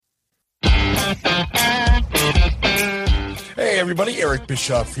Hey everybody, Eric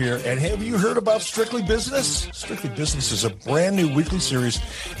Bischoff here, and have you heard about Strictly Business? Strictly Business is a brand new weekly series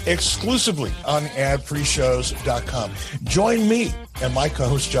exclusively on adfreeshows.com. Join me and my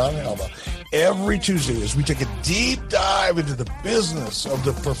co-host John Alba every Tuesday as we take a deep dive into the business of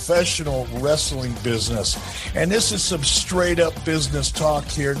the professional wrestling business. And this is some straight up business talk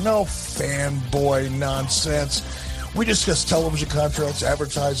here, no fanboy nonsense. We discuss television contracts,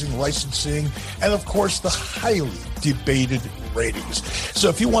 advertising, licensing, and of course the highly debated ratings. So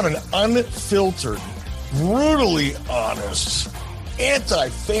if you want an unfiltered, brutally honest,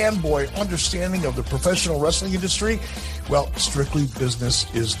 anti-fanboy understanding of the professional wrestling industry, well, Strictly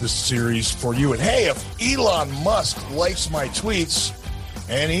Business is the series for you. And hey, if Elon Musk likes my tweets,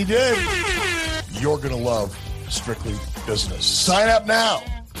 and he did, you're going to love Strictly Business. Sign up now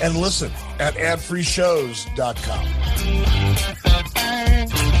and listen at adfreeshows.com.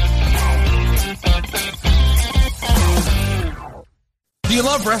 Do you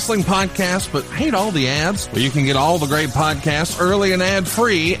love wrestling podcasts but hate all the ads? Well, you can get all the great podcasts early and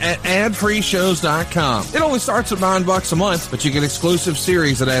ad-free at adfreeshows.com. It only starts at $9 a month, but you get exclusive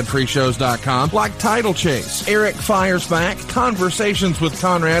series at adfreeshows.com like Title Chase, Eric Fires Back, Conversations with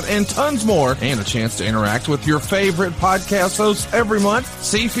Conrad, and tons more, and a chance to interact with your favorite podcast hosts every month.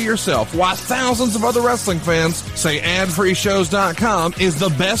 See for yourself why thousands of other wrestling fans say adfreeshows.com is the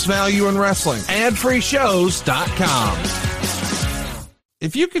best value in wrestling. adfreeshows.com.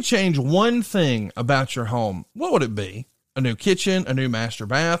 If you could change one thing about your home, what would it be? A new kitchen, a new master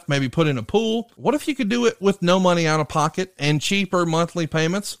bath, maybe put in a pool? What if you could do it with no money out of pocket and cheaper monthly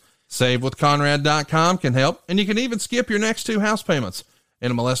payments? SaveWithConrad.com can help, and you can even skip your next two house payments.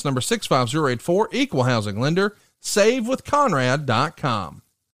 NMLS number 65084, Equal Housing Lender, SaveWithConrad.com.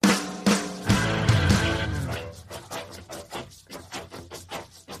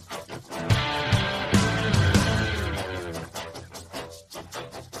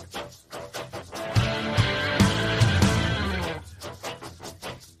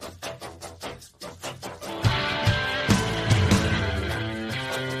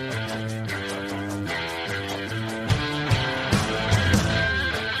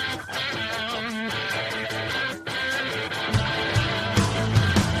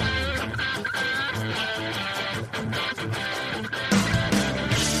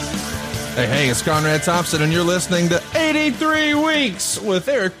 Hey, it's Conrad Thompson, and you're listening to 83 Weeks with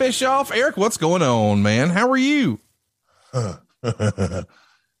Eric Bischoff. Eric, what's going on, man? How are you? I don't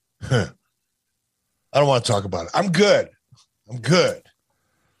want to talk about it. I'm good.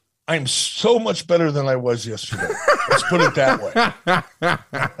 I'm so much better than I was yesterday. Let's put it that way.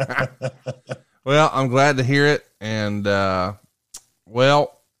 Well, I'm glad to hear it. And,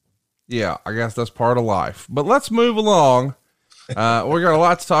 well, yeah, I guess that's part of life. But let's move along. We got a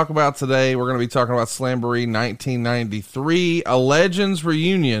lot to talk about today. We're going to be talking about Slamboree 1993, a Legends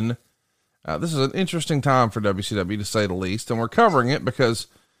reunion. This is an interesting time for WCW, to say the least, and we're covering it because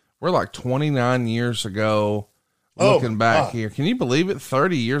we're like 29 years ago. Looking back here, can you believe it?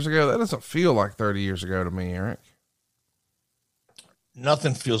 30 years ago? That doesn't feel like 30 years ago to me, Eric.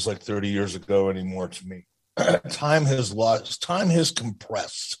 Nothing feels like 30 years ago anymore to me. Time has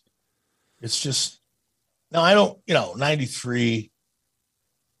compressed. It's just, now I don't, 93,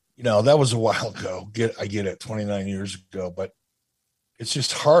 that was a while ago. I get it, 29 years ago, but it's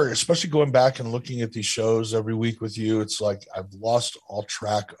just hard, especially going back and looking at these shows every week with you. It's like I've lost all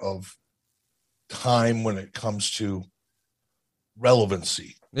track of time when it comes to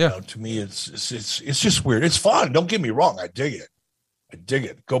relevancy. Yeah. To me, it's just weird. It's fun. Don't get me wrong. I dig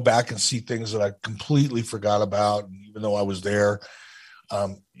it. Go back and see things that I completely forgot about. And even though I was there,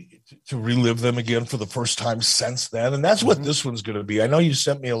 to relive them again for the first time since then. And that's what this one's going to be. I know you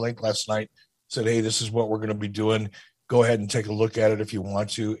sent me a link last night, said, hey, this is what we're going to be doing. Go ahead and take a look at it if you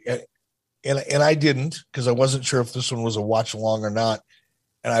want to. And I didn't, because I wasn't sure if this one was a watch along or not.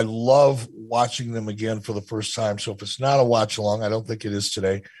 And I love watching them again for the first time. So if it's not a watch along, I don't think it is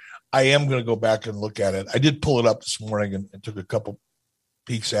today, I am going to go back and look at it. I did pull it up this morning and took a couple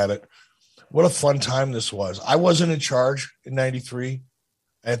peeks at it. What a fun time this was. I wasn't in charge in 93.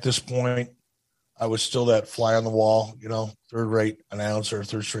 At this point, I was still that fly on the wall, third-rate announcer,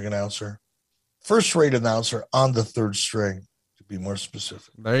 third-string announcer, first-rate announcer on the third string, to be more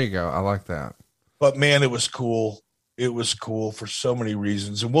specific. There you go. I like that. But, man, it was cool. It was cool for so many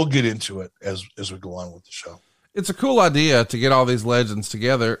reasons, and we'll get into it as we go on with the show. It's a cool idea to get all these legends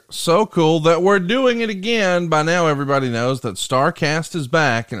together. So cool that we're doing it again. By now, everybody knows that StarCast is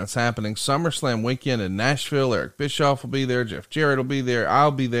back, and it's happening SummerSlam weekend in Nashville. Eric Bischoff will be there. Jeff Jarrett will be there.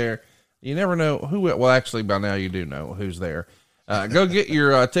 I'll be there. You never know who. Well, actually, by now you do know who's there. Go get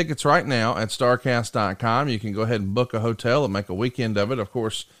your tickets right now at starcast.com. You can go ahead and book a hotel and make a weekend of it. Of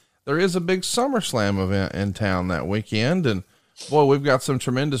course, there is a big SummerSlam event in town that weekend. And boy, we've got some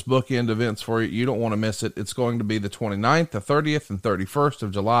tremendous bookend events for you. You don't want to miss it. It's going to be the 29th, the 30th, and 31st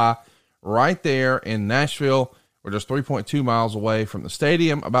of July right there in Nashville. We're just 3.2 miles away from the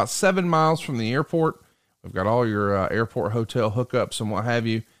stadium, about 7 miles from the airport. We've got all your airport hotel hookups and what have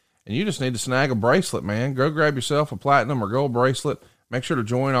you. And you just need to snag a bracelet, man. Go grab yourself a platinum or gold bracelet. Make sure to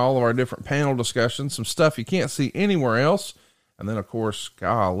join all of our different panel discussions, some stuff you can't see anywhere else. And then, of course,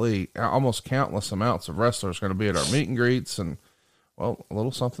 golly, almost countless amounts of wrestlers are going to be at our meet and greets and, well, a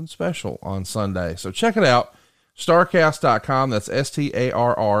little something special on Sunday. So check it out. Starcast.com. That's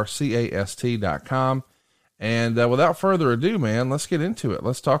STARRCAST.com. And without further ado, man, let's get into it.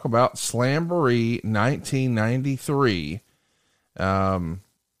 Let's talk about Slamboree 1993.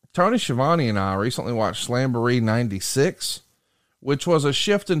 Tony Schiavone and I recently watched Slamboree 96, which was a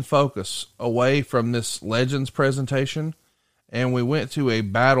shift in focus away from this Legends presentation, and we went to a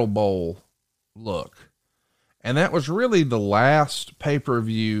Battle Bowl look. And that was really the last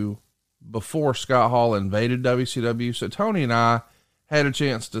pay-per-view before Scott Hall invaded WCW. So Tony and I had a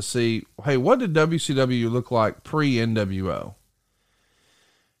chance to see, hey, what did WCW look like pre-NWO?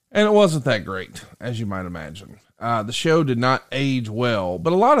 And it wasn't that great, as you might imagine. The show did not age well,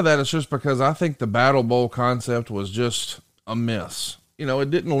 but a lot of that is just because I think the Battle Bowl concept was just a miss. You know,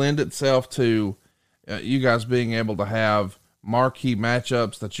 it didn't lend itself to you guys being able to have marquee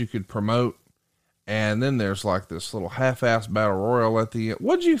matchups that you could promote. And then there's like this little half-ass battle royal at the end.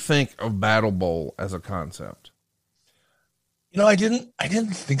 What do you think of Battle Bowl as a concept? You know, I didn't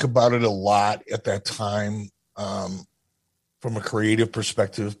think about it a lot at that time. From a creative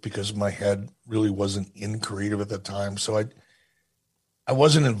perspective, because my head really wasn't in creative at that time. So I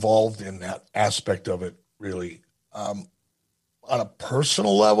wasn't involved in that aspect of it really. On a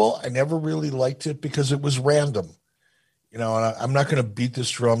personal level, I never really liked it because it was random, you know, and I'm not going to beat this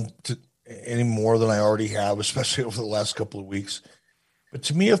drum any more than I already have, especially over the last couple of weeks. But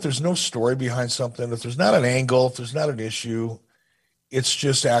to me, if there's no story behind something, if there's not an angle, if there's not an issue, it's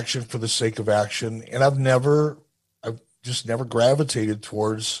just action for the sake of action. And I've just never gravitated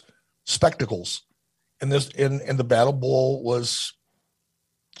towards spectacles. And the Battle Bowl was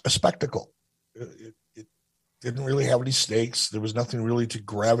a spectacle. It didn't really have any stakes. There was nothing really to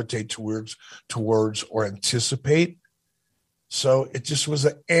gravitate towards or anticipate. So it just was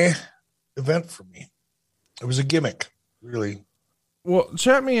an event for me. It was a gimmick, really. Well,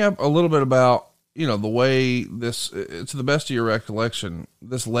 chat me up a little bit about, you know, the way this, to the best of your recollection,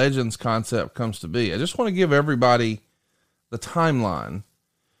 this Legends concept comes to be. I just want to give everybody the timeline.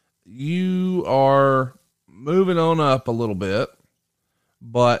 You are moving on up a little bit,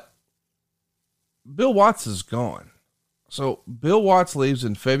 but Bill Watts is gone. So Bill Watts leaves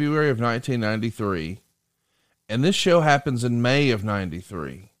in February of 1993, and this show happens in May of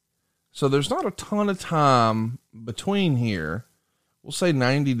 93. So there's not a ton of time between here. We'll say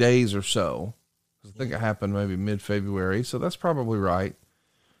 90 days or so. I think it happened maybe mid-February, so that's probably right.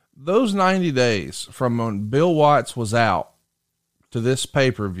 Those 90 days from when Bill Watts was out to this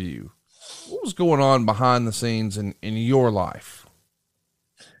pay-per-view, what was going on behind the scenes in your life?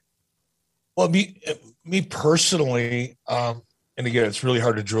 Well, me personally, and again, it's really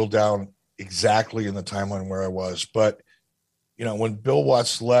hard to drill down exactly in the timeline where I was, but you know, when Bill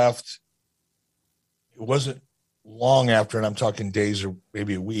Watts left, it wasn't long after, and I'm talking days or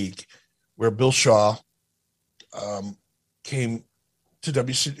maybe a week, where Bill Shaw came into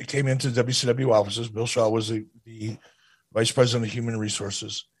WCW offices. Bill Shaw was the Vice President of Human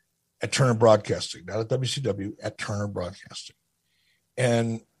Resources at Turner Broadcasting, not at WCW, at Turner Broadcasting.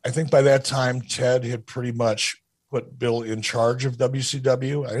 And I think by that time, Ted had pretty much put Bill in charge of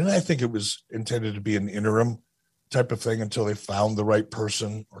WCW. And I think it was intended to be an interim type of thing until they found the right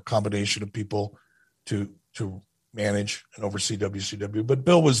person or combination of people to manage and oversee WCW. But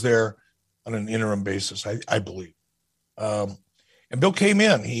Bill was there on an interim basis, I believe. And Bill came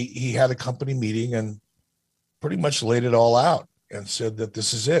in. He had a company meeting and pretty much laid it all out and said that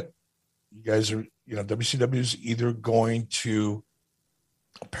this is it. You guys are, you know, WCW is either going to,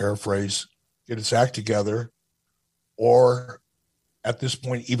 paraphrase, get its act together, or at this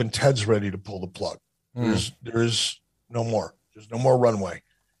point, even Ted's ready to pull the plug. There's no more. There's no more runway.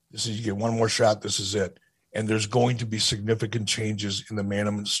 This is, you get one more shot. This is it. And there's going to be significant changes in the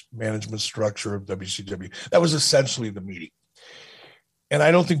management structure of WCW. That was essentially the meeting. And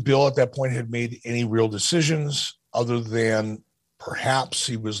I don't think Bill at that point had made any real decisions other than perhaps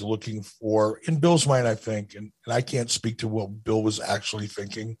he was looking for, in Bill's mind, I think, and I can't speak to what Bill was actually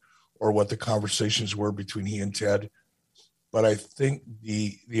thinking or what the conversations were between he and Ted, But I think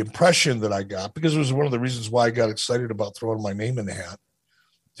the impression that I got, because it was one of the reasons why I got excited about throwing my name in the hat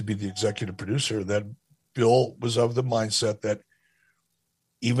to be the executive producer, that Bill was of the mindset that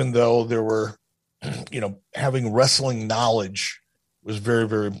even though there were, having wrestling knowledge was very,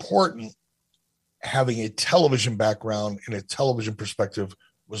 very important, having a television background and a television perspective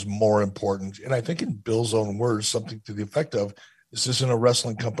was more important. And I think in Bill's own words, something to the effect of, this isn't a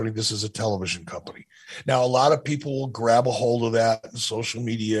wrestling company, this is a television company. Now, a lot of people will grab a hold of that in social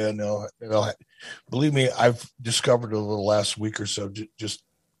media. And they'll believe me, I've discovered over the last week or so just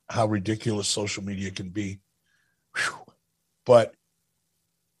how ridiculous social media can be. Whew. But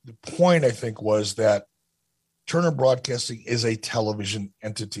the point, I think, was that Turner Broadcasting is a television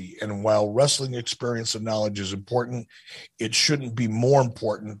entity. And while wrestling experience and knowledge is important, it shouldn't be more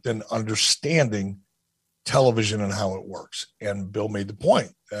important than understanding television and how it works. And Bill made the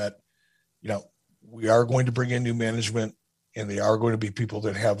point that, we are going to bring in new management, and they are going to be people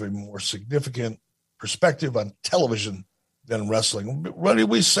that have a more significant perspective on television than wrestling. What he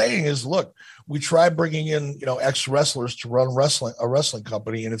was saying is, look, we tried bringing in, ex-wrestlers to run a wrestling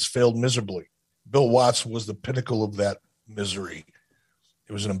company, and it's failed miserably. Bill Watts was the pinnacle of that misery.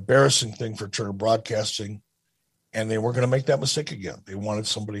 It was an embarrassing thing for Turner Broadcasting, and they weren't going to make that mistake again. They wanted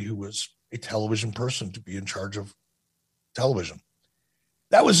somebody who was a television person to be in charge of television.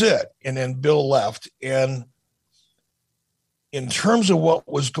 That was it. And then Bill left. And in terms of what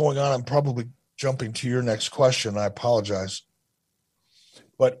was going on, I'm probably jumping to your next question. I apologize.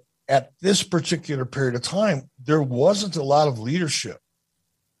 But at this particular period of time, there wasn't a lot of leadership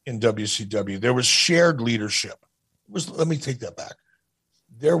in WCW. There was shared leadership. Let me take that back.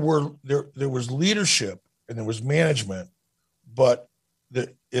 There was leadership and there was management, but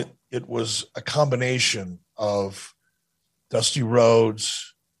it was a combination of Dusty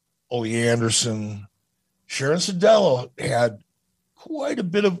Rhodes, Ole Anderson. Sharon Sadello had quite a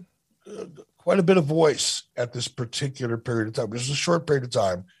bit of voice at this particular period of time. It was a short period of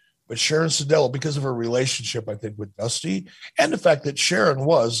time, but Sharon Sadello, because of her relationship, I think, with Dusty, and the fact that Sharon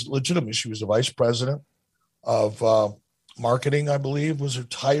was legitimate, she was the vice president of marketing, I believe, was her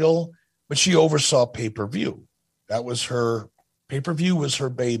title, but she oversaw pay-per-view. That was her pay-per-view was her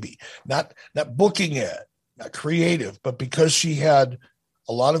baby, not booking it, not creative, but because she had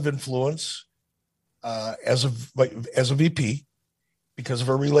a lot of influence as a VP, because of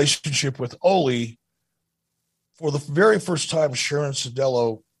her relationship with Ole. For the very first time, Sharon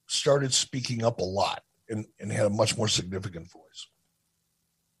Sadello started speaking up a lot and had a much more significant voice.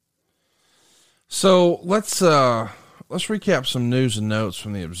 So let's recap some news and notes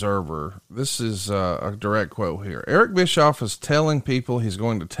from the Observer. This is a direct quote here. Eric Bischoff is telling people he's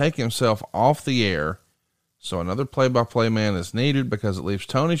going to take himself off the air, so another play-by-play man is needed because it leaves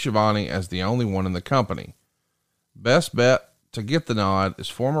Tony Schiavone as the only one in the company. Best bet to get the nod is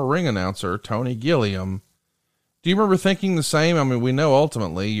former ring announcer Tony Gilliam. Do you remember thinking the same? I mean, we know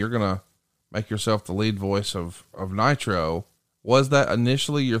ultimately you're going to make yourself the lead voice of Nitro. Was that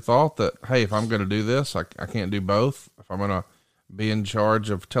initially your thought that, hey, if I'm going to do this, I can't do both? If I'm going to be in charge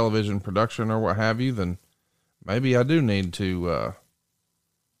of television production or what have you, then maybe I do need to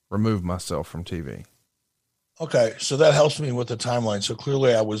remove myself from TV. Okay, so that helps me with the timeline. So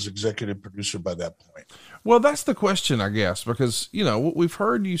clearly I was executive producer by that point. Well, that's the question, I guess, because, we've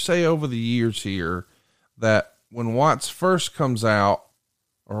heard you say over the years here that when Watts first comes out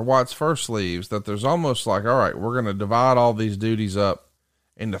or Watts first leaves, that there's almost like, all right, we're going to divide all these duties up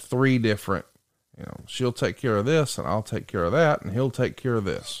into three different, she'll take care of this and I'll take care of that and he'll take care of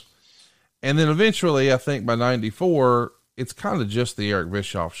this. And then eventually, I think by 94, it's kind of just the Eric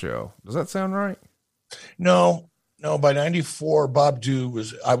Bischoff show. Does that sound right? No, by 94,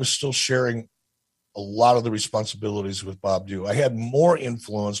 I was still sharing a lot of the responsibilities with Bob Dew. I had more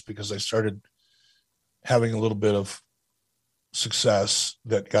influence because I started having a little bit of success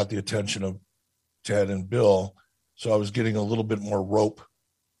that got the attention of Ted and Bill. So I was getting a little bit more rope,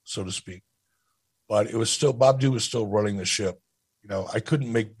 so to speak, but it was still, Bob Dew was still running the ship. I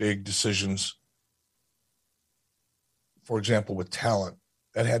couldn't make big decisions. For example, with talent,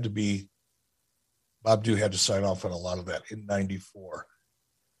 that had to be, Bob Dew had to sign off on a lot of that in 94.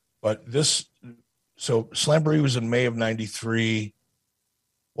 But so Slamboree was in May of 93.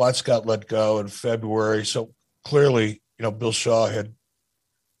 Watts got let go in February. So clearly, Bill Shaw had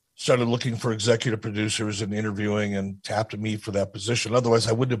started looking for executive producers and interviewing and tapped me for that position. Otherwise,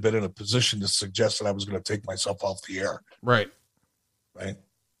 I wouldn't have been in a position to suggest that I was going to take myself off the air. Right.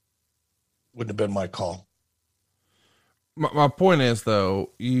 Wouldn't have been my call. My point is, though,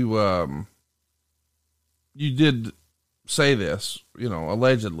 you did say this,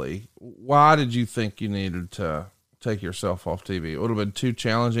 allegedly. Why did you think you needed to take yourself off TV? It would have been too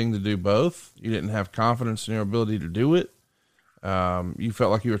challenging to do both. You didn't have confidence in your ability to do it. You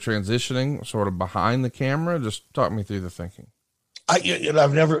felt like you were transitioning sort of behind the camera. Just talk me through the thinking.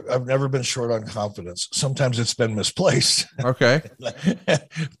 I've never been short on confidence. Sometimes it's been misplaced. Okay. But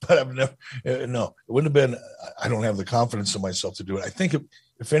I've never, no, it wouldn't have been, I don't have the confidence in myself to do it. I think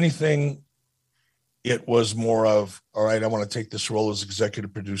if anything, it was more of, all right, I want to take this role as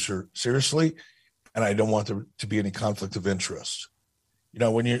executive producer seriously, and I don't want there to be any conflict of interest.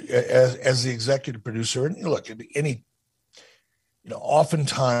 When you, as the executive producer, and look,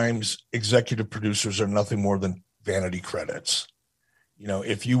 oftentimes executive producers are nothing more than vanity credits.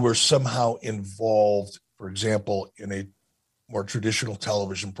 If you were somehow involved, for example, in a more traditional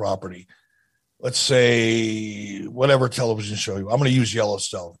television property, let's say whatever television show I'm going to use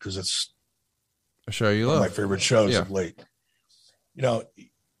Yellowstone because it's a show you love, one of my favorite shows of late.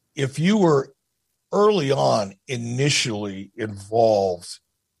 If you were early on initially involved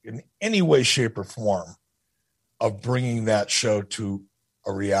in any way, shape, or form of bringing that show to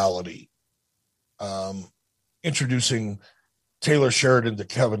a reality, introducing Taylor Sheridan to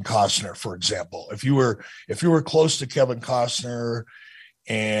Kevin Costner, for example, if you were close to Kevin Costner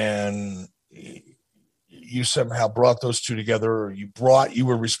and you somehow brought those two together, or you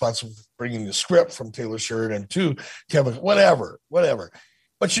were responsible for bringing the script from Taylor Sheridan to Kevin, whatever,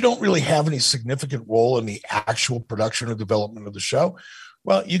 but you don't really have any significant role in the actual production or development of the show.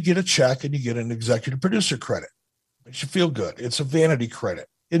 Well, you get a check and you get an executive producer credit. Makes you feel good. It's a vanity credit.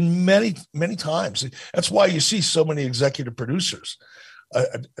 In many, many times. That's why you see so many executive producers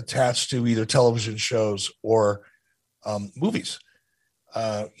attached to either television shows or movies.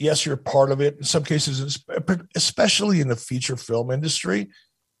 Yes, you're part of it. In some cases, especially in the feature film industry,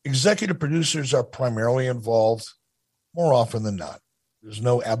 executive producers are primarily involved more often than not. There's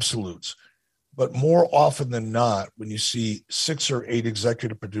no absolutes. But more often than not, when you see 6 or 8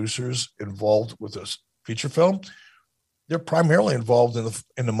 executive producers involved with a feature film, they're primarily involved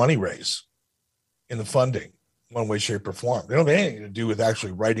in the money raise, in the funding, one way, shape, or form. They don't have anything to do with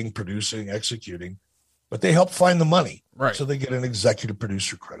actually writing, producing, executing, but they help find the money. Right. So they get an executive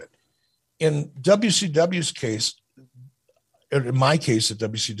producer credit. In WCW's case, in my case at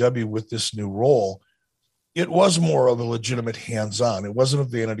WCW with this new role, it was more of a legitimate hands-on. It wasn't a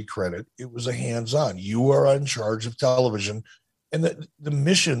vanity credit. It was a hands-on. You are in charge of television. And the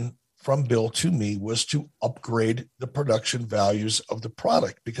mission from Bill to me was to upgrade the production values of the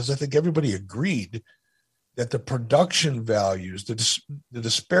product, because I think everybody agreed that the production values, the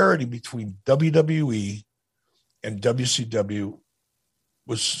disparity between WWE and WCW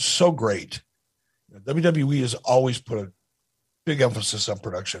was so great. WWE has always put a big emphasis on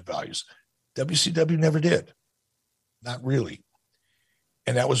production values. WCW never did. Not really.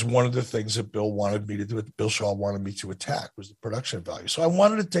 And that was one of the things that Bill wanted me to do. Bill Shaw wanted me to attack, was the production value. So I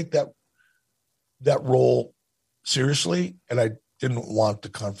wanted to take that role seriously, and I didn't want the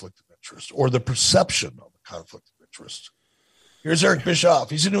conflict of interest or the perception of a conflict of interest. Here's Eric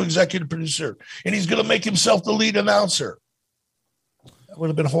Bischoff. He's a new executive producer, and he's going to make himself the lead announcer. That would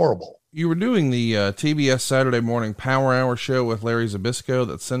have been horrible. You were doing the TBS Saturday Morning Power Hour show with Larry Zbyszko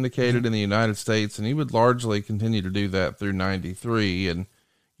that's syndicated in the United States, and he would largely continue to do that through 93. And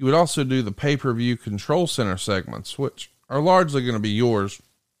you would also do the pay-per-view Control Center segments, which are largely going to be yours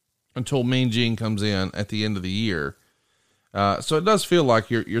until Mean Gene comes in at the end of the year. So it does feel like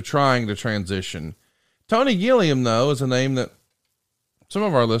you're trying to transition. Tony Gilliam, though, is a name that some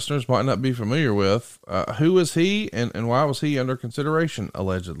of our listeners might not be familiar with. Who is he, and why was he under consideration,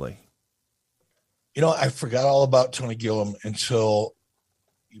 allegedly? I forgot all about Tony Gilliam until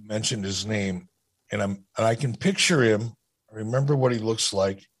you mentioned his name, and I can picture him. I remember what he looks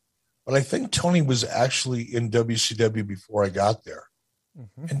like, but I think Tony was actually in WCW before I got there.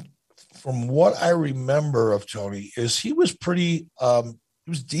 Mm-hmm. And from what I remember of Tony is he was pretty, he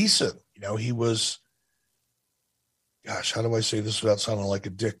was decent. He was, gosh, how do I say this without sounding like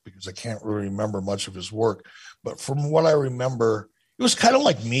a dick? Because I can't really remember much of his work, but from what I remember, it was kind of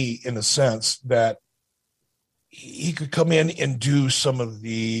like me in the sense that he could come in and do some of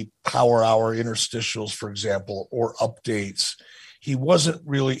the Power Hour interstitials, for example, or updates. He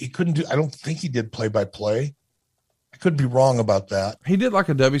couldn't do, I don't think he did play-by-play. I could be wrong about that. He did like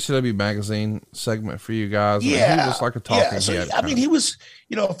a WCW magazine segment for you guys. Yeah. He was like a talking head. I mean, he was,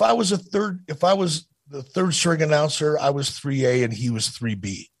 if I was the third string announcer, I was 3A and he was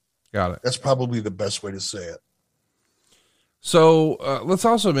 3B. Got it. That's probably the best way to say it. So let's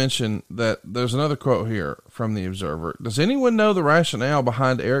also mention that there's another quote here from the Observer. Does anyone know the rationale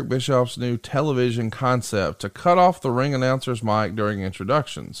behind Eric Bischoff's new television concept to cut off the ring announcer's mic during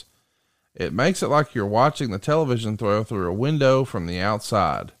introductions? It makes it like you're watching the television throw through a window from the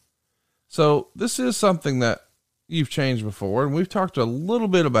outside. So this is something that you've changed before, and we've talked a little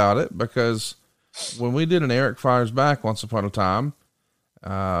bit about it because when we did an Eric Fires Back once upon a time,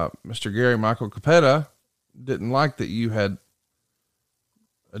 Mr. Gary Michael Capetta didn't like that you had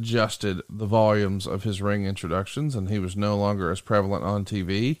adjusted the volumes of his ring introductions and he was no longer as prevalent on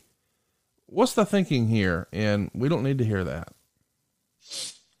TV. What's the thinking here? And we don't need to hear that.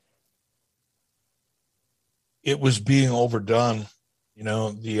 It was being overdone. You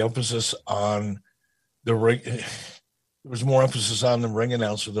know, the emphasis on the ring, there was more emphasis on the ring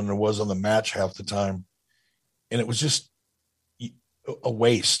announcer than there was on the match half the time. And it was just a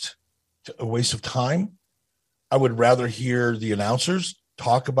waste of time. I would rather hear the announcers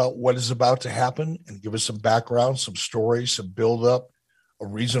talk about what is about to happen and give us some background, some stories, some build up, a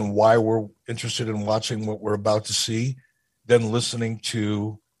reason why we're interested in watching what we're about to see, than listening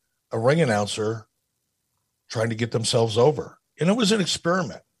to a ring announcer trying to get themselves over. And it was an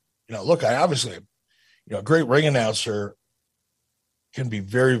experiment. You know, look, I obviously, a great ring announcer can be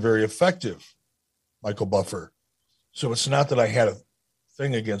very, very effective, Michael Buffer. So it's not that I had a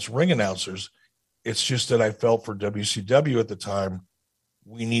thing against ring announcers. It's just that I felt for WCW at the time,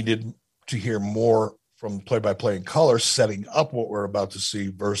 we needed to hear more from play-by-play in color, setting up what we're about to see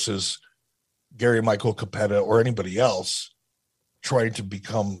versus Gary Michael Capetta or anybody else trying to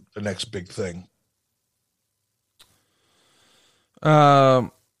become the next big thing.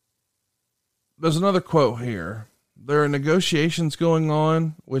 There's another quote here. There are negotiations going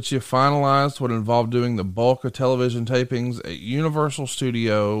on, which if finalized would involve doing the bulk of television tapings at Universal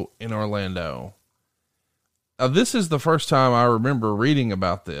Studio in Orlando. Now, this is the first time I remember reading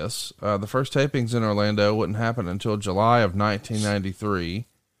about this. The first tapings in Orlando wouldn't happen until July of 1993.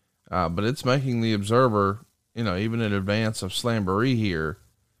 But it's making the Observer, even in advance of Slamboree here.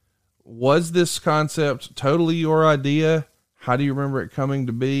 Was this concept totally your idea? How do you remember it coming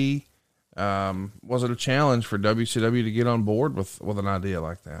to be? Was it a challenge for WCW to get on board with an idea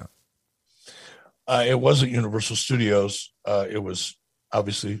like that? It wasn't Universal Studios. It was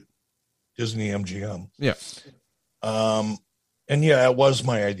obviously Disney MGM. Yeah. And yeah, it was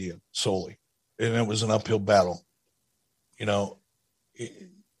my idea solely. And it was an uphill battle,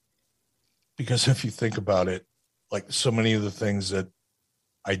 because if you think about it, like so many of the things that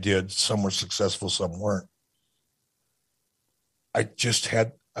I did, some were successful, some weren't. I just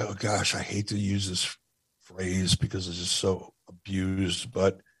had, oh gosh, I hate to use this phrase because it's just so abused,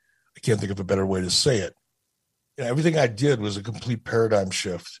 but I can't think of a better way to say it. Everything I did was a complete paradigm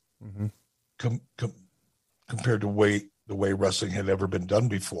shift compared to the way wrestling had ever been done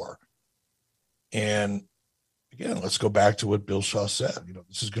before. And again, let's go back to what Bill Shaw said.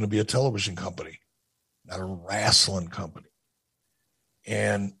 This is going to be a television company, not a wrestling company.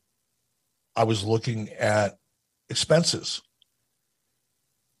 And I was looking at expenses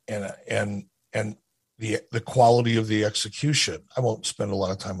and the quality of the execution. I won't spend a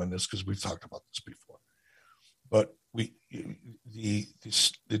lot of time on this because we've talked about this before, but the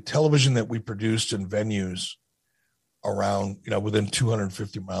television that we produced in venues around, within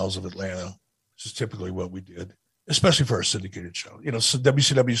 250 miles of Atlanta, which is typically what we did, especially for our syndicated show. So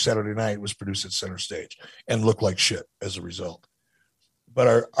WCW Saturday Night was produced at Center Stage and looked like shit as a result.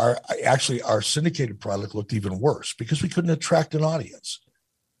 But our syndicated product looked even worse because we couldn't attract an audience.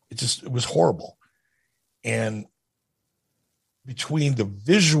 It was horrible. And between the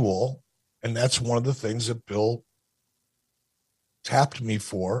visual, and that's one of the things that Bill tapped me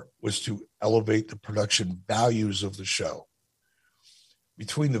for, was to elevate the production values of the show.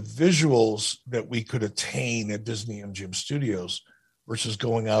 Between the visuals that we could attain at Disney MGM Studios versus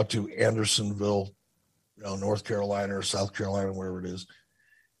going out to Andersonville, North Carolina or South Carolina, wherever it is,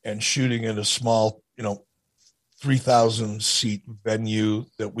 and shooting in a small, 3,000 seat venue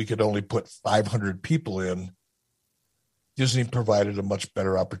that we could only put 500 people in, Disney provided a much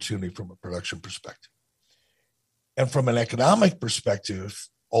better opportunity from a production perspective. And from an economic perspective,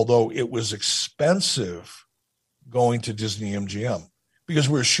 although it was expensive going to Disney MGM, because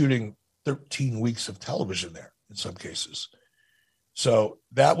we were shooting 13 weeks of television there in some cases. So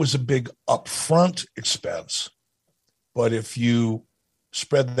that was a big upfront expense. But if you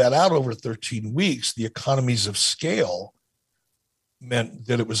spread that out over 13 weeks, the economies of scale meant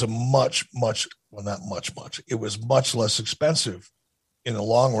that it was it was much less expensive in the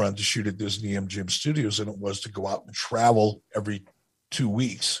long run to shoot at Disney MGM Studios than it was to go out and travel every 2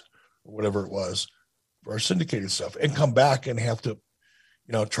 weeks or whatever it was for our syndicated stuff and come back and have to,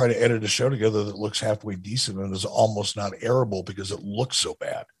 try to edit a show together that looks halfway decent and is almost not airable because it looks so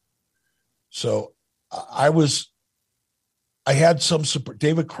bad. So I had some support.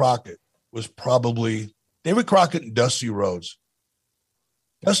 David Crockett was probably David Crockett and Dusty Rhodes.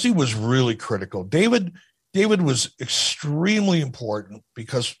 Dusty was really critical. David was extremely important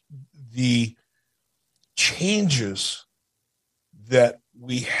because the changes that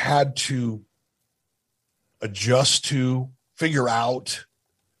we had to adjust to, figure out,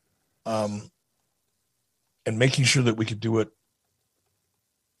 and making sure that we could do it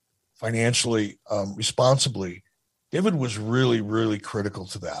financially responsibly. David was really, really critical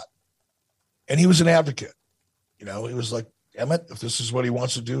to that. And he was an advocate. He was like, damn it, if this is what he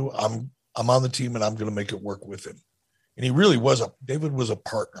wants to do, I'm on the team and I'm going to make it work with him. And he really was David was a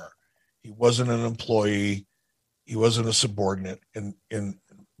partner. He wasn't an employee. He wasn't a subordinate. And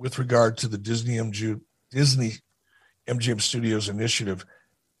with regard to the Disney MGM Studios initiative,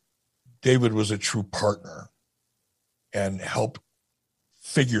 David was a true partner and helped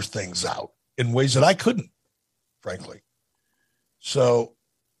figure things out in ways that I couldn't, frankly. So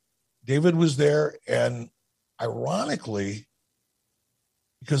David was there, and ironically,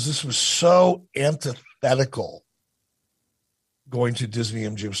 because this was so antithetical going to Disney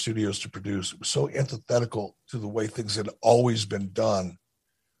MGM Studios to produce, it was so antithetical to the way things had always been done,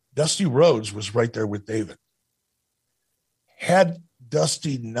 Dusty Rhodes was right there with David. Had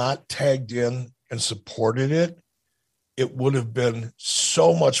Dusty not tagged in and supported it, it would have been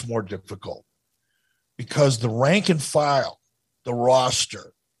so much more difficult because the rank and file, the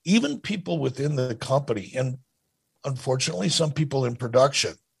roster, even people within the company, and unfortunately some people in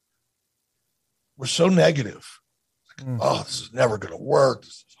production, were so negative. Oh, this is never going to work.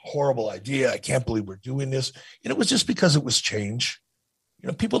 This is a horrible idea. I can't believe we're doing this. And it was just because it was change.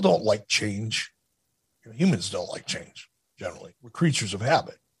 People don't like change. Humans don't like change, generally. We're creatures of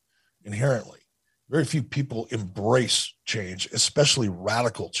habit, inherently. Very few people embrace change, especially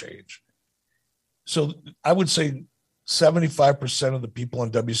radical change. So I would say 75% of the people on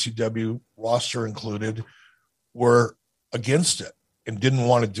WCW, roster included, were against it and didn't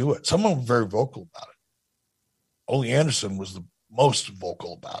want to do it. Some of them were very vocal about it. Ole Anderson was the most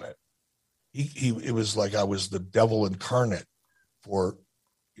vocal about it. It was like I was the devil incarnate for,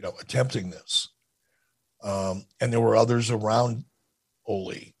 attempting this. And there were others around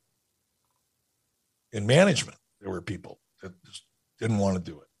Ole. In management, there were people that just didn't want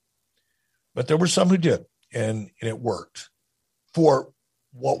to do it. But there were some who did, and it worked for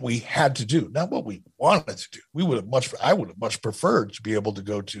what we had to do, not what we wanted to do. I would have much preferred to be able to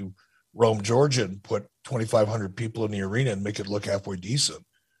go to Rome, Georgia, and put 2,500 people in the arena and make it look halfway decent.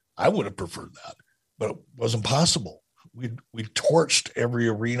 I would have preferred that, but it wasn't possible. We torched every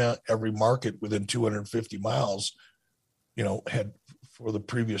arena, every market within 250 miles, had for the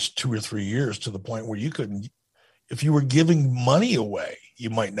previous 2 or 3 years, to the point where you couldn't, if you were giving money away, you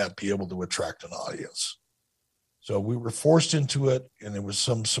might not be able to attract an audience. So we were forced into it, and there was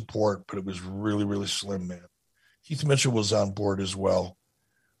some support, but it was really, really slim, man. Keith Mitchell was on board as well.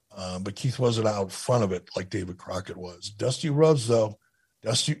 But Keith wasn't out front of it like David Crockett was. Dusty Rhodes, though,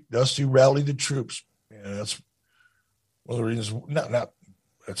 Dusty rallied the troops. And that's one of the reasons,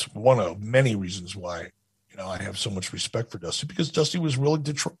 that's one of many reasons why, I have so much respect for Dusty, because Dusty was willing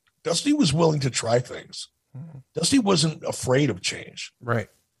to try things. Mm-hmm. Dusty wasn't afraid of change. Right.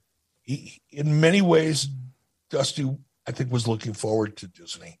 He, in many ways, Dusty, I think, was looking forward to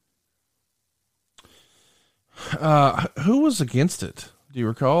Disney. Who was against it? Do you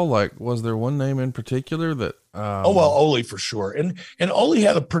recall? Was there one name in particular that? Ole for sure, and Ole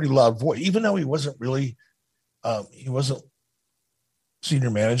had a pretty loud voice, even though he wasn't really, he wasn't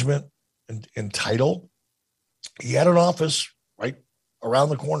senior management in title. He had an office right around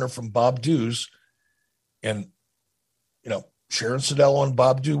the corner from Bob Dews, and Sharon Sadello and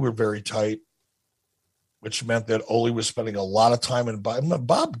Bob Dew were very tight, which meant that Ole was spending a lot of time in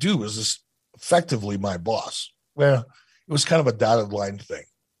Bob Dew was effectively my boss. Well, it was kind of a dotted line thing.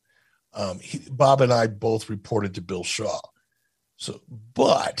 Bob and I both reported to Bill Shaw.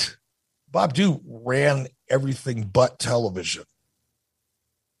 But Bob Dew ran everything but television.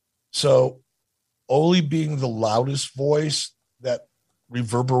 So Ole being the loudest voice that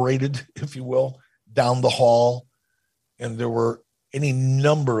reverberated, if you will, down the hall, and there were any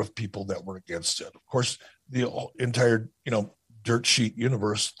number of people that were against it. Of course, the entire, dirt sheet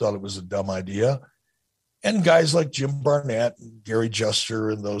universe thought it was a dumb idea. And guys like Jim Barnett and Gary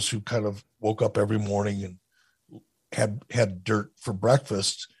Juster and those who kind of woke up every morning and had dirt for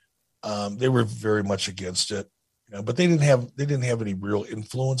breakfast, they were very much against it. But they didn't have any real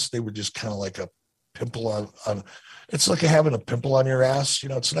influence. They were just kind of like a pimple on it's like having a pimple on your ass.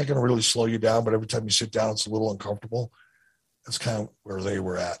 It's not going to really slow you down, but every time you sit down, it's a little uncomfortable. That's kind of where they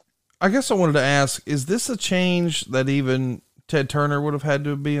were at. I guess I wanted to ask, is this a change that even Ted Turner would have had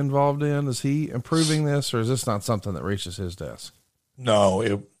to be involved in? Is he improving this, or is this not something that reaches his desk?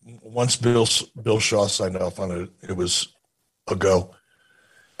 No, once Bill Shaw signed off on it, it was a go.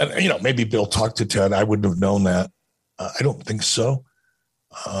 And, maybe Bill talked to Ted. I wouldn't have known that. I don't think so.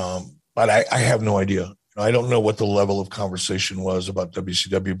 But I have no idea. I don't know what the level of conversation was about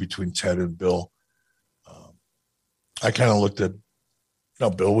WCW between Ted and Bill. I kind of looked at,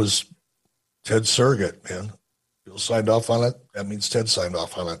 Bill was Ted's surrogate, man. Bill signed off on it. That means Ted signed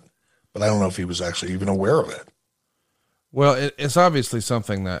off on it. But I don't know if he was actually even aware of it. Well, it's obviously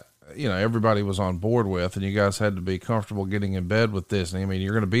something that, everybody was on board with, and you guys had to be comfortable getting in bed with Disney. I mean,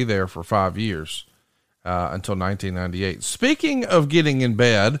 you're going to be there for 5 years, until 1998. Speaking of getting in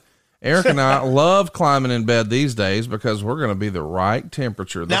bed, Eric and I love climbing in bed these days because we're going to be the right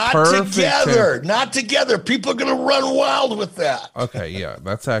temperature. Not together. People are going to run wild with that. Okay. Yeah,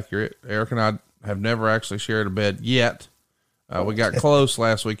 that's accurate. Eric and I have never actually shared a bed yet. We got close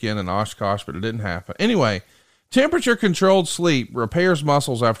last weekend in Oshkosh, but it didn't happen. Anyway, temperature controlled sleep repairs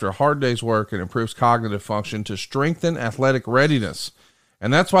muscles after a hard day's work and improves cognitive function to strengthen athletic readiness.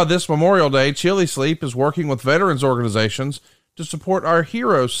 And that's why this Memorial Day, Chili Sleep is working with veterans organizations to support our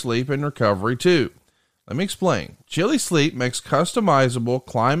heroes' sleep and recovery too. Let me explain. Chili Sleep makes customizable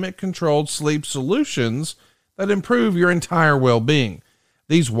climate-controlled sleep solutions that improve your entire well-being.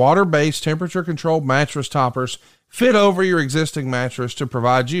 These water-based temperature-controlled mattress toppers fit over your existing mattress to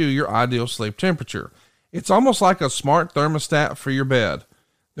provide you your ideal sleep temperature. It's almost like a smart thermostat for your bed.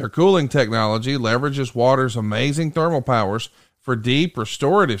 Their cooling technology leverages water's amazing thermal powers for deep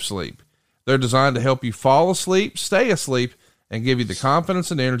restorative sleep. They're designed to help you fall asleep, stay asleep, and give you the confidence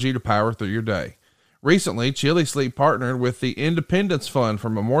and energy to power through your day. Recently, Chili Sleep partnered with the Independence Fund for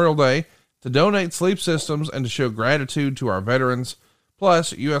Memorial Day to donate sleep systems and to show gratitude to our veterans.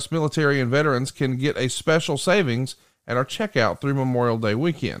 Plus, U.S. military and veterans can get a special savings at our checkout through Memorial Day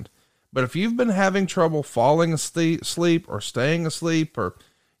weekend. But if you've been having trouble falling asleep or staying asleep, or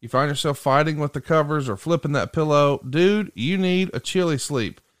you find yourself fighting with the covers or flipping that pillow, dude, you need a Chili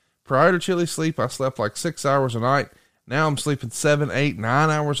Sleep. Prior to Chili Sleep, I slept like 6 hours a night. Now I'm sleeping 7, 8, 9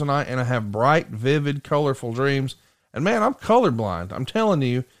 hours a night, and I have bright, vivid, colorful dreams. And man, I'm colorblind. I'm telling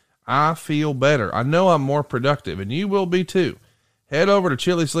you, I feel better. I know I'm more productive, and you will be too. Head over to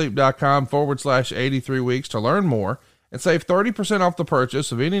chilisleep.com/83 weeks to learn more and save 30% off the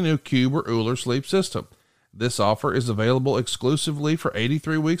purchase of any new Cube or Uller sleep system. This offer is available exclusively for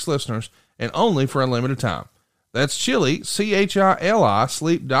 83 Weeks listeners and only for a limited time. That's Chili, CHILI,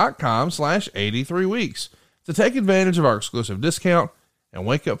 sleep.com/83 weeks. To take advantage of our exclusive discount and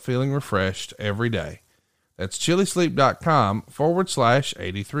wake up feeling refreshed every day. That's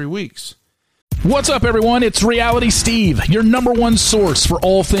chilisleep.com/83 weeks. What's up, everyone? It's Reality Steve, your number one source for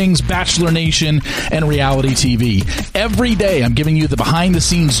all things Bachelor Nation and reality TV. Every day, I'm giving you the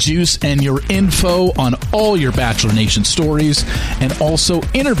behind-the-scenes juice and your info on all your Bachelor Nation stories, and also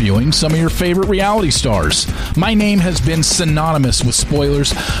interviewing some of your favorite reality stars. My name has been synonymous with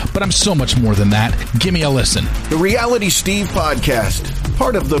spoilers, but I'm so much more than that. Give me a listen. The Reality Steve Podcast,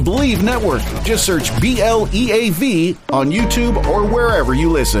 part of the Believe Network. Just search BLEAV on YouTube or wherever you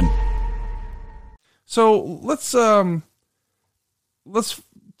listen. So let's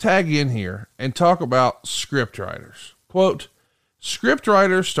tag in here and talk about script writers. Quote, script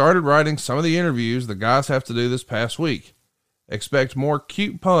writers started writing some of the interviews the guys have to do this past week. Expect more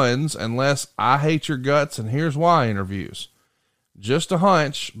cute puns and less I hate your guts and here's why interviews. Just a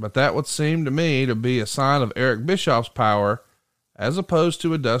hunch, but that would seem to me to be a sign of Eric Bischoff's power as opposed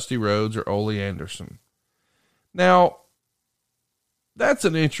to a Dusty Rhodes or Ole Anderson. Now, that's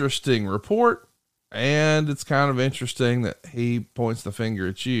an interesting report. And it's kind of interesting that he points the finger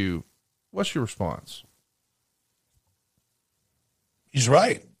at you. What's your response? He's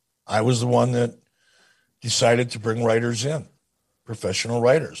right. I was the one that decided to bring writers in, professional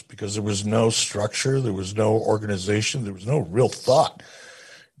writers, because there was no structure, there was no organization, there was no real thought,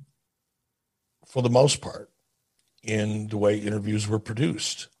 for the most part, in the way interviews were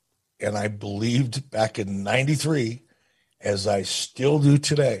produced. And I believed back in '93, as I still do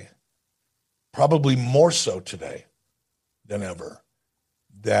today, probably more so today than ever,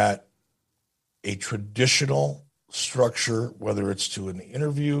 that a traditional structure, whether it's to an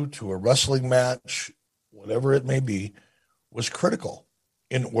interview, to a wrestling match, whatever it may be, was critical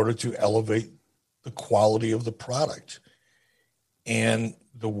in order to elevate the quality of the product. And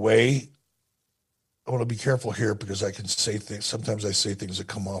the way, I want to be careful here because I can say things, sometimes I say things that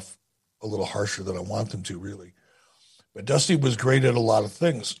come off a little harsher than I want them to, really. But Dusty was great at a lot of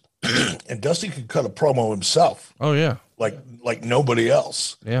things. And Dusty could cut a promo himself. Oh yeah. Like nobody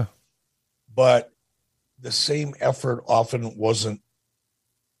else. Yeah. But the same effort often wasn't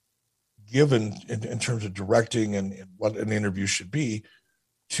given in terms of directing and what an interview should be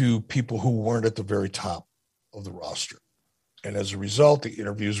to people who weren't at the very top of the roster. And as a result, the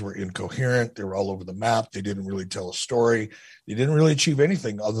interviews were incoherent. They were all over the map. They didn't really tell a story. They didn't really achieve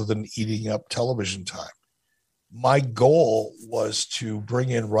anything other than eating up television time. My goal was to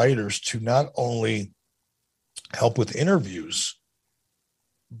bring in writers to not only help with interviews,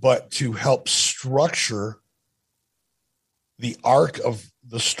 but to help structure the arc of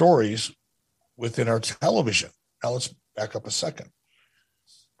the stories within our television. Now let's back up a second.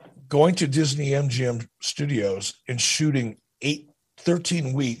 Going to Disney MGM Studios and shooting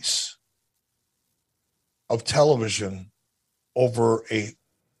 13 weeks of television over a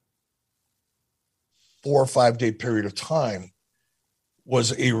 4 or 5 day period of time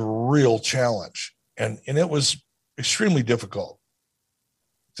was a real challenge. And it was extremely difficult,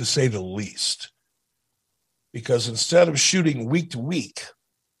 to say the least, because instead of shooting week to week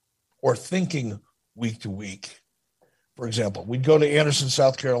or thinking week to week, for example, we'd go to Anderson,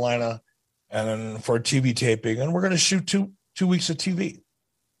 South Carolina, and for a TV taping, and we're going to shoot two weeks of TV,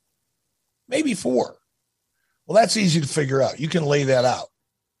 maybe 4. Well, that's easy to figure out. You can lay that out.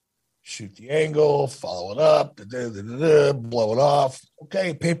 Shoot the angle, follow it up, blow it off.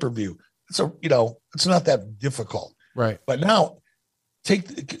 Okay, pay-per-view. It's not that difficult. Right. But now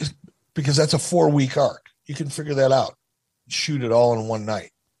because that's a 4-week arc. You can figure that out. Shoot it all in one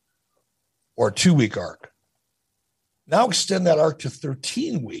night or a 2-week arc. Now extend that arc to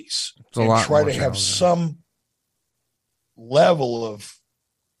 13 weeks and try to have some level of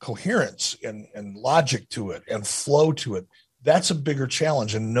coherence and logic to it and flow to it. That's a bigger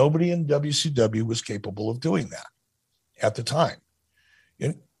challenge. And nobody in WCW was capable of doing that at the time.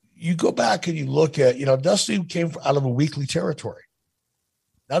 And you go back and you look at, Dusty came out of a weekly territory,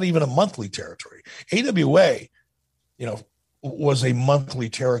 not even a monthly territory. AWA, was a monthly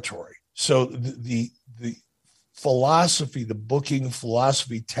territory. So the philosophy, the booking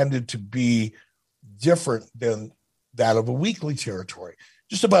philosophy tended to be different than that of a weekly territory.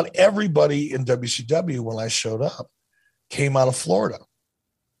 Just about everybody in WCW, when I showed up, came out of Florida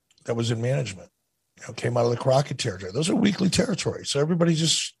that was in management, came out of the Crockett territory. Those are weekly territories. So everybody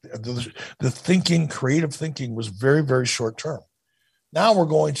the creative thinking was very, very short term. Now we're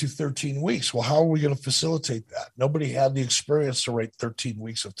going to 13 weeks. Well, how are we going to facilitate that? Nobody had the experience to write 13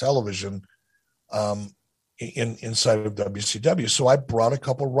 weeks of television inside of WCW. So I brought a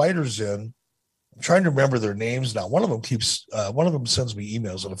couple writers in. I'm trying to remember their names now. One of them sends me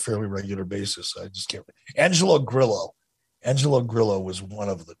emails on a fairly regular basis. I just can't. Angelo Grillo. Angelo Grillo was one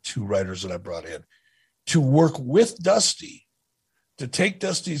of the 2 writers that I brought in to work with Dusty, to take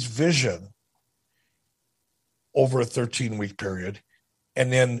Dusty's vision over a 13-week period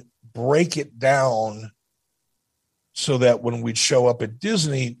and then break it down so that when we'd show up at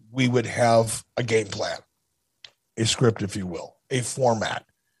Disney, we would have a game plan, a script, if you will, a format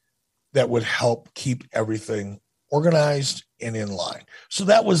that would help keep everything organized and in line. So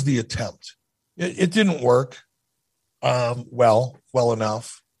that was the attempt. It didn't work well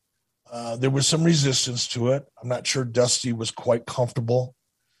enough. There was some resistance to it. I'm not sure Dusty was quite comfortable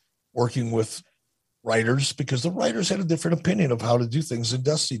working with writers because the writers had a different opinion of how to do things than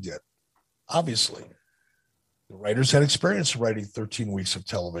Dusty did. Obviously, the writers had experience writing 13 weeks of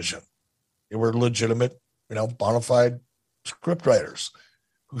television. They were legitimate, bona fide script writers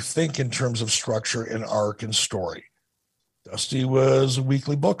who think in terms of structure and arc and story. Dusty was a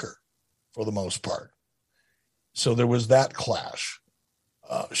weekly booker for the most part. So there was that clash.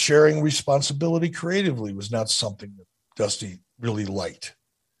 Sharing responsibility creatively was not something that Dusty really liked.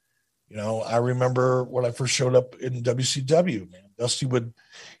 I remember when I first showed up in WCW, man, Dusty would,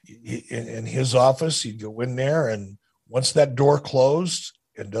 in his office, he'd go in there, and once that door closed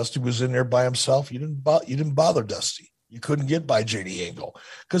and Dusty was in there by himself, you didn't bother Dusty. You couldn't get by JD Angle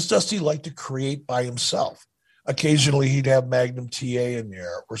because Dusty liked to create by himself. Occasionally, he'd have Magnum TA in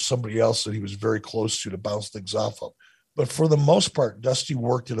there or somebody else that he was very close to bounce things off of. But for the most part, Dusty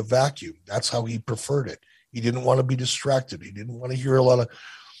worked in a vacuum. That's how he preferred it. He didn't want to be distracted. He didn't want to hear a lot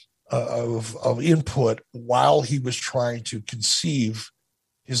of input while he was trying to conceive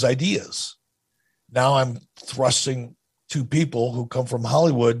his ideas. Now I'm thrusting 2 people who come from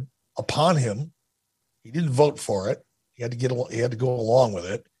Hollywood upon him. He didn't vote for it. He had to go along with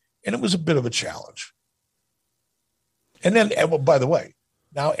it. And it was a bit of a challenge. And then, by the way,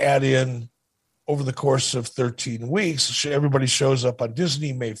 now add in over the course of 13 weeks, everybody shows up on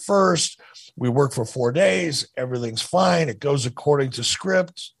Disney May 1st. We work for 4 days. Everything's fine. It goes according to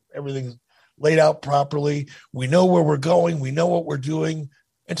script. Everything's laid out properly. We know where we're going. We know what we're doing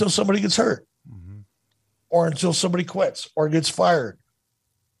until somebody gets hurt. Mm-hmm. or until somebody quits or gets fired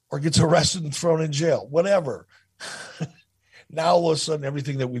or gets arrested and thrown in jail, whatever. Now, all of a sudden,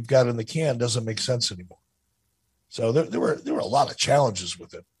 everything that we've got in the can doesn't make sense anymore. So there were a lot of challenges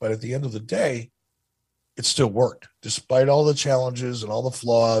with it. But at the end of the day, it still worked. Despite all the challenges and all the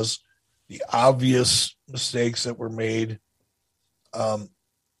flaws, the obvious mistakes that were made, at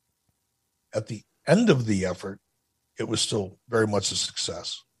the end of the effort, it was still very much a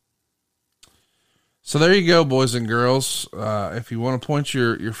success. So there you go, boys and girls. If you want to point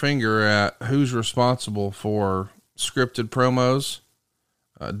your finger at who's responsible for scripted promos,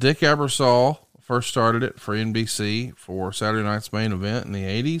 Dick Ebersol first started it for NBC for Saturday Night's Main Event in the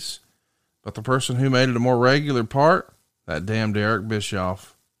 80s. But the person who made it a more regular part, that damned Eric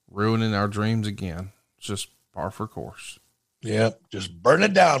Bischoff, ruining our dreams again. It's just par for course. Yeah, just burn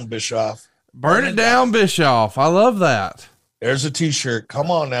it down, Bischoff. Burn it down, Bischoff. I love that. There's a t-shirt.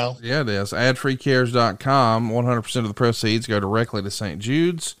 Come on now. Yeah, it is. Adfreecares.com. 100% of the proceeds go directly to St.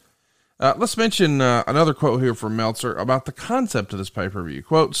 Jude's. Let's mention another quote here from Meltzer about the concept of this pay-per-view.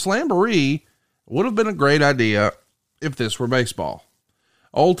 Quote, Slamboree would have been a great idea if this were baseball.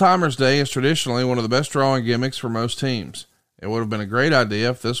 Old Timers Day is traditionally one of the best drawing gimmicks for most teams. It would have been a great idea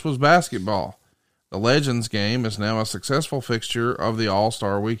if this was basketball. The Legends game is now a successful fixture of the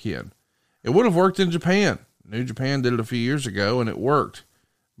All-Star Weekend. It would have worked in Japan. New Japan did it a few years ago, and it worked.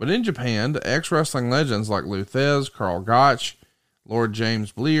 But in Japan, the ex-wrestling legends like Lou Thez, Carl Gotch, Lord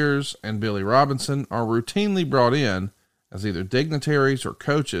James Blears, and Billy Robinson are routinely brought in as either dignitaries or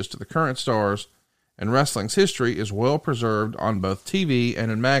coaches to the current stars, and wrestling's history is well preserved on both TV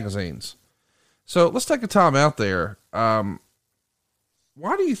and in magazines. So let's take a time out there. Why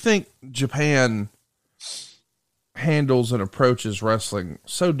do you think Japan handles and approaches wrestling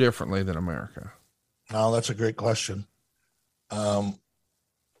so differently than America? No, that's a great question.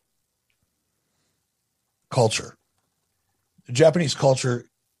 Culture. The Japanese culture,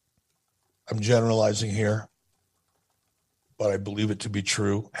 I'm generalizing here, but I believe it to be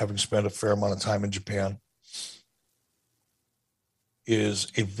true, having spent a fair amount of time in Japan,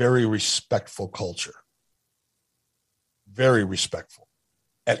 is a very respectful culture. Very respectful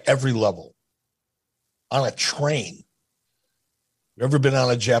at every level. On a train. You ever been on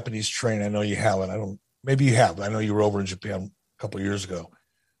a Japanese train? I know you haven't. Maybe you have. I know you were over in Japan a couple of years ago,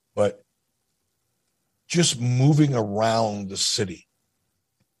 but just moving around the city,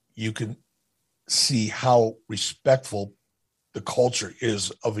 you can see how respectful the culture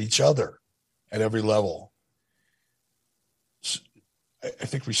is of each other at every level. I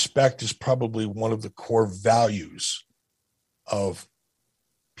think respect is probably one of the core values of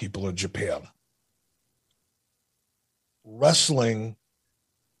people in Japan. Wrestling,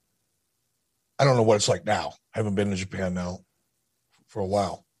 I don't know what it's like now. I haven't been to Japan now for a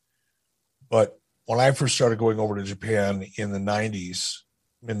while. But when I first started going over to Japan in the 90s,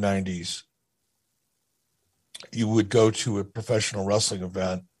 mid-90s, you would go to a professional wrestling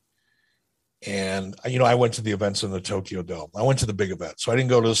event. And, I went to the events in the Tokyo Dome. I went to the big events. So I didn't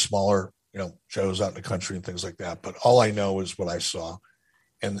go to the smaller, shows out in the country and things like that. But all I know is what I saw.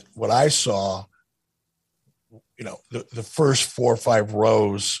 And what I saw, the first 4 or 5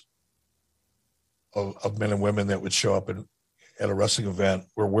 rows of men and women that would show up at a wrestling event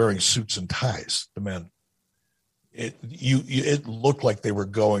were wearing suits and ties, the men. It looked like they were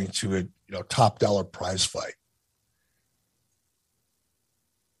going to a top dollar prize fight.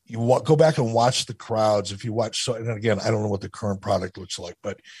 You go back and watch the crowds. If you watch, and again, I don't know what the current product looks like,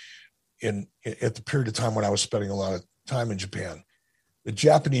 but at the period of time when I was spending a lot of time in Japan, the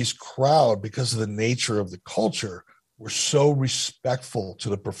Japanese crowd, because of the nature of the culture, were so respectful to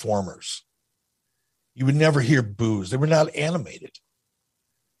the performers. You would never hear boos. They were not animated.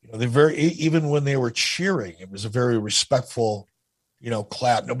 Even when they were cheering, it was a very respectful,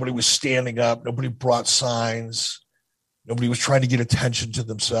 clap. Nobody was standing up. Nobody brought signs. Nobody was trying to get attention to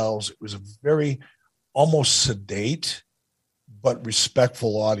themselves. It was a very almost sedate, but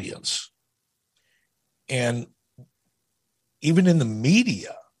respectful audience. And even in the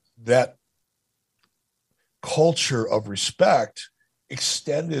media, that culture of respect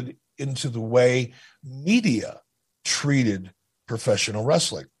extended into the way media treated professional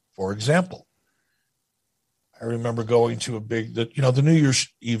wrestling. For example, I remember going to the New Year's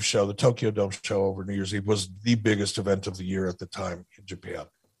Eve show, the Tokyo Dome show over New Year's Eve was the biggest event of the year at the time in Japan.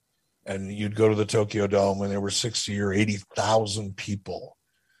 And you'd go to the Tokyo Dome and there were 60 or 80,000 people,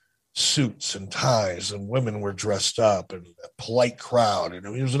 suits and ties, and women were dressed up, and a polite crowd. And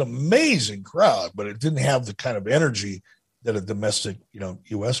it was an amazing crowd, but it didn't have the kind of energy that a domestic,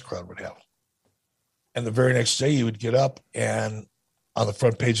 U.S. crowd would have. And the very next day you would get up and on the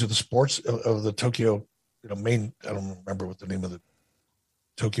front page of the sports of the Tokyo main, I don't remember what the name of the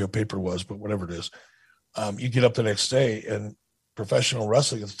Tokyo paper was, but whatever it is, you get up the next day and professional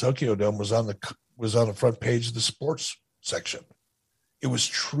wrestling at the Tokyo Dome was on the front page of the sports section. It was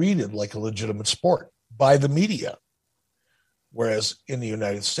treated like a legitimate sport by the media. Whereas in the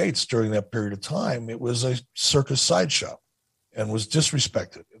United States during that period of time, it was a circus sideshow and was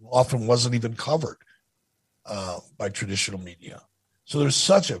disrespected and often wasn't even covered by traditional media. So there's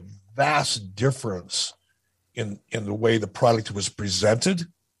such a vast difference in the way the product was presented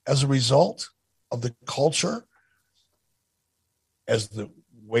as a result of the culture, as the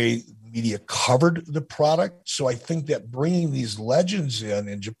way media covered the product. So I think that bringing these legends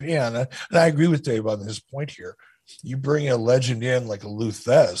in Japan, and I agree with Dave on his point here, you bring a legend in like a Lou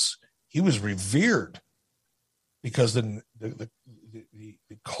Thesz, he was revered because the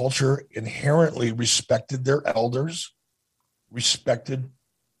culture inherently respected their elders, respected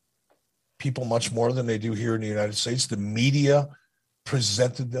people much more than they do here in the United States. The media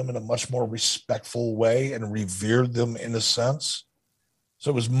presented them in a much more respectful way and revered them in a sense.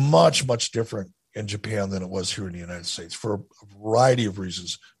 So it was much, much different in Japan than it was here in the United States for a variety of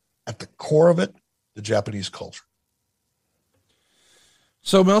reasons. At the core of it, the Japanese culture.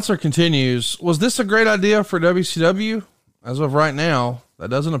 So Meltzer continues, was this a great idea for WCW? As of right now,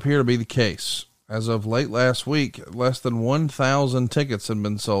 that doesn't appear to be the case. As of late last week, less than 1,000 tickets had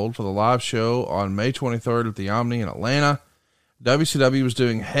been sold for the live show on May 23rd at the Omni in Atlanta. WCW was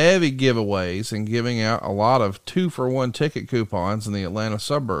doing heavy giveaways and giving out a lot of 2-for-1 ticket coupons in the Atlanta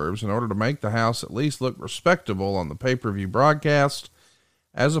suburbs in order to make the house at least look respectable on the pay-per-view broadcast,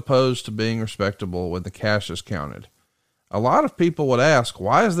 as opposed to being respectable when the cash is counted. A lot of people would ask,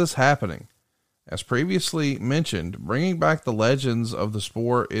 why is this happening? As previously mentioned, bringing back the legends of the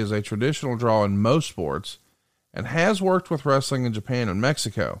sport is a traditional draw in most sports and has worked with wrestling in Japan and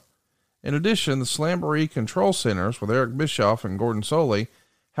Mexico. In addition, the Slamboree Control Centers with Eric Bischoff and Gordon Solie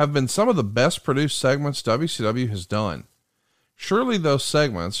have been some of the best produced segments WCW has done. Surely those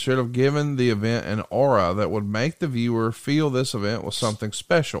segments should have given the event an aura that would make the viewer feel this event was something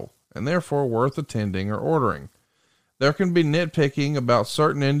special and therefore worth attending or ordering. There can be nitpicking about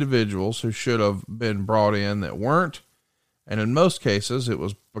certain individuals who should have been brought in that weren't, and in most cases it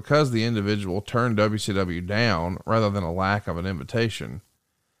was because the individual turned WCW down rather than a lack of an invitation.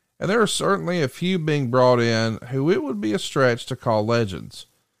 And there are certainly a few being brought in who it would be a stretch to call legends.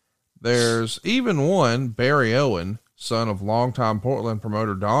 There's even one, Barry Owen, son of longtime Portland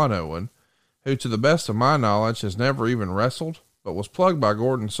promoter Don Owen, who to the best of my knowledge has never even wrestled, but was plugged by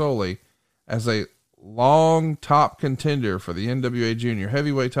Gordon Solie as a long top contender for the NWA Junior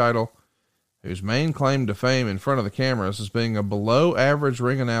Heavyweight title, whose main claim to fame in front of the cameras is being a below average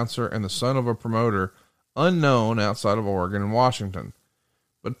ring announcer and the son of a promoter unknown outside of Oregon and Washington.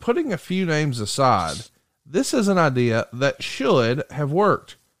 But putting a few names aside, this is an idea that should have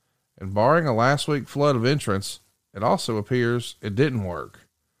worked. And barring a last week flood of entrants, it also appears it didn't work.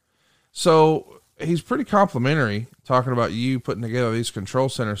 So he's pretty complimentary talking about you putting together these control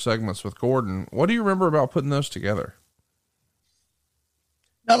center segments with Gordon. What do you remember about putting those together?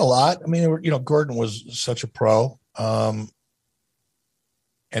 Not a lot. I mean, Gordon was such a pro, and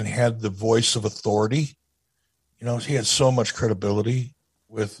had the voice of authority. He had so much credibility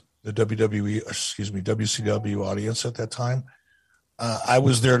with the WCW audience at that time. I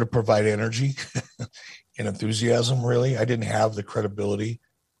was there to provide energy and enthusiasm, really. I didn't have the credibility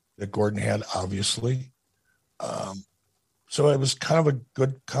that Gordon had, obviously. So it was kind of a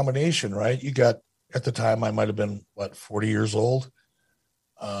good combination, right? You got, at the time, I might have been, 40 years old.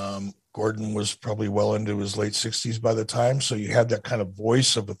 Gordon was probably well into his late 60s by the time. So you had that kind of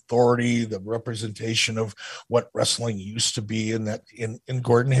voice of authority, the representation of what wrestling used to be in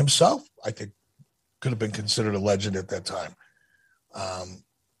Gordon himself, I think could have been considered a legend at that time.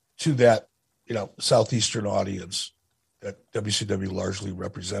 To that, Southeastern audience that WCW largely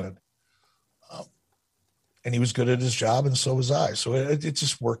represented. And he was good at his job, and so was I. So it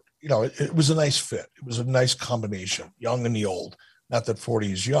just worked. It was a nice fit. It was a nice combination, young and the old. Not that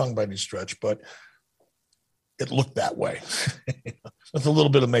 40 is young by any stretch, but it looked that way. With a little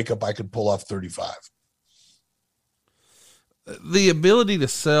bit of makeup, I could pull off 35. The ability to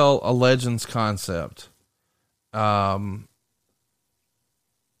sell a Legends concept, why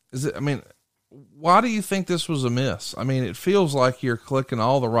do you think this was a miss? I mean, it feels like you're clicking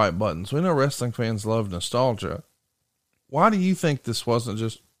all the right buttons. We know wrestling fans love nostalgia. Why do you think this wasn't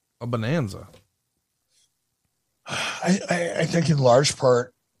just a bonanza? I think in large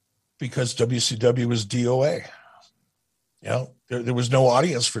part because WCW was DOA. There was no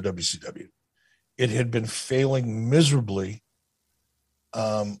audience for WCW. It had been failing miserably,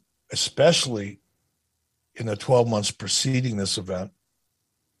 especially in the 12 months preceding this event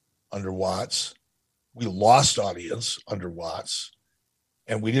under Watts. We lost audience under Watts,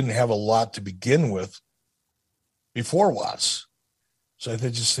 and we didn't have a lot to begin with before Watts. So I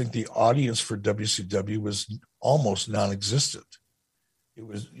just think the audience for WCW was almost non-existent. It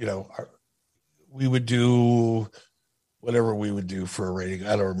was, we would do whatever we would do for a rating.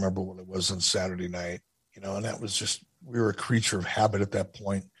 I don't remember what it was on Saturday night, and that was just, we were a creature of habit at that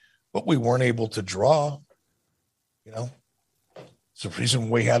point, but we weren't able to draw, It's the reason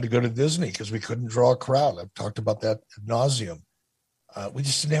we had to go to Disney, because we couldn't draw a crowd. I've talked about that ad nauseum. We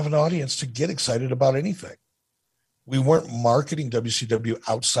just didn't have an audience to get excited about anything. We weren't marketing WCW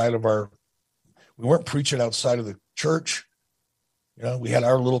outside of we weren't preaching outside of the church. We had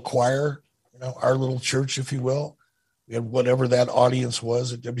our little choir, our little church, if you will. We had whatever that audience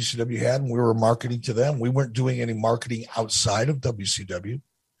was that WCW had, and we were marketing to them. We weren't doing any marketing outside of WCW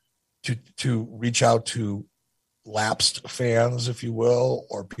to reach out to lapsed fans, if you will,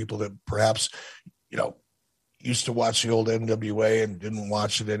 or people that perhaps, used to watch the old NWA and didn't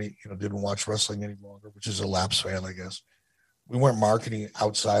watch wrestling any longer, which is a lapsed fan, I guess. We weren't marketing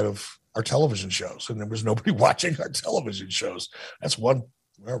outside of our television shows, and there was nobody watching our television shows. That's one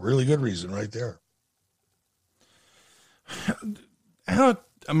really good reason right there.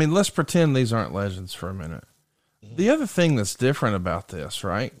 Let's pretend these aren't legends for a minute. The other thing that's different about this,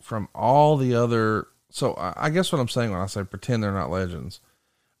 right, from all the other, so I guess what I'm saying when I say pretend they're not legends,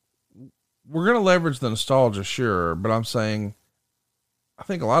 we're going to leverage the nostalgia, sure, but I'm saying, I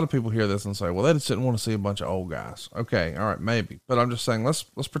think a lot of people hear this and say, well, they just didn't want to see a bunch of old guys. Okay. All right. Maybe, but I'm just saying, let's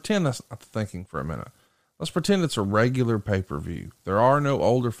pretend that's not the thinking for a minute. Let's pretend it's a regular pay-per-view. There are no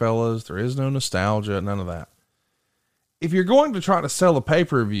older fellas. There is no nostalgia, none of that. If you're going to try to sell a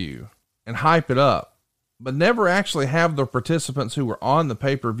pay-per-view and hype it up, but never actually have the participants who were on the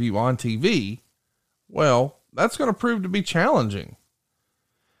pay-per-view on TV, well, that's going to prove to be challenging.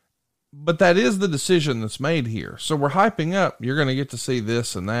 But that is the decision that's made here. So we're hyping up, you're going to get to see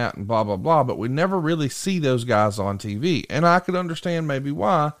this and that and blah, blah, blah, but we never really see those guys on TV. And I could understand maybe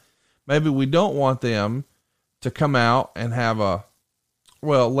why. Maybe we don't want them to come out and have a,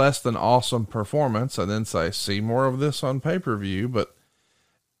 less than awesome performance and then say, see more of this on pay-per-view. But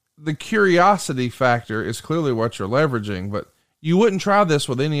the curiosity factor is clearly what you're leveraging, but you wouldn't try this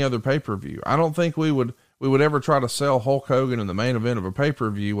with any other pay-per-view. I don't think we would ever try to sell Hulk Hogan in the main event of a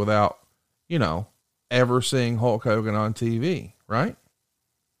pay-per-view without, ever seeing Hulk Hogan on TV, right?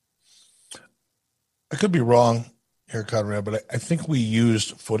 I could be wrong here, Conrad, but I think we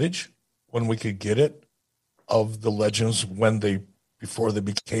used footage when we could get it of the legends before they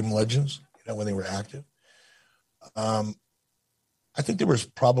became legends, when they were active. I think there was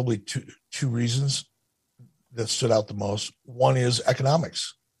probably two reasons that stood out the most. One is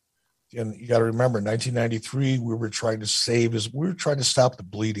economics. And you got to remember, in 1993, we were trying to stop the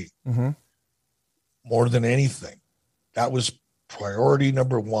bleeding. Mm-hmm. More than anything. That was priority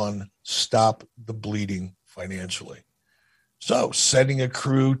number one, stop the bleeding financially. So sending a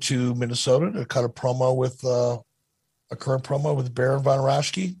crew to Minnesota to cut a promo with a current promo with Baron von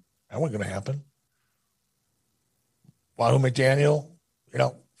Raschke, that wasn't going to happen. Wahoo McDaniel,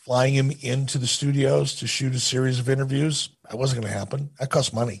 flying him into the studios to shoot a series of interviews, that wasn't going to happen. That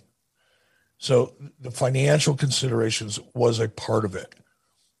cost money. So the financial considerations was a part of it.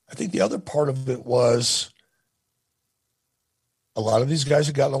 I think the other part of it was a lot of these guys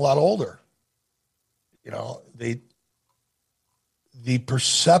had gotten a lot older. The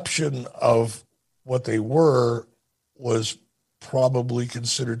perception of what they were was probably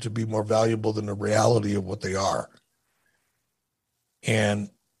considered to be more valuable than the reality of what they are. And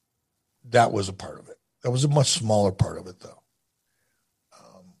that was a part of it. That was a much smaller part of it, though.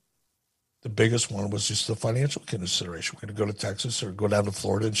 The biggest one was just the financial consideration. We're going to go to Texas or go down to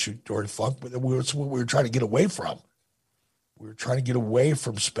Florida and shoot Dory Funk. But it's what we were trying to get away from. We were trying to get away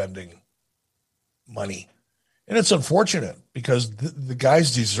from spending money. And it's unfortunate because the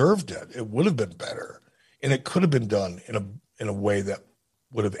guys deserved it. It would have been better. And it could have been done in a way that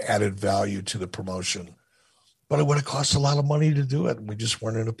would have added value to the promotion. But it would have cost a lot of money to do it. And we just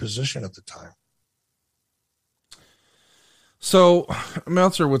weren't in a position at the time. So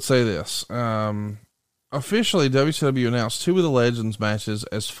Meltzer would say this, officially WCW announced two of the Legends matches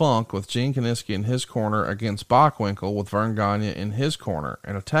as Funk with Gene Kiniski in his corner against Bockwinkel with Vern Gagne in his corner,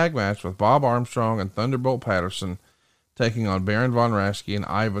 and a tag match with Bob Armstrong and Thunderbolt Patterson taking on Baron von Raschke and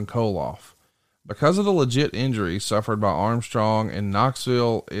Ivan Koloff. Because of the legit injuries suffered by Armstrong in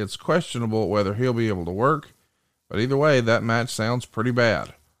Knoxville, it's questionable whether he'll be able to work, but either way, that match sounds pretty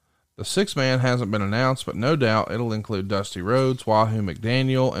bad. The sixth man hasn't been announced, but no doubt it'll include Dusty Rhodes, Wahoo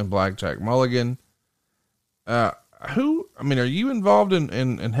McDaniel, and Blackjack Mulligan. are you involved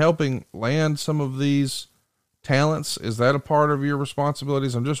in helping land some of these talents? Is that a part of your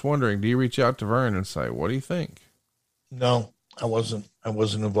responsibilities? I'm just wondering, do you reach out to Vern and say, what do you think? No, I wasn't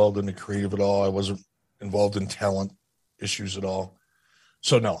involved in the creative at all. I wasn't involved in talent issues at all.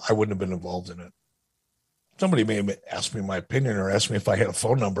 So no, I wouldn't have been involved in it. Somebody may have asked me my opinion or asked me if I had a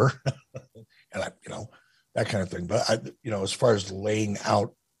phone number and that kind of thing. But as far as laying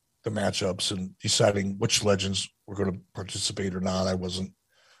out the matchups and deciding which legends were going to participate or not, I wasn't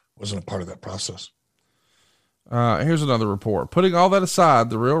a part of that process. Here's another report. Putting all that aside,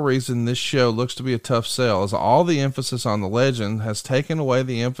 the real reason this show looks to be a tough sell is all the emphasis on the legend has taken away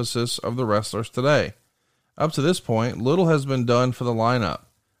the emphasis of the wrestlers today. Up to this point, little has been done for the lineup.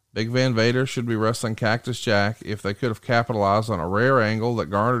 Big Van Vader should be wrestling Cactus Jack if they could have capitalized on a rare angle that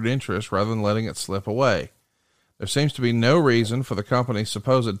garnered interest rather than letting it slip away. There seems to be no reason for the company's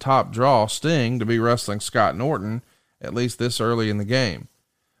supposed top draw, Sting, to be wrestling Scott Norton, at least this early in the game.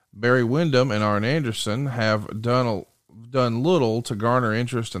 Barry Windham and Arn Anderson have done little to garner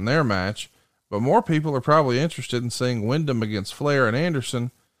interest in their match, but more people are probably interested in seeing Windham against Flair and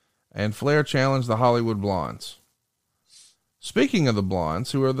Anderson, and Flair challenge the Hollywood Blondes. Speaking of the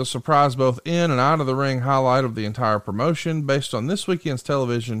Blondes, who are the surprise both in and out of the ring highlight of the entire promotion, based on this weekend's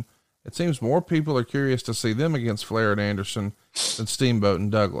television, it seems more people are curious to see them against Flair and Anderson than Steamboat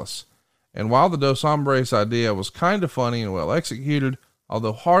and Douglas. And while the Dos Hombres idea was kind of funny and well executed,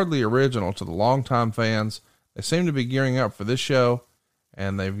 although hardly original to the longtime fans, they seem to be gearing up for this show,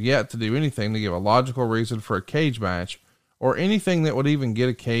 and they've yet to do anything to give a logical reason for a cage match or anything that would even get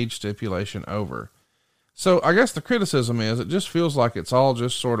a cage stipulation over. So I guess the criticism is it just feels like it's all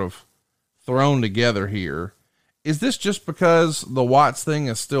just sort of thrown together here. Is this just because the Watts thing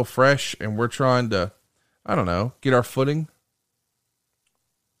is still fresh and we're trying to, get our footing?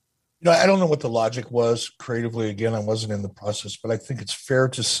 I don't know what the logic was creatively. Again, I wasn't in the process, but I think it's fair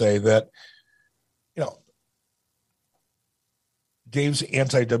to say that, Dave's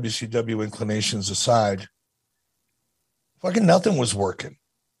anti-WCW inclinations aside, fucking nothing was working.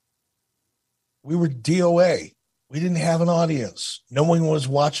 We were DOA. We didn't have an audience. No one was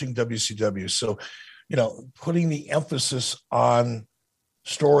watching WCW. So, putting the emphasis on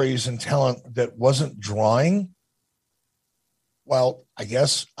stories and talent that wasn't drawing, well, I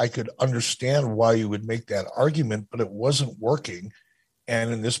guess I could understand why you would make that argument, but it wasn't working.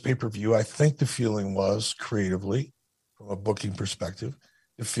 And in this pay-per-view, I think the feeling was creatively, from a booking perspective,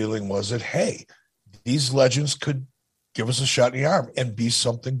 the feeling was that, hey, these legends could give us a shot in the arm and be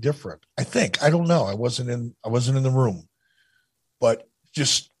something different. I think, I don't know. I wasn't in the room, but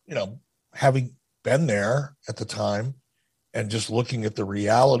just, having been there at the time and just looking at the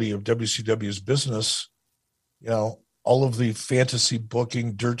reality of WCW's business, all of the fantasy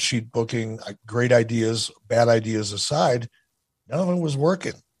booking, dirt sheet booking, great ideas, bad ideas aside, none of it was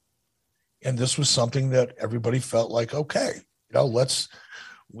working. And this was something that everybody felt like, okay,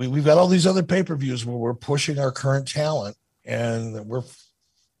 we've got all these other pay-per-views where we're pushing our current talent and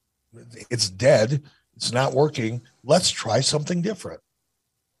it's dead. It's not working. Let's try something different.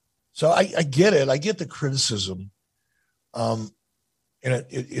 So I get it. I get the criticism.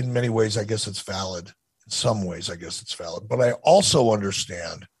 In many ways, I guess it's valid. In some ways, I guess it's valid. But I also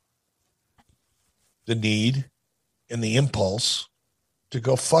understand the need and the impulse to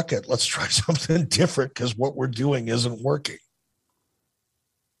go, fuck it. Let's try something different because what we're doing isn't working.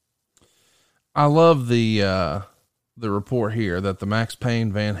 I love the report here that the Max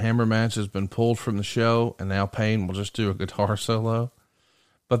Payne Van Hammer match has been pulled from the show and now Payne will just do a guitar solo.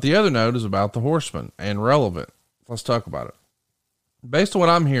 But the other note is about the Horsemen and relevant. Let's talk about it. Based on what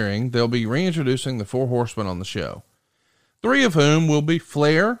I'm hearing, they'll be reintroducing the 4 Horsemen on the show, 3 of whom will be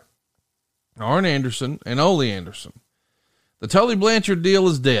Flair, Arn Anderson, and Ole Anderson. The Tully Blanchard deal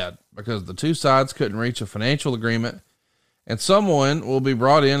is dead because the two sides couldn't reach a financial agreement, and someone will be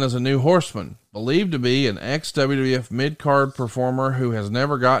brought in as a new Horseman, believed to be an ex-WWF mid-card performer who has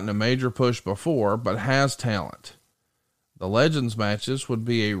never gotten a major push before, but has talent. The Legends matches would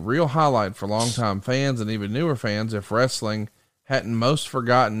be a real highlight for longtime fans and even newer fans if wrestling hadn't most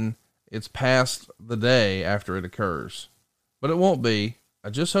forgotten it's past the day after it occurs. But it won't be. I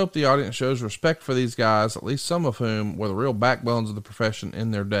just hope the audience shows respect for these guys, at least some of whom were the real backbones of the profession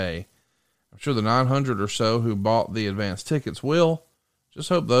in their day. I'm sure the 900 or so who bought the advance tickets will. Just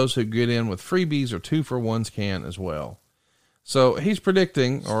hope those who get in with freebies or 2-for-1s can as well. So he's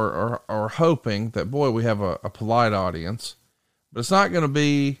predicting or hoping that, boy, we have a polite audience, but it's not going to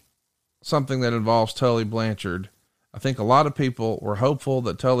be something that involves Tully Blanchard. I think a lot of people were hopeful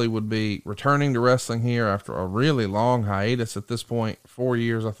that Tully would be returning to wrestling here after a really long hiatus at this point, 4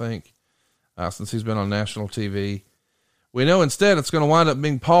 years, I think. since he's been on national TV. We know instead it's going to wind up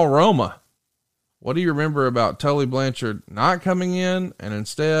being Paul Roma. What do you remember about Tully Blanchard not coming in and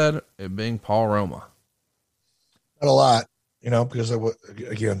instead it being Paul Roma? Not a lot, because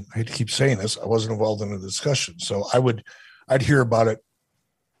again, I hate to keep saying this, I wasn't involved in the discussion. So I'd hear about it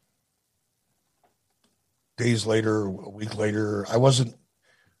days later, a week later.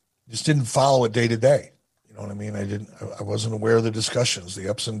 Just didn't follow it day to day. You know what I mean? I wasn't aware of the discussions, the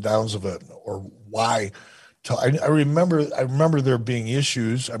ups and downs of it, or why. I remember there being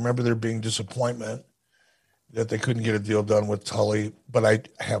issues. I remember there being disappointment that they couldn't get a deal done with Tully, but I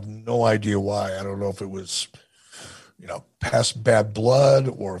have no idea why. I don't know if it was, past bad blood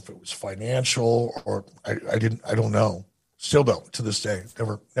or if it was financial, or I don't know. Still don't to this day.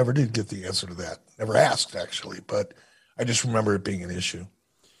 Never did get the answer to that. Never asked actually, but I just remember it being an issue.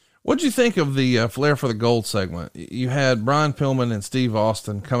 What'd you think of the Flair for the Gold segment? You had Brian Pillman and Steve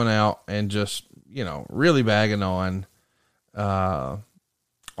Austin coming out and just, really bagging on Arn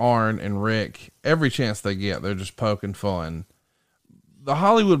and Rick. Every chance they get, they're just poking fun. The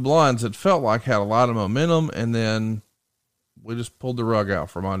Hollywood Blondes, it felt like, had a lot of momentum, and then we just pulled the rug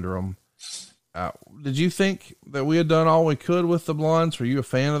out from under them. Did you think that we had done all we could with the Blondes? Were you a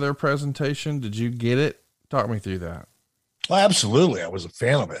fan of their presentation? Did you get it? Talk me through that. Well, absolutely. I was a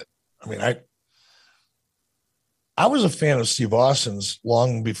fan of it. I mean, I was a fan of Steve Austin's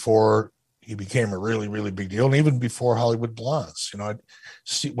long before he became a really, really big deal, and even before Hollywood Blondes.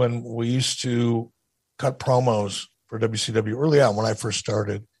 When we used to cut promos for WCW early on, when I first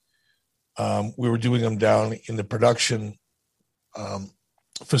started, we were doing them down in the production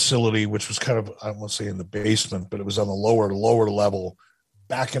facility, which was kind of, I won't say in the basement, but it was on the lower level,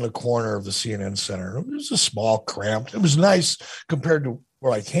 back in a corner of the CNN Center. It was a small, cramped. It was nice compared to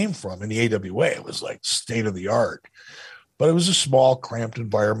where I came from in the AWA. It was like state of the art, but it was a small, cramped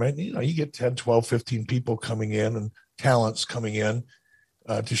environment. You get 10, 12, 15 people coming in and talents coming in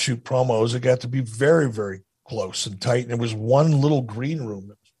to shoot promos. It got to be very, very close and tight. And it was one little green room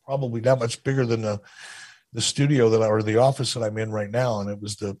that was probably not much bigger than the studio or the office that I'm in right now. And it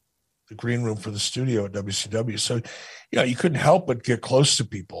was the green room for the studio at WCW. So, you couldn't help but get close to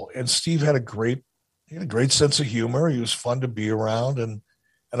people. And Steve had a great sense of humor. He was fun to be around, and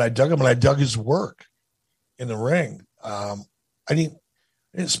I dug him, and I dug his work in the ring. I didn't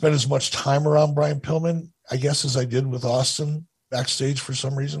spend as much time around Brian Pillman, I guess, as I did with Austin backstage for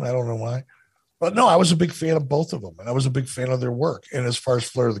some reason. I don't know why. But no, I was a big fan of both of them, and I was a big fan of their work. And as far as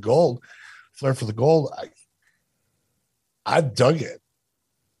Flair for the Gold, I dug it.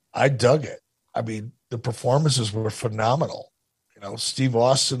 I mean, the performances were phenomenal. Steve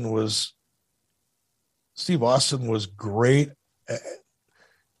Austin was great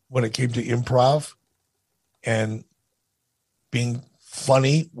when it came to improv and being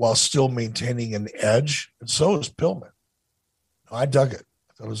funny while still maintaining an edge. And so is Pillman. I dug it.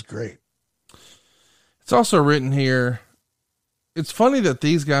 I thought it was great. It's also written here, it's funny that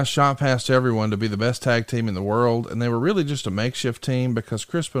these guys shot past everyone to be the best tag team in the world, and they were really just a makeshift team because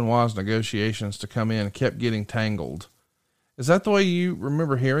Chris Benoit's negotiations to come in kept getting tangled. Is that the way you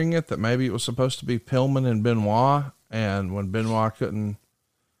remember hearing it, that maybe it was supposed to be Pillman and Benoit, and when Benoit couldn't,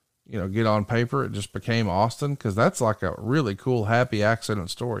 get on paper, it just became Austin? Because that's like a really cool, happy accident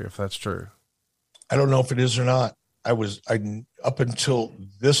story, if that's true. I don't know if it is or not. Up until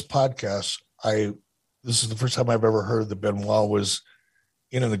this podcast, this is the first time I've ever heard that Benoit was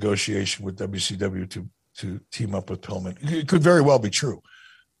in a negotiation with WCW to team up with Pillman. It could very well be true,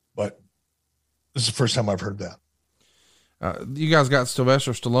 but this is the first time I've heard that. You guys got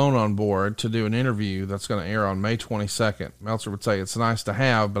Sylvester Stallone on board to do an interview that's going to air on May 22nd. Meltzer would say it's nice to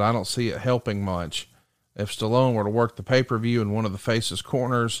have, but I don't see it helping much. If Stallone were to work the pay-per-view in one of the Faces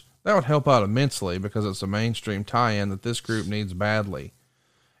corners, that would help out immensely because it's a mainstream tie-in that this group needs badly.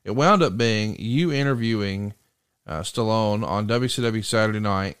 It wound up being you interviewing Stallone on WCW Saturday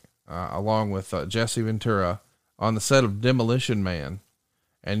Night, along with Jesse Ventura on the set of Demolition Man.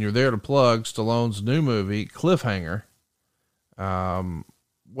 And you're there to plug Stallone's new movie, Cliffhanger.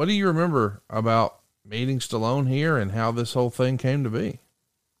 What do you remember about meeting Stallone here and how this whole thing came to be?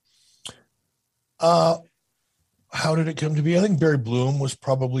 How did it come to be? I think Barry Bloom was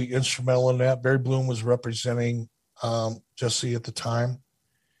probably instrumental in that. Barry Bloom was representing Jesse at the time.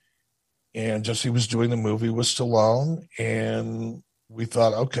 And Jesse was doing the movie with Stallone, and we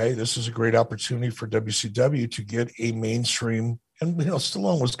thought, okay, this is a great opportunity for WCW to get a mainstream, and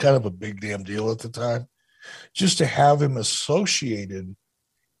Stallone was kind of a big damn deal at the time, just to have him associated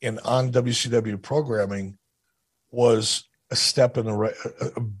on WCW programming was a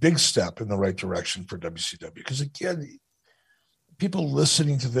big step in the right direction for WCW. Because again, people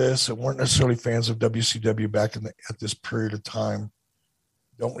listening to this and weren't necessarily fans of WCW back at this period of time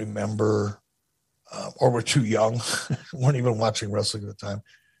don't remember, or were too young, weren't even watching wrestling at the time.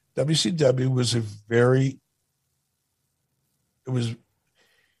 WCW was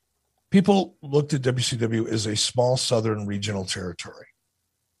people looked at WCW as a small southern regional territory.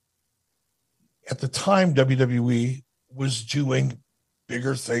 At the time, WWE was doing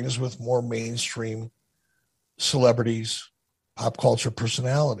bigger things with more mainstream celebrities, pop culture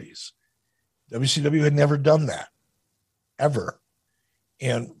personalities. WCW had never done that, ever.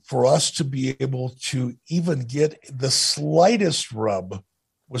 And for us to be able to even get the slightest rub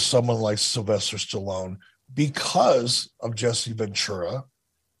with someone like Sylvester Stallone because of Jesse Ventura,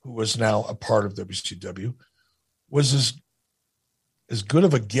 who was now a part of WCW, was as good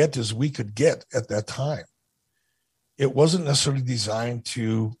of a get as we could get at that time. It wasn't necessarily designed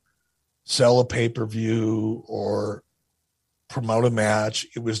to sell a pay-per-view or promote a match.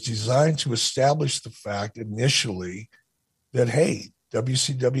 It was designed to establish the fact initially that, hey,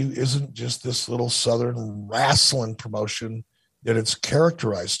 WCW isn't just this little southern wrestling promotion that it's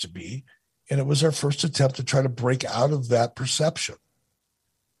characterized to be. And it was our first attempt to try to break out of that perception.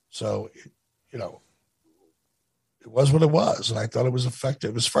 So, you know, it was what it was. And I thought it was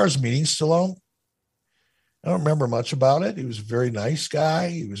effective. As far as meeting Stallone, I don't remember much about it. He was a very nice guy.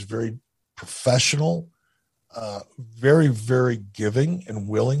 He was very professional, very, very giving and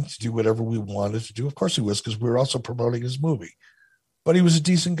willing to do whatever we wanted to do. Of course he was, because we were also promoting his movie. But he was a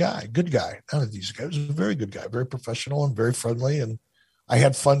decent guy, good guy, not a decent guy. He was a very good guy, very professional and very friendly. And I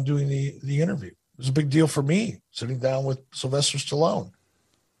had fun doing the interview. It was a big deal for me, sitting down with Sylvester Stallone.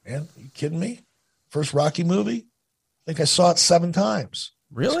 Man, are you kidding me? First Rocky movie? I think I saw it 7 times.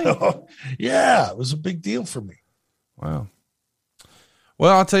 Really? So, yeah, it was a big deal for me. Wow.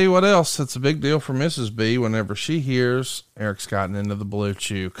 Well, I'll tell you what else. It's a big deal for Mrs. B whenever she hears Eric's gotten into the Blue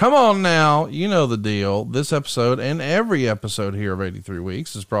Chew. Come on now. You know the deal. This episode and every episode here of 83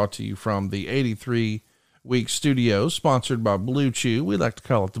 Weeks is brought to you from the 83 Week Studios, sponsored by Blue Chew. We like to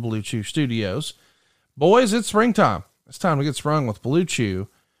call it the Blue Chew Studios. Boys, it's springtime. It's time to get sprung with Blue Chew.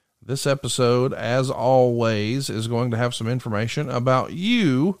 This episode, as always, is going to have some information about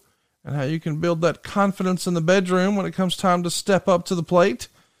you and how you can build that confidence in the bedroom when it comes time to step up to the plate.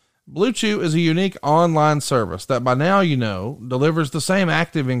 Blue Chew is a unique online service that by now you know delivers the same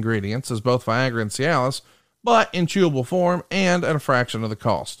active ingredients as both Viagra and Cialis, but in chewable form and at a fraction of the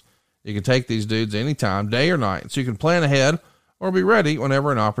cost. You can take these dudes anytime, day or night, so you can plan ahead or be ready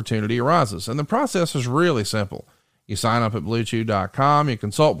whenever an opportunity arises. And the process is really simple. You sign up at BlueChew.com, you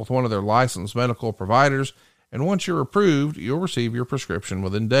consult with one of their licensed medical providers, and once you're approved, you'll receive your prescription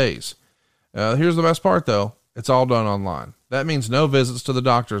within days. Here's the best part though. It's all done online. That means no visits to the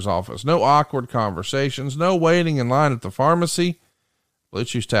doctor's office, no awkward conversations, no waiting in line at the pharmacy. Blue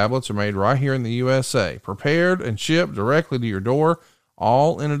Chew's tablets are made right here in the USA, prepared and shipped directly to your door,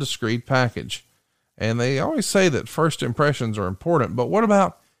 all in a discreet package. And they always say that first impressions are important, but what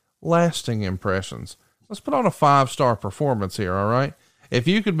about lasting impressions? Let's put on a 5-star performance here. All right. If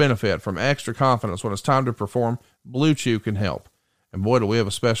you could benefit from extra confidence when it's time to perform, Blue Chew can help. And boy, do we have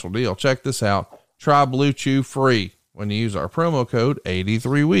a special deal. Check this out. Try Blue Chew free when you use our promo code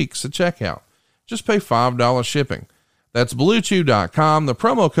 83weeks at checkout. Just pay $5 shipping. That's BlueChew.com. The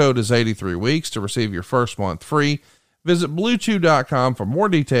promo code is 83weeks to receive your first month free. Visit BlueChew.com for more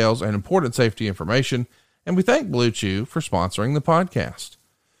details and important safety information. And we thank Blue Chew for sponsoring the podcast.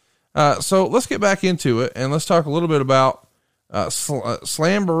 So let's get back into it and let's talk a little bit about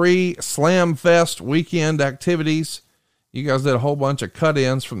Slamboree Slam Fest weekend activities. You guys did a whole bunch of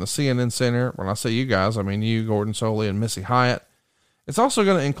cut-ins from the CNN Center. When I say you guys, I mean you, Gordon Soley, and Missy Hyatt. It's also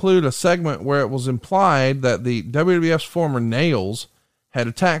going to include a segment where it was implied that the WWF's former Nails had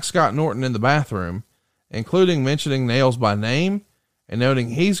attacked Scott Norton in the bathroom, including mentioning Nails by name and noting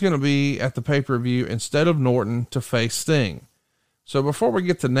he's going to be at the pay-per-view instead of Norton to face Sting. So before we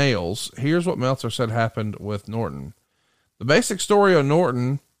get to Nails, here's what Meltzer said happened with Norton. The basic story on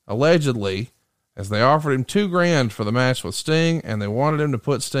Norton, allegedly, as they offered him $2,000 for the match with Sting, and they wanted him to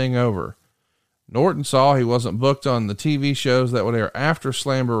put Sting over. Norton saw he wasn't booked on the TV shows that would air after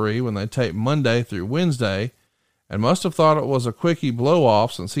Slamboree when they taped Monday through Wednesday, and must have thought it was a quickie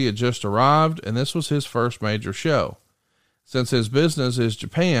blow-off since he had just arrived, and this was his first major show. Since his business is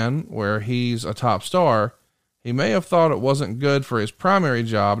Japan, where he's a top star, he may have thought it wasn't good for his primary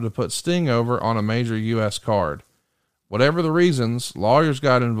job to put Sting over on a major U.S. card. Whatever the reasons, lawyers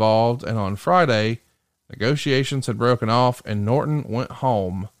got involved, and on Friday, negotiations had broken off and Norton went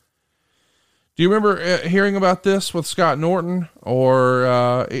home. Do you remember hearing about this with Scott Norton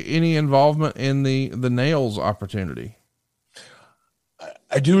or any involvement in the Nails opportunity?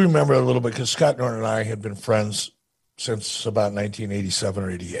 I do remember a little bit because Scott Norton and I had been friends since about 1987 or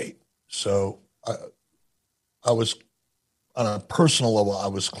 88. So I was, on a personal level, I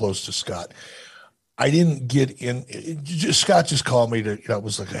was close to Scott. I didn't get in. Scott just called me to, it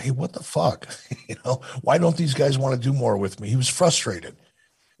was like, hey, what the fuck? Why don't these guys want to do more with me? He was frustrated.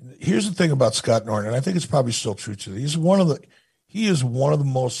 Here's the thing about Scott Norton, and I think it's probably still true today. He is one of the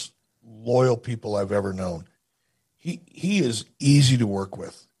most loyal people I've ever known. He is easy to work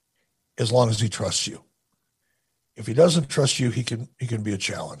with as long as he trusts you. If he doesn't trust you, he can be a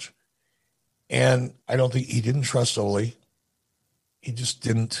challenge. And I don't think he didn't trust Ole. He just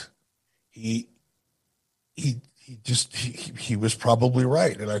didn't. He was probably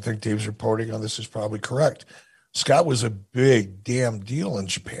right. And I think Dave's reporting on this is probably correct. Scott was a big damn deal in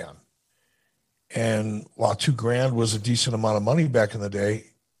Japan. And while $2,000 was a decent amount of money back in the day,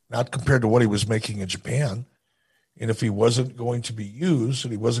 not compared to what he was making in Japan. And if he wasn't going to be used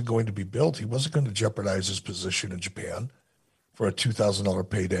and he wasn't going to be built, he wasn't going to jeopardize his position in Japan for a $2,000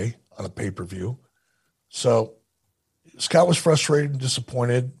 payday on a pay-per-view. So Scott was frustrated and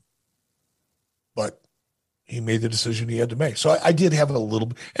disappointed, but he made the decision he had to make. So I did have a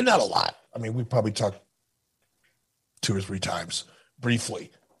little, and not a lot. I mean, we probably talked 2 or 3 times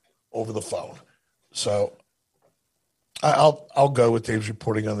briefly over the phone. So I'll go with Dave's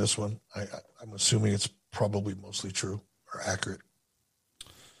reporting on this one. I'm assuming it's probably mostly true or accurate.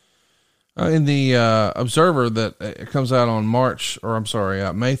 In the Observer that it comes out on May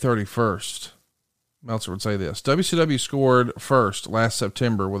 31st, Meltzer would say this: WCW scored first last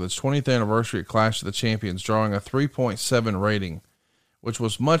September with its 20th anniversary at Clash of the Champions, drawing a 3.7 rating, which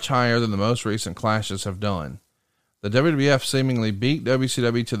was much higher than the most recent clashes have done. The WWF seemingly beat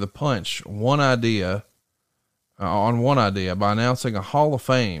WCW to the punch on one idea by announcing a Hall of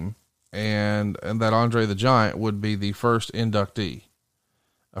Fame and that Andre the Giant would be the first inductee.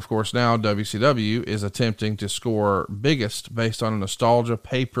 Of course, now WCW is attempting to score biggest based on a nostalgia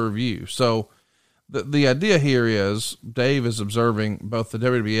pay-per-view. So the idea here is Dave is observing both the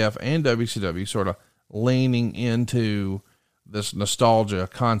WWF and WCW sort of leaning into this nostalgia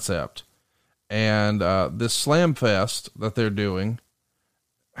concept. And this Slam Fest that they're doing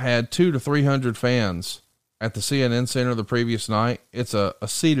had 200 to 300 fans at the CNN Center the previous night. It's a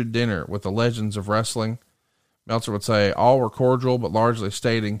seated dinner with the legends of wrestling. Meltzer would say all were cordial, but largely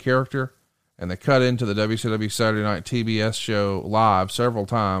stayed in character. And they cut into the WCW Saturday Night TBS show live several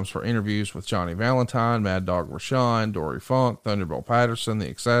times for interviews with Johnny Valentine, Mad Dog Rashawn, Dory Funk, Thunderbolt Patterson,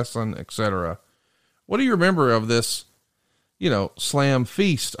 the Assassin, etc. What do you remember of this, Slam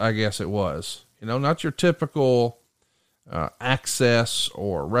Feast, I guess it was? Not your typical Access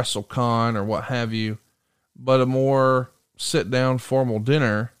or WrestleCon or what have you, but a more sit-down formal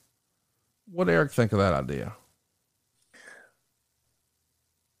dinner. What did Eric think of that idea?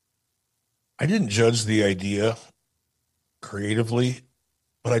 I didn't judge the idea creatively,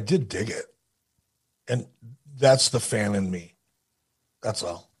 but I did dig it. And that's the fan in me. That's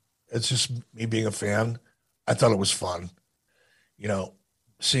all. It's just me being a fan. I thought it was fun.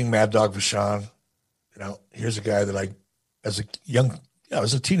 Seeing Mad Dog Vachon, here's a guy that as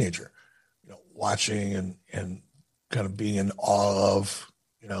a teenager, watching and kind of being in awe of,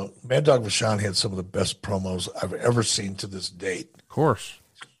 Mad Dog Vachon had some of the best promos I've ever seen to this date. Of course.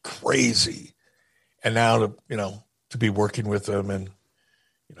 Crazy. And now to be working with them, and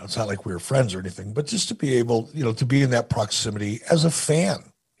it's not like we were friends or anything, but just to be able, to be in that proximity as a fan,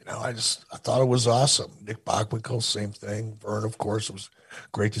 I thought it was awesome. Nick Bockwinkel, same thing. Vern, of course, it was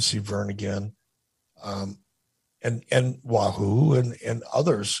great to see Vern again. And Wahoo and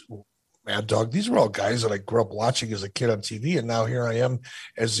others, Mad Dog. These were all guys that I grew up watching as a kid on TV. And now here I am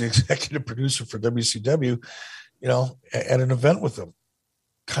as the executive producer for WCW, at an event with them.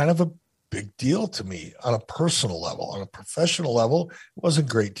 Kind of a big deal to me on a personal level. On a professional level, it wasn't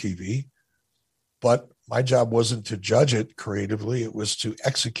great TV, but my job wasn't to judge it creatively. It was to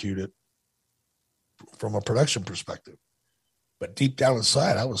execute it from a production perspective. But deep down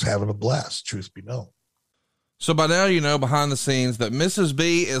inside, I was having a blast, truth be known. So by now, behind the scenes that Mrs.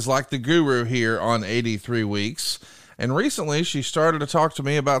 B is like the guru here on 83 Weeks. And recently she started to talk to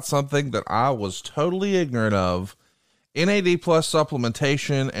me about something that I was totally ignorant of: NAD plus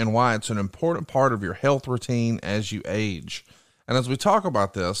supplementation and why it's an important part of your health routine as you age. And as we talk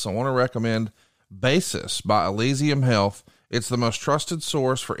about this, I want to recommend Basis by Elysium Health. It's the most trusted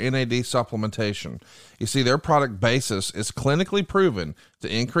source for NAD supplementation. You see, their product Basis is clinically proven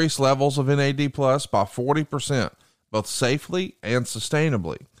to increase levels of NAD plus by 40%, both safely and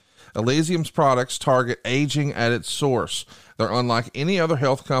sustainably. Elysium's products target aging at its source. They're unlike any other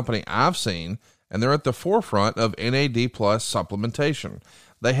health company I've seen, and they're at the forefront of NAD plus supplementation.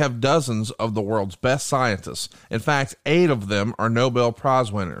 They have dozens of the world's best scientists. In fact, 8 of them are Nobel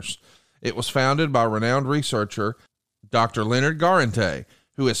Prize winners. It was founded by renowned researcher Dr. Leonard Garante,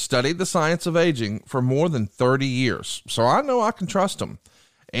 who has studied the science of aging for more than 30 years. So I know I can trust him.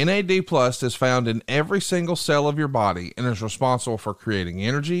 NAD Plus is found in every single cell of your body and is responsible for creating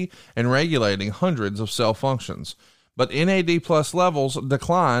energy and regulating hundreds of cell functions. But NAD Plus levels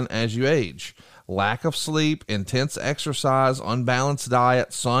decline as you age. Lack of sleep, intense exercise, unbalanced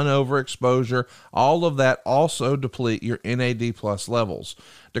diet, sun overexposure, all of that also deplete your NAD Plus levels.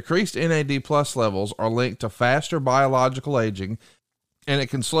 Decreased NAD Plus levels are linked to faster biological aging, and it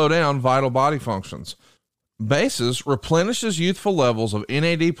can slow down vital body functions. Basis replenishes youthful levels of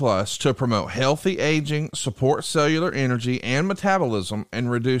NAD Plus to promote healthy aging, support cellular energy and metabolism,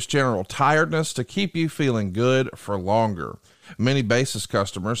 and reduce general tiredness to keep you feeling good for longer. Many Basis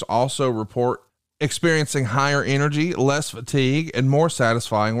customers also report experiencing higher energy, less fatigue, and more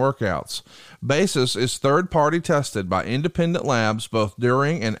satisfying workouts. Basis is third-party tested by independent labs both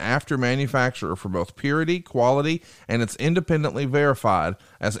during and after manufacture for both purity, quality, and it's independently verified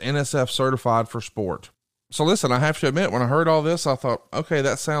as NSF certified for sport. So listen, I have to admit, when I heard all this, I thought, okay,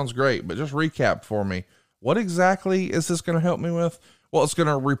 that sounds great, but just recap for me. What exactly is this going to help me with? Well, it's going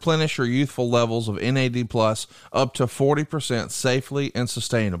to replenish your youthful levels of NAD plus up to 40% safely and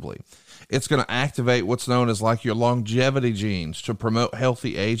sustainably. It's going to activate what's known as like your longevity genes to promote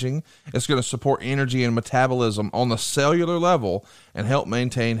healthy aging. It's going to support energy and metabolism on the cellular level and help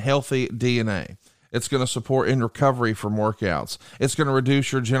maintain healthy DNA. It's going to support in recovery from workouts. It's going to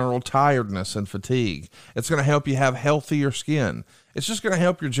reduce your general tiredness and fatigue. It's going to help you have healthier skin. It's just going to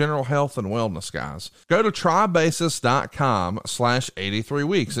help your general health and wellness, guys. Go to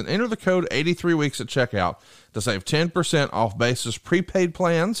trybasis.com/83weeks and enter the code 83weeks at checkout to save 10% off Basis prepaid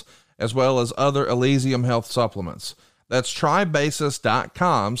plans as well as other Elysium Health supplements. That's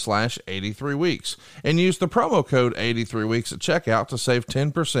trybasis.com/83weeks and use the promo code 83weeks at checkout to save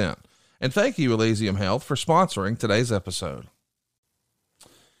 10%. And thank you, Elysium Health, for sponsoring today's episode.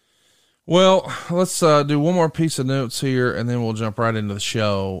 Well, let's do one more piece of notes here, and then we'll jump right into the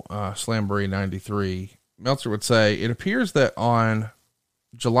show. Slamboree 93. Meltzer would say, it appears that on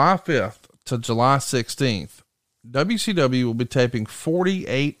July 5th to July 16th, WCW will be taping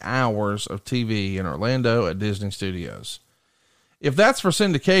 48 hours of TV in Orlando at Disney Studios. If that's for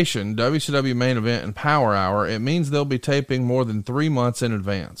syndication, WCW Main Event and Power Hour, it means they'll be taping more than 3 months in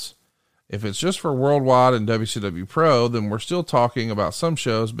advance. If it's just for Worldwide and WCW Pro, then we're still talking about some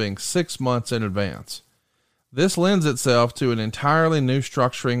shows being 6 months in advance. This lends itself to an entirely new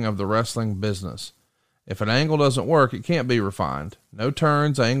structuring of the wrestling business. If an angle doesn't work, it can't be refined. No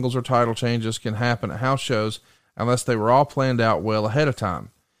turns, angles, or title changes can happen at house shows unless they were all planned out well ahead of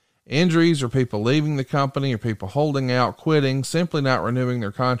time. Injuries or people leaving the company or people holding out, quitting, simply not renewing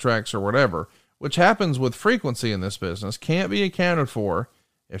their contracts or whatever, which happens with frequency in this business, can't be accounted for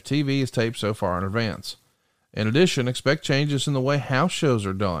if TV is taped so far in advance. In addition, expect changes in the way house shows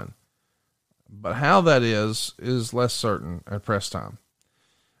are done. But how that is less certain at press time.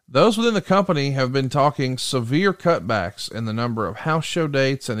 Those within the company have been talking severe cutbacks in the number of house show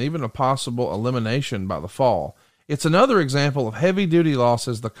dates and even a possible elimination by the fall. It's another example of heavy-duty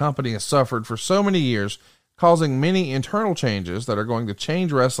losses the company has suffered for so many years, causing many internal changes that are going to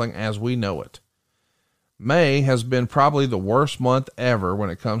change wrestling as we know it. May has been probably the worst month ever when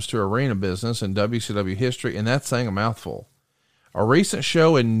it comes to arena business in WCW history, and that's saying a mouthful. A recent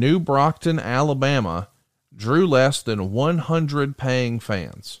show in New Brockton, Alabama, drew less than 100 paying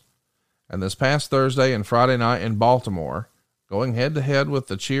fans. And this past Thursday and Friday night in Baltimore, going head-to-head with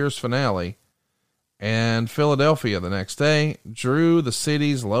the Cheers finale, and Philadelphia the next day, drew the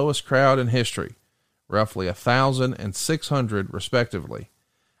city's lowest crowd in history, roughly 1,600 respectively.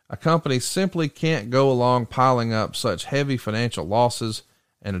 A company simply can't go along piling up such heavy financial losses,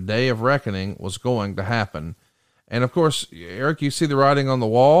 and a day of reckoning was going to happen. And of course, Eric, you see the writing on the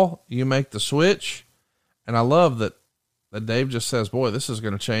wall, you make the switch, and I love that Dave just says, boy, this is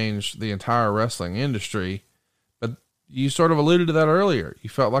going to change the entire wrestling industry. But you sort of alluded to that earlier. You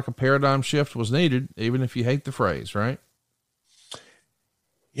felt like a paradigm shift was needed, even if you hate the phrase, right?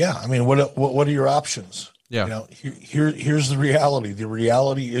 Yeah. I mean, what are your options? Yeah. You know, here's the reality. The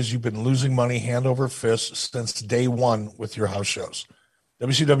reality is you've been losing money hand over fist since day one with your house shows.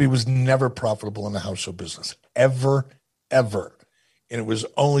 WCW was never profitable in the house show business, ever. And it was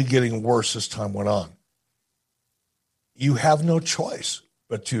only getting worse as time went on. You have no choice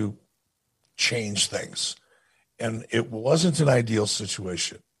but to change things. And it wasn't an ideal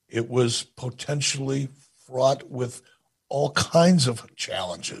situation. It was potentially fraught with all kinds of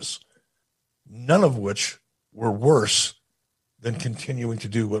challenges. none of which were worse than continuing to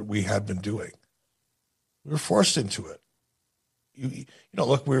do what we had been doing. We were forced into it. You know,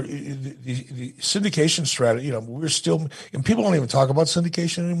 look, the syndication strategy, you know, we're still, and people don't even talk about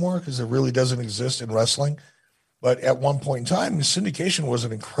syndication anymore because it really doesn't exist in wrestling. But at one point in time, the syndication was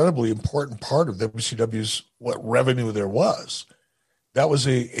an incredibly important part of WCW's what revenue there was. That was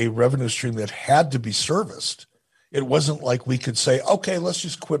a revenue stream that had to be serviced. It wasn't like we could say, okay, let's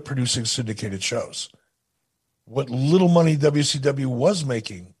just quit producing syndicated shows. What little money WCW was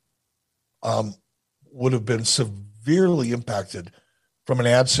making would have been severely impacted from an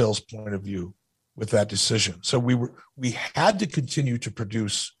ad sales point of view with that decision. So we had to continue to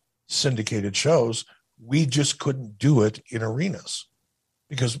produce syndicated shows. We just couldn't do it in arenas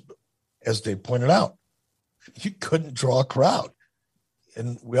because, as Dave pointed out, you couldn't draw a crowd.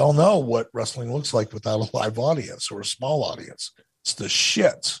 And we all know what wrestling looks like without a live audience or a small audience. It's the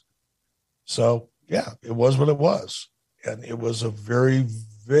shits. So, yeah, it was what it was. And it was a very,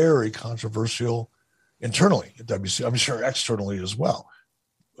 very controversial internally at WC. I'm sure externally as well,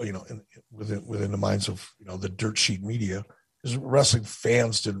 you know, within the minds of, you know, the dirt sheet media, because wrestling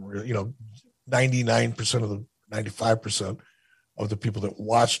fans didn't really, you know, 95% of the people that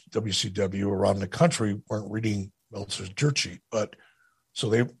watched WCW around the country weren't reading Meltzer's dirt sheet, but so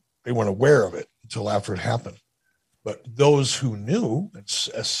they weren't aware of it until after it happened. But those who knew,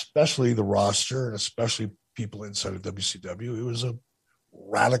 especially the roster and especially people inside of WCW, it was a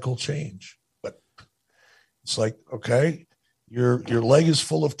radical change. But it's like, okay, your leg is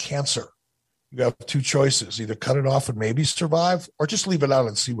full of cancer. You have two choices: either cut it off and maybe survive, or just leave it out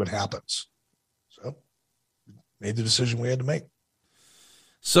and see what happens. So, made the decision we had to make.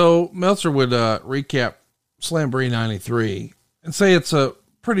 So Meltzer would recap Slamboree 93 and say it's a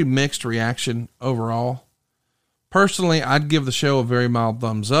pretty mixed reaction overall. Personally, I'd give the show a very mild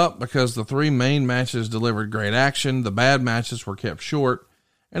thumbs up because the three main matches delivered great action, the bad matches were kept short,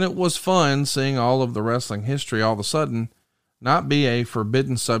 and it was fun seeing all of the wrestling history all of a sudden not be a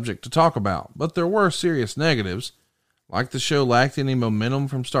forbidden subject to talk about. But there were serious negatives, like the show lacked any momentum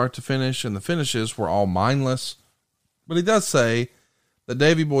from start to finish, and the finishes were all mindless. But he does say that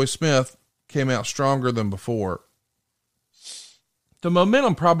Davey Boy Smith came out stronger than before. The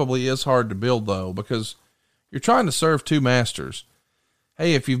momentum probably is hard to build, though, because you're trying to serve two masters.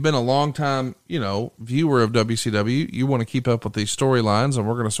 Hey, if you've been a long time, you know, viewer of WCW, you want to keep up with these storylines, and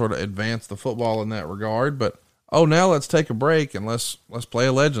we're going to sort of advance the football in that regard. But, oh, now let's take a break and let's play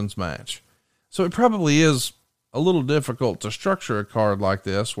a Legends match. So it probably is a little difficult to structure a card like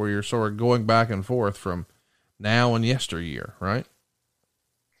this where you're sort of going back and forth from now and yesteryear, right?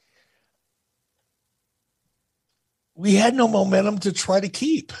 We had no momentum to try to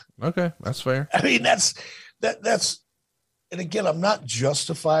keep. Okay, that's fair. I mean, that's, and again, I'm not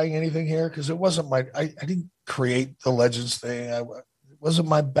justifying anything here because it wasn't I didn't create the Legends thing. It wasn't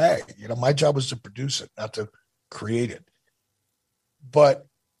my bag. You know, my job was to produce it, not to create it. But,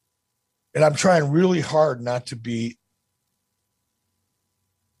 and I'm trying really hard not to be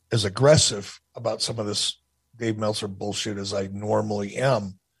as aggressive about some of this Dave Meltzer bullshit as I normally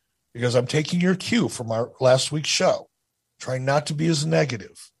am, because I'm taking your cue from our last week's show, trying not to be as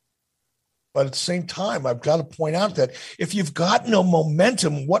negative. But at the same time, I've got to point out that if you've got no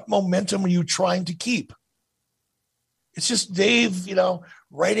momentum, what momentum are you trying to keep? It's just Dave, you know,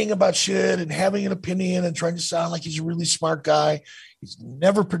 writing about shit and having an opinion and trying to sound like he's a really smart guy. He's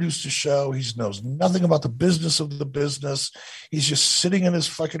never produced a show. He knows nothing about the business of the business. He's just sitting in his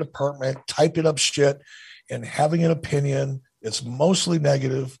fucking apartment, typing up shit and having an opinion. It's mostly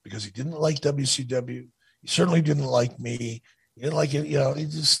negative because he didn't like WCW. He certainly didn't like me. He didn't like it. You know, he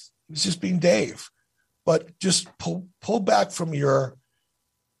was just being Dave. But just pull back from your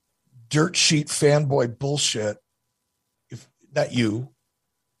dirt sheet fanboy bullshit. If not you,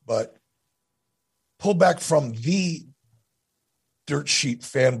 but pull back from the dirt sheet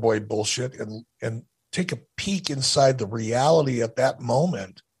fanboy bullshit and take a peek inside the reality at that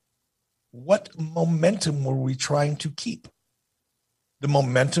moment. What momentum were we trying to keep? The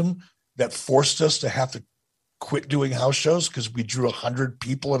momentum that forced us to have to quit doing house shows because we drew 100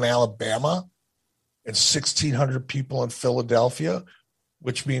 people in Alabama and 1,600 people in Philadelphia,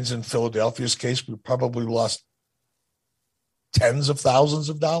 which means in Philadelphia's case, we probably lost tens of thousands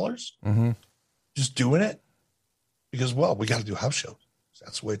of dollars just doing it because, well, we got to do house shows.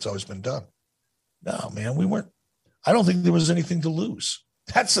 That's the way it's always been done. No, man, we weren't. I don't think there was anything to lose.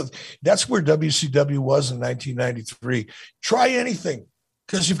 That's where WCW was in 1993. Try anything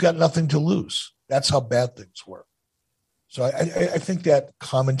because you've got nothing to lose. That's how bad things were. So I think that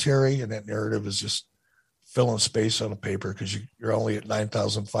commentary and that narrative is just fill in space on a paper because you're only at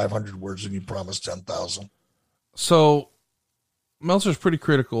 9,500 words and you promised 10,000. So Meltzer's pretty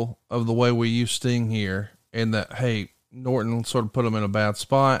critical of the way we use Sting here, and that, hey, Norton sort of put him in a bad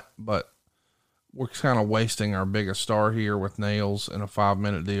spot, but we're kind of wasting our biggest star here with Nails in a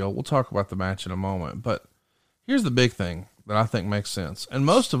 5-minute deal. We'll talk about the match in a moment, but here's the big thing that I think makes sense. And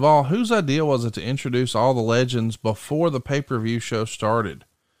most of all, whose idea was it to introduce all the legends before the pay-per-view show started?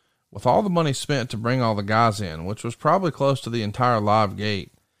 With all the money spent to bring all the guys in, which was probably close to the entire live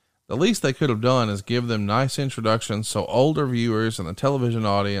gate, the least they could have done is give them nice introductions so older viewers and the television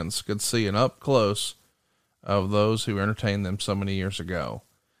audience could see an up close of those who entertained them so many years ago.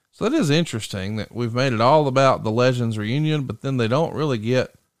 So that is interesting that we've made it all about the Legends reunion, but then they don't really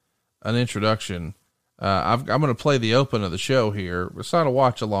get an introduction. I'm going to play the open of the show here. It's not a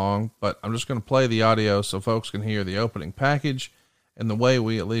watch along, but I'm just going to play the audio so folks can hear the opening package and the way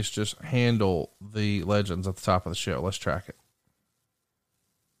we at least just handle the Legends at the top of the show. Let's track it.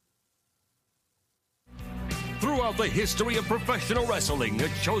 Throughout the history of professional wrestling, a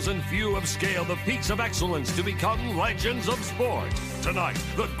chosen few have scaled the peaks of excellence to become legends of sport. Tonight,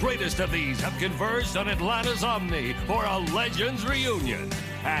 the greatest of these have converged on Atlanta's Omni for a Legends reunion.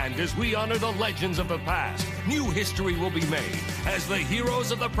 And as we honor the legends of the past, new history will be made as the heroes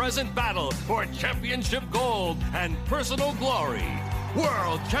of the present battle for championship gold and personal glory.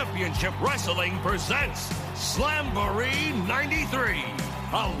 World Championship Wrestling presents Slamboree 93,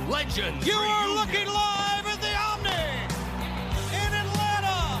 a Legends You are reunion. looking live at the Omni in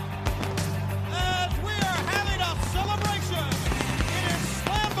Atlanta as we are having a celebration. It is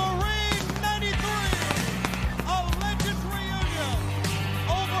Slamboree 93, a Legends reunion.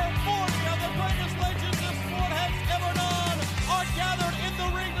 Over 40 of the greatest legends this sport has ever known are gathered in the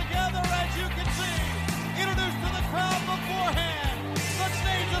ring together, as you can see. Introduced to the crowd beforehand, the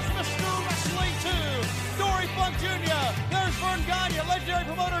stage is Mr. Wrestling 2, Dory Funk Jr., there's Vern Gagne, legendary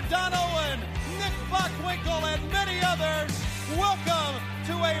promoter Don Owen, Nick Bockwinkel, and many others. Welcome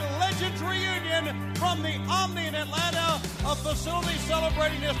to a Legends reunion from the Omni in Atlanta, a facility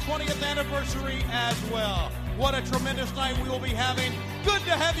celebrating its 20th anniversary as well. What a tremendous night we will be having. Good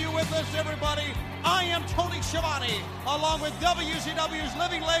to have you with us, everybody. I am Tony Schiavone, along with WCW's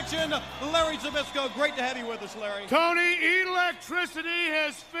living legend, Larry Zbyszko. Great to have you with us, Larry. Tony, electricity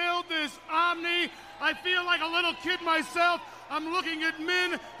has filled this Omni. I feel like a little kid myself. I'm looking at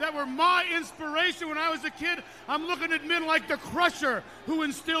men that were my inspiration when I was a kid. I'm looking at men like the Crusher, who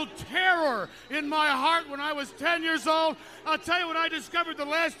instilled terror in my heart when I was 10 years old. I'll tell you what I discovered the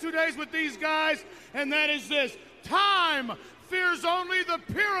last 2 days with these guys, and that is this: time fears only the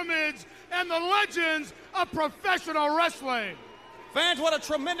pyramids and the legends of professional wrestling. Fans, what a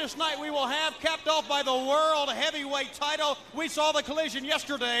tremendous night we will have, capped off by the World Heavyweight title. We saw the collision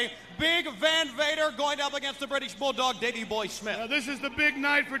yesterday. Big Van Vader going up against the British Bulldog, Davey Boy Smith. Now, this is the big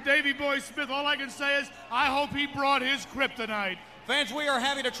night for Davey Boy Smith. All I can say is I hope he brought his kryptonite. Fans, we are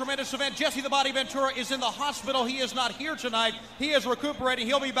having a tremendous event. Jesse the Body Ventura is in the hospital. He is not here tonight. He is recuperating.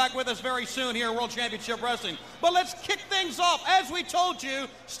 He'll be back with us very soon here at World Championship Wrestling. But let's kick things off. As we told you,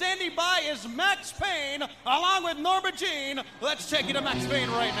 standing by is Max Payne along with Norma Jean. Let's take you to Max Payne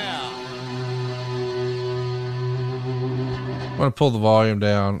right now. I'm going to pull the volume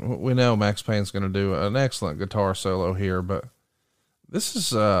down. We know Max Payne's going to do an excellent guitar solo here, but this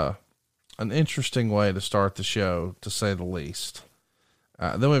is an interesting way to start the show, to say the least.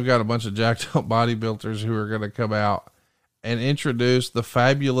 Then we've got a bunch of jacked up bodybuilders who are going to come out and introduce the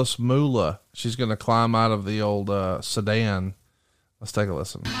fabulous Moolah. She's going to climb out of the old sedan. Let's take a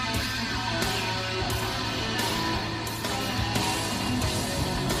listen.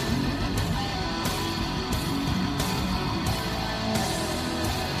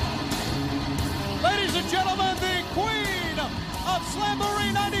 Ladies and gentlemen, the queen of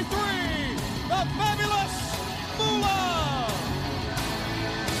Slamboree 93, the fabulous Moolah.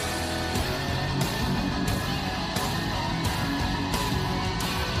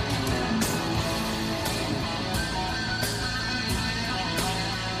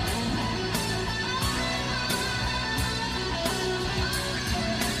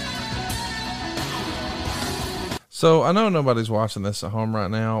 So I know nobody's watching this at home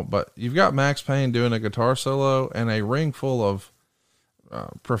right now, but you've got Max Payne doing a guitar solo and a ring full of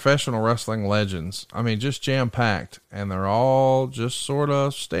professional wrestling legends. I mean, just jam packed, and they're all just sort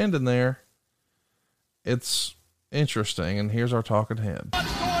of standing there. It's interesting. And here's our talking head.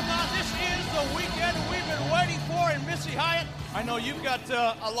 What's going on? This is the weekend we've been waiting for. And Missy Hyatt, I know you've got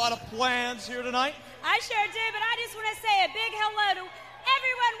a lot of plans here tonight. I sure do, but I just want to say a big hello to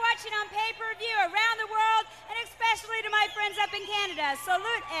everyone watching on pay-per-view around the world, and especially to my friends up in Canada.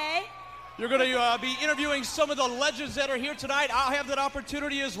 Salute, eh? You're going to be interviewing some of the legends that are here tonight. I'll have that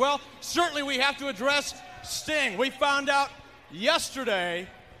opportunity as well. Certainly we have to address Sting. We found out yesterday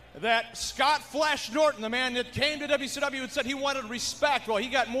that Scott Flash Norton, the man that came to WCW and said he wanted respect, well, he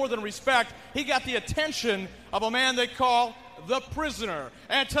got more than respect. He got the attention of a man they call The Prisoner.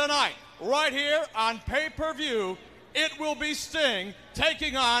 And tonight, right here on pay-per-view, it will be Sting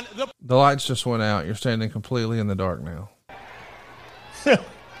taking on The lights just went out. You're standing completely in the dark now.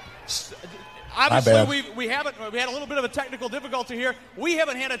 Obviously, we had a little bit of a technical difficulty here. We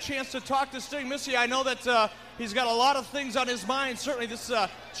haven't had a chance to talk to Sting. Missy, I know that he's got a lot of things on his mind. Certainly this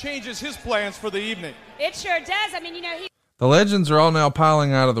changes his plans for the evening. It sure does. I mean, you know, The legends are all now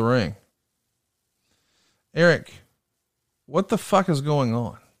piling out of the ring. Eric, what the fuck is going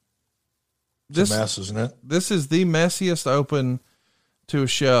on? It's a mess, isn't it? This is the messiest open to a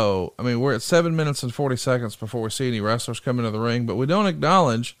show. I mean, we're at 7 minutes and 40 seconds before we see any wrestlers come into the ring, but we don't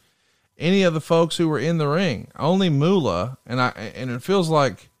acknowledge any of the folks who were in the ring. Only Moolah, and it feels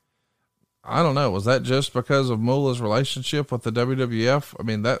like, I don't know, was that just because of Moolah's relationship with the WWF? I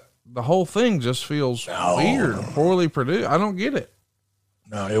mean, that the whole thing just feels weird, poorly produced. I don't get it.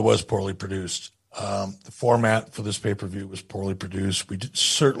 No, it was poorly produced. The format for this pay-per-view was poorly produced. We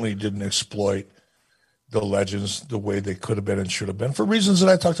certainly didn't exploit the legends the way they could have been and should have been for reasons that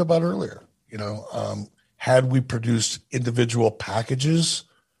I talked about earlier. You know, had we produced individual packages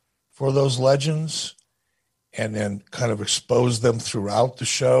for those legends and then kind of exposed them throughout the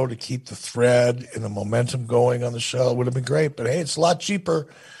show to keep the thread and the momentum going on the show, it would have been great. But hey, it's a lot cheaper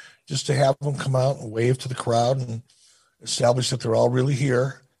just to have them come out and wave to the crowd and establish that they're all really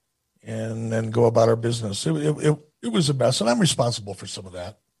here, and then go about our business. It was a mess, and I'm responsible for some of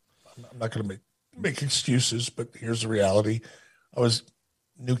that. I'm not going to make excuses, but here's the reality. I was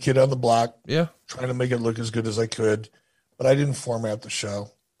new kid on the block, trying to make it look as good as I could, but I didn't format the show.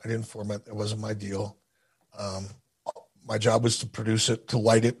 It wasn't my deal. My job was to produce it, to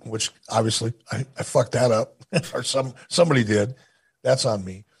light it, which obviously I fucked that up, or somebody did. That's on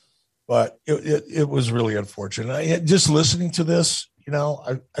me. But it was really unfortunate. Just listening to this, you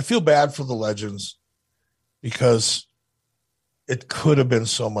know, I feel bad for the legends because it could have been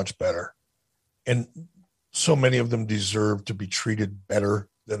so much better. And so many of them deserve to be treated better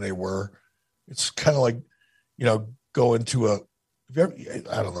than they were. It's kind of like, you know, going to I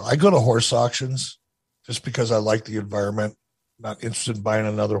don't know. I go to horse auctions just because I like the environment. Not interested in buying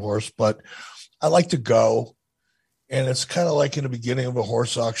another horse, but I like to go. And it's kind of like in the beginning of a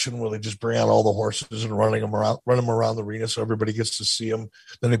horse auction where they just bring out all the horses and run them around the arena so everybody gets to see them.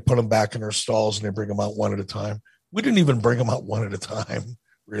 Then they put them back in their stalls and they bring them out one at a time. We didn't even bring them out one at a time,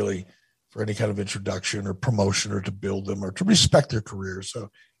 really, for any kind of introduction or promotion or to build them or to respect their careers.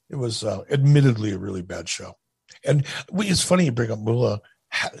 So it was admittedly a really bad show. And it's funny you bring up Moolah.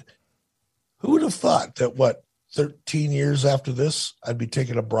 Who would have thought that, 13 years after this, I'd be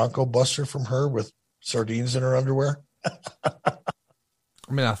taking a Bronco Buster from her with sardines in her underwear? I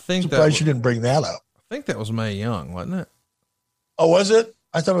mean, I think surprised you didn't bring that up. I think that was Mae Young, wasn't it? Oh, was it?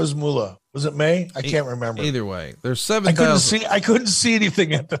 I thought it was Moolah. Was it May? I can't remember. Either way, there's 7,000. I couldn't see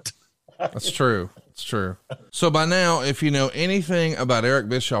anything at the time. That's true. It's true. So by now, if you know anything about Eric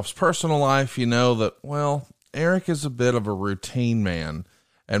Bischoff's personal life, you know that, well, Eric is a bit of a routine man.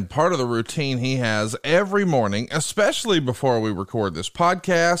 And part of the routine he has every morning, especially before we record this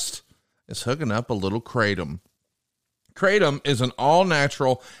podcast, is hooking up a little kratom. Kratom is an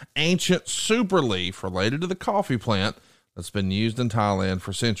all-natural, ancient super leaf related to the coffee plant that's been used in Thailand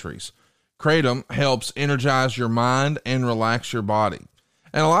for centuries. Kratom helps energize your mind and relax your body.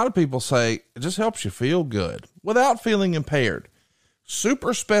 And a lot of people say it just helps you feel good without feeling impaired.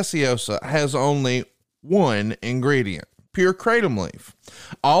 Super Speciosa has only one ingredient, pure kratom leaf.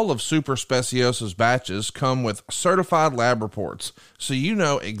 All of Super Speciosa's batches come with certified lab reports, so you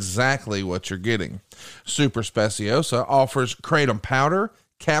know exactly what you're getting. Super Speciosa offers kratom powder,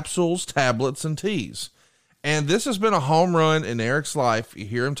 capsules, tablets, and teas. And this has been a home run in Eric's life. You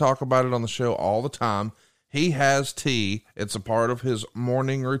hear him talk about it on the show all the time. He has tea. It's a part of his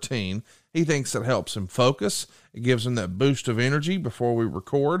morning routine. He thinks it helps him focus. It gives him that boost of energy before we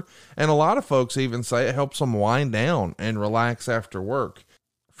record. And a lot of folks even say it helps them wind down and relax after work.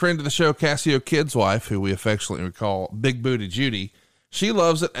 Friend of the show, Cassio Kid's wife, who we affectionately call Big Booty Judy, she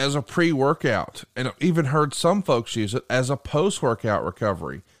loves it as a pre-workout. And I've even heard some folks use it as a post-workout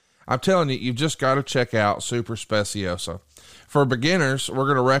recovery. I'm telling you, you've just got to check out Super Speciosa. For beginners, we're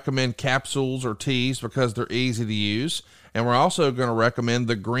going to recommend capsules or teas because they're easy to use. And we're also going to recommend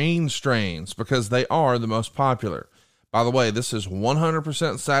the green strains because they are the most popular. By the way, this is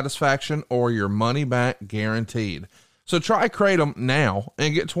 100% satisfaction or your money back guaranteed. So try Kratom now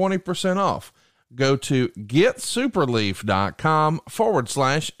and get 20% off. Go to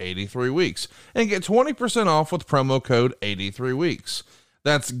getsuperleaf.com/83 weeks and get 20% off with promo code 83 weeks.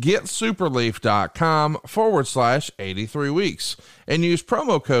 That's getsuperleaf.com/83 weeks and use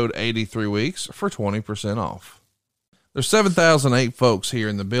promo code 83 weeks for 20% off. There's 7,008 folks here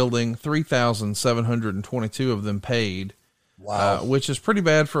in the building, 3,722 of them paid. Wow. Which is pretty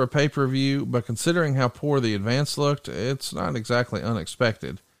bad for a pay-per-view, but considering how poor the advance looked, it's not exactly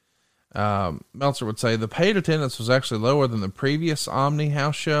unexpected. Meltzer would say the paid attendance was actually lower than the previous Omni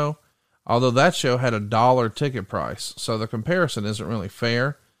house show, although that show had $1 ticket price, so the comparison isn't really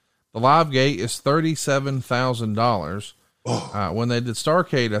fair. The live gate is $37,000. When they did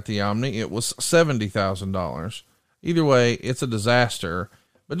Starrcade at the Omni, it was $70,000. Either way, it's a disaster,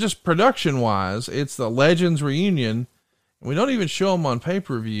 but just production-wise, it's the Legends reunion. We don't even show them on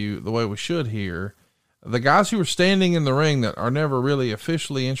pay-per-view the way we should here. The guys who are standing in the ring that are never really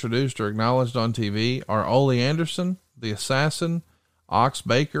officially introduced or acknowledged on TV are Ole Anderson, the Assassin, Ox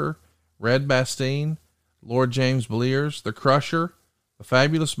Baker, Red Bastien, Lord James Blears, the Crusher, the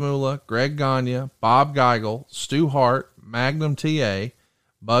Fabulous Moolah, Greg Gagne, Bob Geigel, Stu Hart, Magnum TA,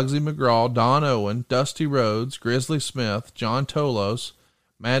 Bugsy McGraw, Don Owen, Dusty Rhodes, Grizzly Smith, John Tolos,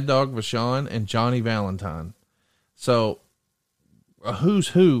 Mad Dog Vachon, and Johnny Valentine. So, a who's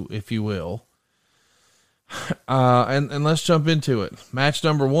who, if you will. And let's jump into it. Match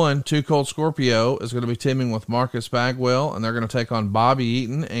number 1, Too Cold Scorpio is going to be teaming with Marcus Bagwell, and they're going to take on Bobby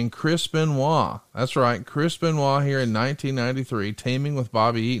Eaton and Chris Benoit. That's right, Chris Benoit here in 1993, teaming with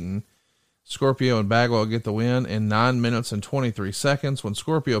Bobby Eaton. Scorpio and Bagwell get the win in 9 minutes and 23 seconds when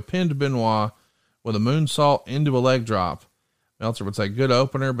Scorpio pinned Benoit with a moonsault into a leg drop. Meltzer would say good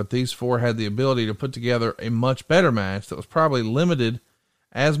opener, but these four had the ability to put together a much better match that was probably limited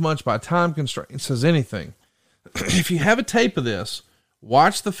as much by time constraints as anything. If you have a tape of this,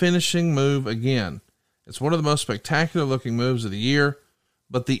 watch the finishing move again. It's one of the most spectacular looking moves of the year,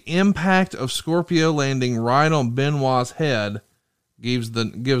 but the impact of Scorpio landing right on Benoit's head gives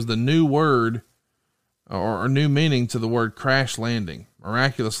the new word or new meaning to the word crash landing.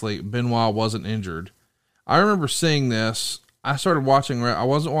 Miraculously, Benoit wasn't injured. I remember seeing this. I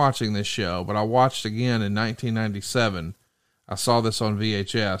wasn't watching this show, but I watched again in 1997. I saw this on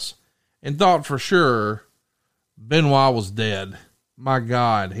VHS and thought for sure Benoit was dead. My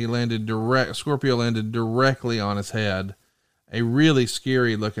God, Scorpio landed directly on his head. A really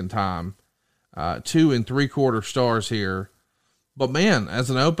scary looking time. 2 3/4 stars here. But man,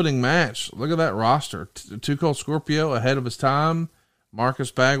 as an opening match, look at that roster. Too Cold Scorpio ahead of his time. Marcus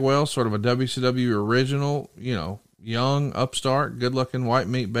Bagwell, sort of a WCW original, young, upstart, good looking white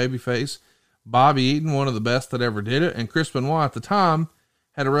meat babyface. Bobby Eaton, one of the best that ever did it. And Chris Benoit at the time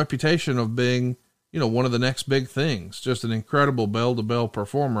had a reputation of being, one of the next big things. Just an incredible bell-to-bell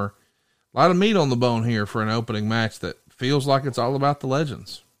performer. A lot of meat on the bone here for an opening match that feels like it's all about the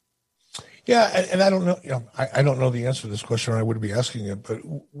Legends. Yeah, and I don't know, I don't know the answer to this question, or I would be asking it, but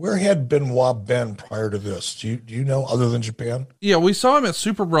where had Benoit been prior to this? Do you know, other than Japan? Yeah, we saw him at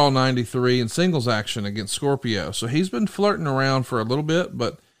Super Brawl 93 in singles action against Scorpio, so he's been flirting around for a little bit,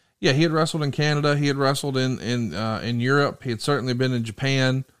 but yeah, he had wrestled in Canada, he had wrestled in Europe, he had certainly been in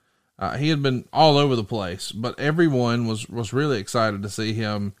Japan, he had been all over the place, but everyone was really excited to see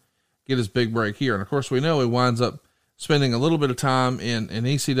him get his big break here, and of course we know he winds up spending a little bit of time in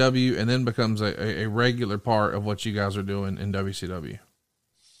ECW and then becomes a regular part of what you guys are doing in WCW.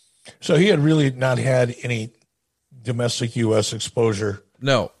 So he had really not had any domestic U.S. exposure.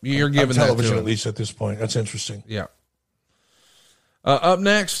 No, you're giving television, that to at least at this point. That's interesting. Yeah. Up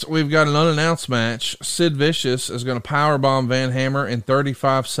next, we've got an unannounced match. Sid Vicious is going to powerbomb Van Hammer in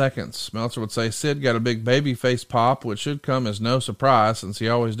 35 seconds. Meltzer would say Sid got a big baby face pop, which should come as no surprise since he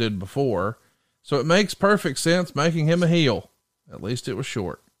always did before. So it makes perfect sense making him a heel. At least it was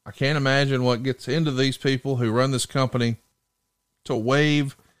short. I can't imagine what gets into these people who run this company to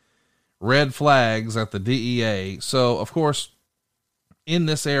wave red flags at the DEA. So, of course, in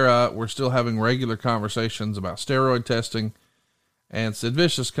this era, we're still having regular conversations about steroid testing. And Sid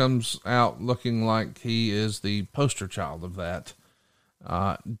Vicious comes out looking like he is the poster child of that.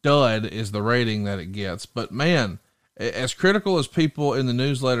 Dud is the rating that it gets. But man, as critical as people in the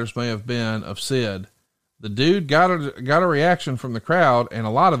newsletters may have been of Sid, the dude got a reaction from the crowd, and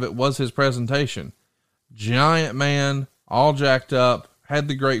a lot of it was his presentation. Giant man, all jacked up, had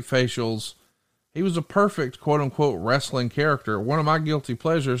the great facials. He was a perfect quote-unquote wrestling character. One of my guilty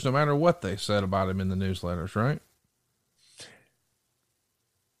pleasures, no matter what they said about him in the newsletters, right?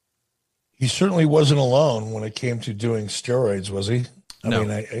 He certainly wasn't alone when it came to doing steroids, was he? No.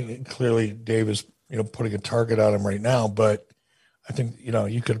 I mean, clearly Dave is putting a target on him right now, but I think,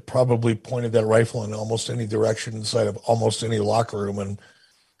 you could probably pointed that rifle in almost any direction inside of almost any locker room and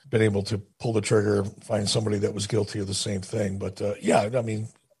been able to pull the trigger and find somebody that was guilty of the same thing. But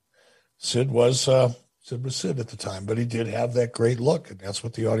Sid was Sid at the time, but he did have that great look, and that's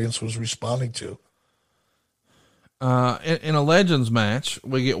what the audience was responding to. In a Legends match,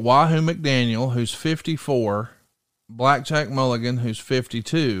 we get Wahoo McDaniel, who's 54, Blackjack Mulligan, who's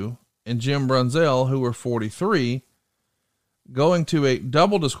 52, and Jim Brunzell, who were 43, going to a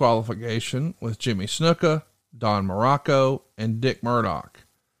double disqualification with Jimmy Snuka, Don Morocco, and Dick Murdoch.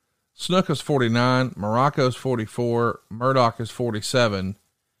 Snuka's 49, Morocco's 44, Murdoch is 47.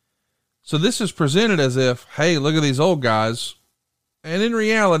 So this is presented as if, hey, look at these old guys. And in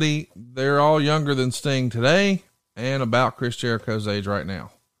reality, they're all younger than Sting today and about Chris Jericho's age right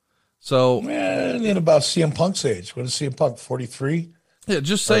now. So, and about CM Punk's age. What is CM Punk, 43? Yeah,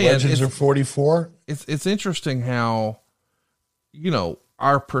 just saying. Legends are 44. It's interesting how,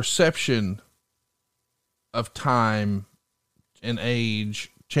 our perception of time and age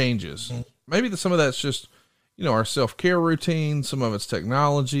changes. Mm-hmm. Maybe some of that's just, our self-care routine. Some of it's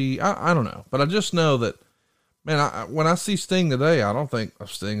technology. I don't know, but I just know that, man, when I see Sting today, I don't think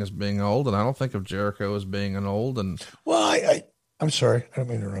of Sting as being old, and I don't think of Jericho as being an old. And well, I'm sorry, I don't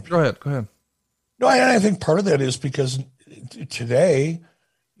mean to interrupt you. Go ahead. No, I think part of that is because today,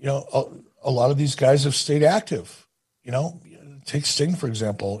 a lot of these guys have stayed active. Take Sting, for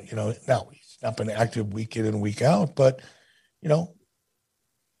example. Now he's not been active week in and week out, but,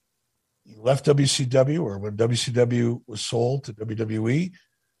 he left WCW, or when WCW was sold to WWE,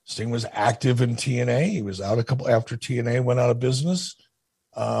 Sting was active in TNA. He was out after TNA went out of business.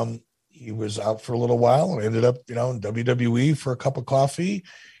 He was out for a little while and ended up, in WWE for a cup of coffee.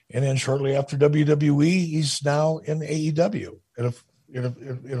 And then shortly after WWE, he's now in AEW in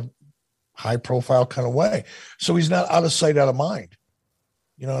a high profile kind of way. So he's not out of sight, out of mind.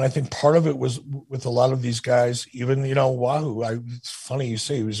 And I think part of it was with a lot of these guys, even, Wahoo. It's funny you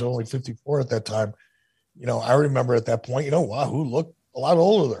say he was only 54 at that time. I remember at that point, Wahoo looked a lot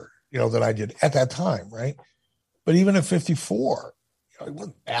older, than I did at that time. Right. But even at 54, he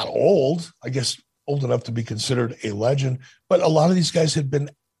wasn't that old, I guess old enough to be considered a legend. But a lot of these guys had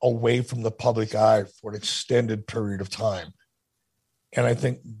been away from the public eye for an extended period of time. And I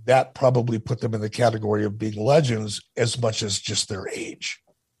think that probably put them in the category of being legends as much as just their age.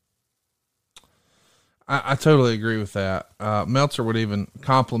 I totally agree with that. Meltzer would even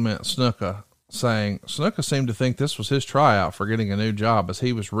compliment Snuka, saying Snuka seemed to think this was his tryout for getting a new job, as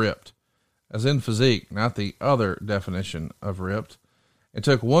he was ripped, as in physique, not the other definition of ripped. It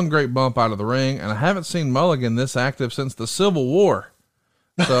took one great bump out of the ring, and I haven't seen Mulligan this active since the Civil War.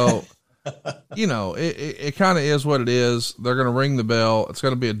 So, it kind of is what it is. They're going to ring the bell. It's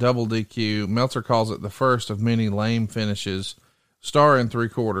going to be a double DQ. Meltzer calls it the first of many lame finishes, star in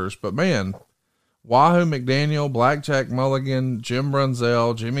 3/4. But man, Wahoo McDaniel, Blackjack Mulligan, Jim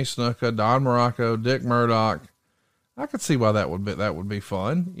Brunzell, Jimmy Snuka, Don Morocco, Dick Murdoch. I could see why that would be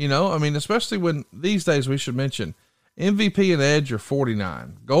fun. Especially when these days we should mention MVP and Edge are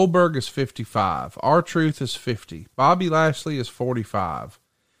 49. Goldberg is 55. R-Truth is 50. Bobby Lashley is 45.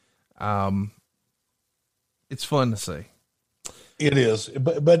 It's fun to see. It is.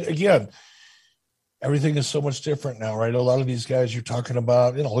 But again, everything is so much different now, right? A lot of these guys you're talking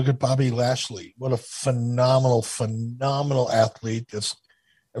about, look at Bobby Lashley. What a phenomenal athlete.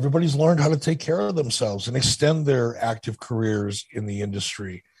 Everybody's learned how to take care of themselves and extend their active careers in the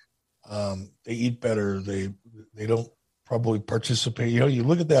industry. They eat better. They don't probably participate. You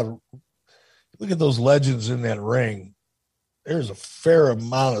look at that, look at those legends in that ring. There's a fair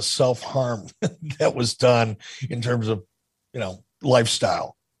amount of self-harm that was done in terms of,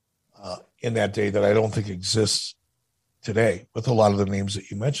 lifestyle in that day that I don't think exists today with a lot of the names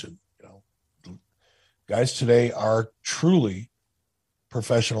that you mentioned. Guys today are truly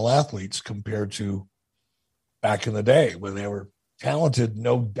professional athletes compared to back in the day when they were talented,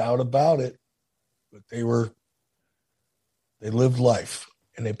 no doubt about it, but they lived life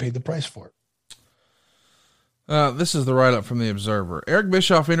and they paid the price for it. This is the write-up from the Observer. Eric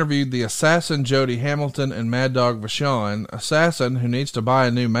Bischoff interviewed the Assassin Jody Hamilton and Mad Dog Vachon. Assassin, who needs to buy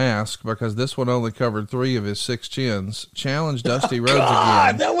a new mask because this one only covered 3 of his 6 chins, challenged Dusty Rhodes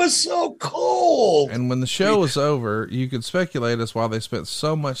again. That was so cool. And when the show was over, you could speculate as why they spent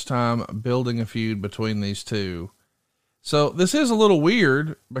so much time building a feud between these two. So this is a little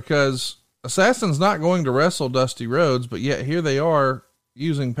weird because Assassin's not going to wrestle Dusty Rhodes, but yet here they are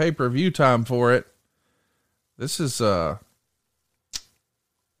using pay-per-view time for it. This is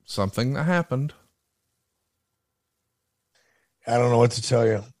something that happened. I don't know what to tell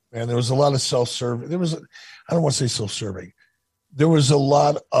you. and there was a lot of self-serving. I don't want to say self-serving. There was a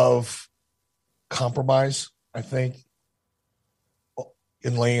lot of compromise, I think,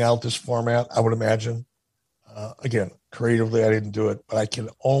 in laying out this format, I would imagine. Again, creatively, I didn't do it, but I can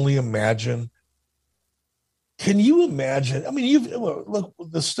only imagine. Can you imagine? I mean, look,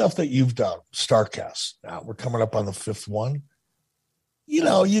 the stuff that you've done, StarCast. Now we're coming up on the 5th one. You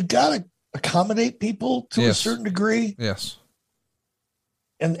got to accommodate people to a certain degree. Yes.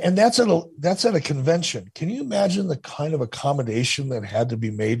 And that's at a convention. Can you imagine the kind of accommodation that had to be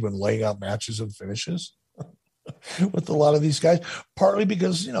made when laying out matches and finishes with a lot of these guys? Partly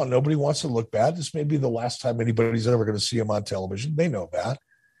because, nobody wants to look bad. This may be the last time anybody's ever going to see them on television. They know that.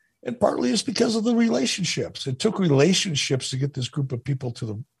 And partly it's because of the relationships. It took relationships to get this group of people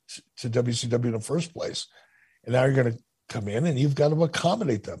to WCW in the first place. And now you're going to come in and you've got to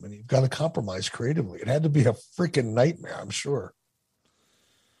accommodate them and you've got to compromise creatively. It had to be a freaking nightmare, I'm sure.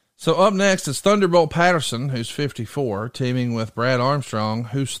 So up next is Thunderbolt Patterson, who's 54, teaming with Brad Armstrong,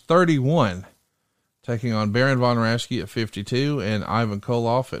 who's 31, taking on Baron Von Raschke at 52 and Ivan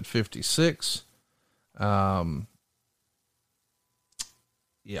Koloff at 56.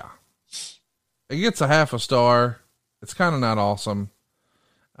 Yeah, it gets a half a star. It's kind of not awesome.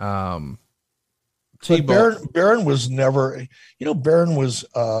 But Baron was never, Baron was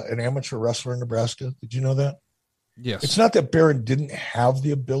an amateur wrestler in Nebraska. Did you know that? Yes. It's not that Baron didn't have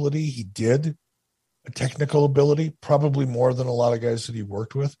the ability. He did, a technical ability, probably more than a lot of guys that he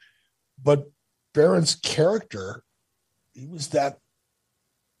worked with. But Baron's character, he was that,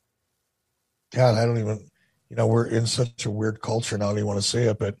 God, I don't even, we're in such a weird culture now. I don't even want to say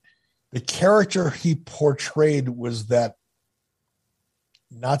it, but the character he portrayed was that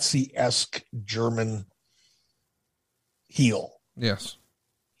Nazi-esque German heel. Yes.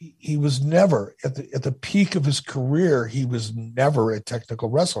 He was never at the peak of his career. He was never a technical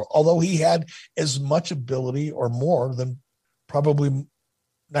wrestler, although he had as much ability or more than probably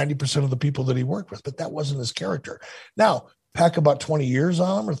 90% of the people that he worked with, but that wasn't his character. Now, pack about 20 years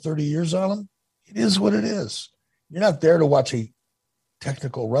on him or 30 years on him. It is what it is. You're not there to watch a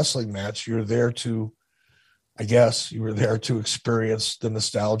technical wrestling match. You're there to, I guess, you were there to experience the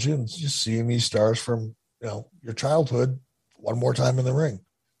nostalgia and just seeing these stars from, your childhood one more time in the ring.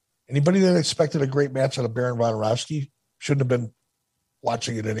 Anybody that expected a great match out of Baron Von Raschke shouldn't have been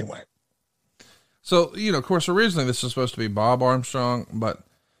watching it anyway. So, of course, originally this was supposed to be Bob Armstrong, but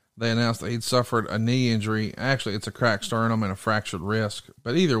they announced that he'd suffered a knee injury. Actually, it's a cracked sternum and a fractured wrist.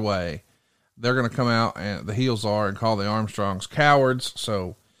 But either way, they're going to come out, and the heels are, and call the Armstrongs cowards.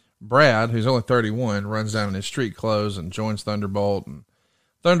 So Brad, who's only 31, runs down in his street clothes and joins Thunderbolt, and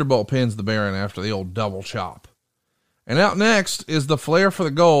Thunderbolt pins the Baron after the old double chop. And out next is the Flair for the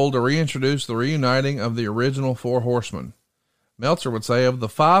Gold to reintroduce the reuniting of the original Four Horsemen. Meltzer would say, of the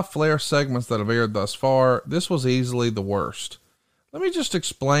 5 Flair segments that have aired thus far, this was easily the worst. Let me just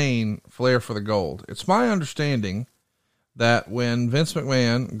explain Flair for the Gold. It's my understanding that when Vince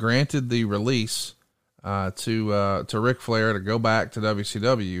McMahon granted the release to Ric Flair to go back to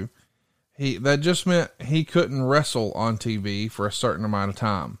WCW, that just meant he couldn't wrestle on TV for a certain amount of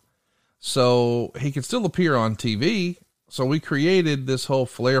time. So he could still appear on TV. So we created this whole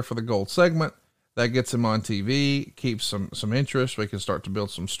Flair for the Gold segment that gets him on TV, keeps some interest. We can start to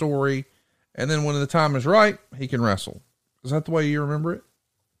build some story. And then when the time is right, he can wrestle. Is that the way you remember it?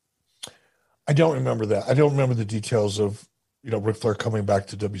 I don't remember that. I don't remember the details of, Ric Flair coming back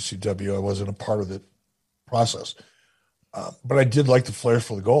to WCW. I wasn't a part of the process. But I did like the Flair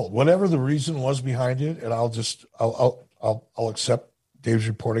for the Gold, whatever the reason was behind it. And I'll accept Dave's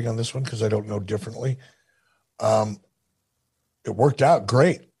reporting on this one because I don't know differently. It worked out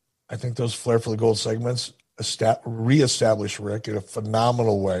great. I think those Flair for the Gold segments reestablished Rick in a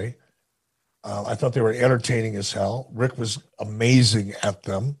phenomenal way. I thought they were entertaining as hell. Rick was amazing at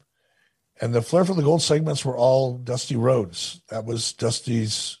them. And the Flair for the Gold segments were all Dusty Rhodes. That was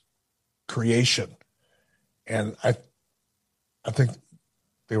Dusty's creation. And I think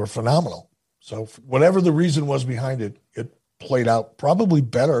they were phenomenal. So whatever the reason was behind it, it played out probably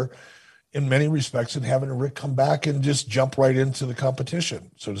better in many respects than having Rick come back and just jump right into the competition,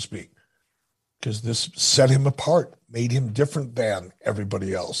 so to speak. Because this set him apart, made him different than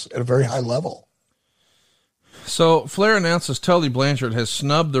everybody else at a very high level. So Flair announces Tully Blanchard has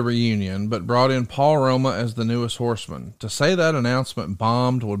snubbed the reunion, but brought in Paul Roma as the newest Horseman. To say that announcement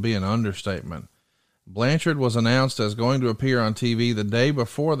bombed would be an understatement. Blanchard was announced as going to appear on TV the day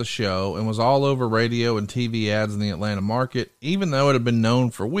before the show and was all over radio and TV ads in the Atlanta market. Even though it had been known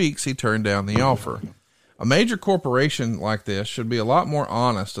for weeks, he turned down the offer. A major corporation like this should be a lot more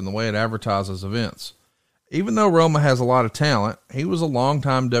honest in the way it advertises events. Even though Roma has a lot of talent, he was a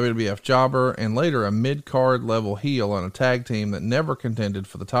longtime WWF jobber and later a mid-card level heel on a tag team that never contended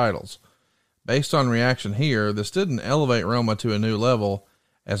for the titles. Based on reaction here, this didn't elevate Roma to a new level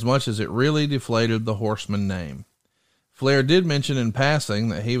as much as it really deflated the Horseman name. Flair did mention in passing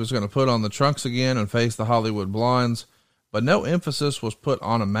that he was going to put on the trunks again and face the Hollywood Blondes, but no emphasis was put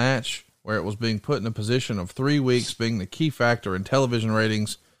on a match where it was being put in a position of 3 weeks being the key factor in television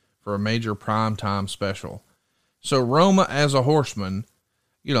ratings for a major primetime special. So Roma as a Horseman,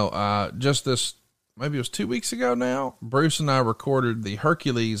 just this, maybe it was 2 weeks ago now, Bruce and I recorded the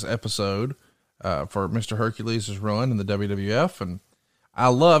Hercules episode for Mr. Hercules' run in the WWF, and I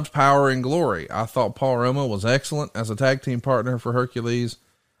loved Power and Glory. I thought Paul Roma was excellent as a tag team partner for Hercules.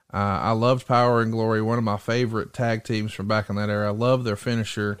 I loved Power and Glory, one of my favorite tag teams from back in that era. I love their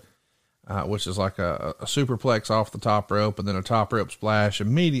finisher, which is like a superplex off the top rope and then a top rope splash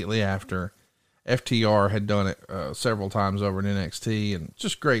immediately after. FTR had done it several times over in NXT, and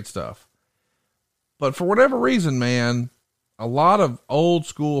just great stuff. But for whatever reason, man, a lot of old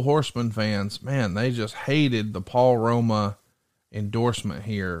school Horseman fans, man, they just hated the Paul Roma endorsement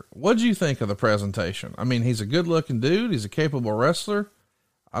here. What'd you think of the presentation? I mean, he's a good looking dude. He's a capable wrestler.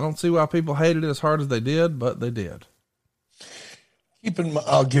 I don't see why people hated it as hard as they did, but they did.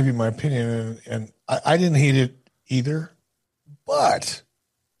 I'll give you my opinion, and I didn't hate it either, but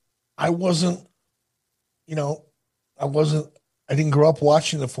I didn't grow up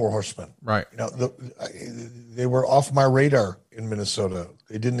watching the Four Horsemen. Right. They were off my radar in Minnesota.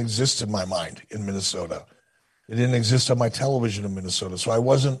 They didn't exist in my mind in Minnesota. They didn't exist on my television in Minnesota. So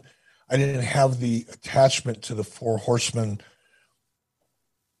I didn't have the attachment to the Four Horsemen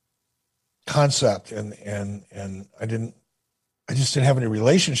concept, and I just didn't have any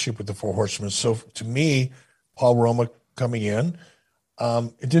relationship with the Four Horsemen. So to me, Paul Roma coming in,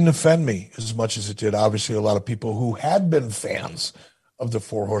 it didn't offend me as much as it did, obviously, a lot of people who had been fans of the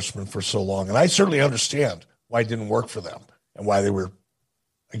Four Horsemen for so long. And I certainly understand why it didn't work for them and why they were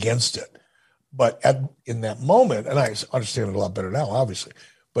against it. But in that moment, and I understand it a lot better now, obviously,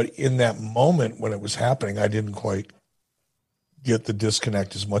 but in that moment when it was happening, I didn't quite get the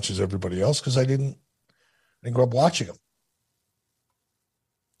disconnect as much as everybody else because I didn't grow up watching them.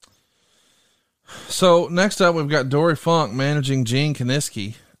 So next up, we've got Dory Funk managing Gene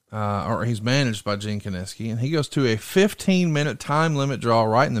Kiniski, or he's managed by Gene Kiniski, and he goes to a 15-minute time limit draw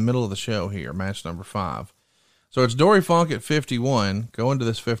right in the middle of the show here, match number 5. So it's Dory Funk at 51, going to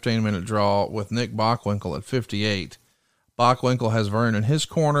this 15-minute draw with Nick Bockwinkel at 58. Bockwinkel has Vern in his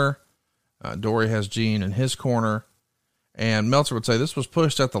corner. Dory has Gene in his corner. And Meltzer would say this was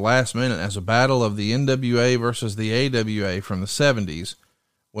pushed at the last minute as a battle of the NWA versus the AWA from the 70s,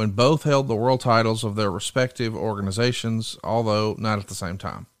 when both held the world titles of their respective organizations, although not at the same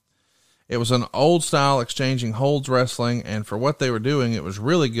time. It was an old style exchanging holds wrestling, and for what they were doing, it was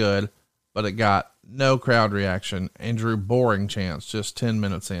really good, but it got no crowd reaction and drew boring chants just 10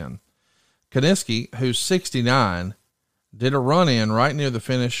 minutes in. Kiniski, who's 69, did a run-in right near the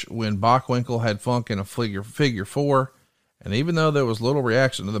finish when Bockwinkel had Funk in a figure 4, and even though there was little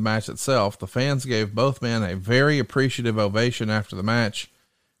reaction to the match itself, the fans gave both men a very appreciative ovation after the match.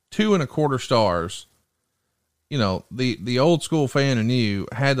 2.25 stars. The old school fan in you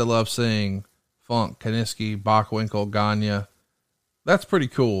had to love seeing Funk, Kiniski, Bockwinkel, Gagne. That's pretty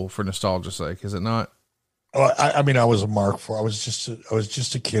cool for nostalgia's sake, is it not? Oh, I mean, I was a mark for. I was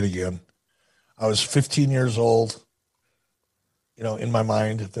just a kid again. I was 15 years old. In my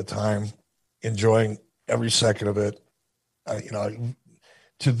mind at the time, enjoying every second of it.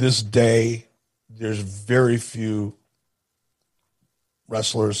 To this day, there's very few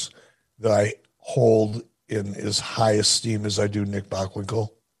wrestlers that I hold in as high esteem as I do Nick Bockwinkel.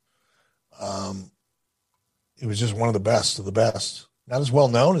 He was just one of the best of the best. Not as well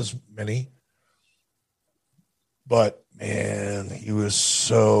known as many, but man, he was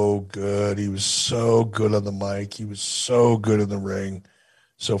so good. He was so good on the mic. He was so good in the ring.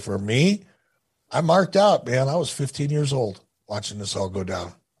 So for me, I marked out, man. I was 15 years old watching this all go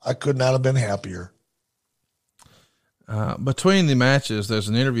down. I could not have been happier. Between the matches, there's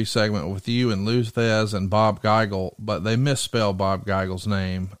an interview segment with you and Lou Thesz and Bob Geigel, but they misspell Bob Geigel's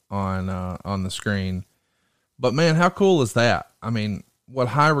name on the screen. But man, how cool is that? I mean, what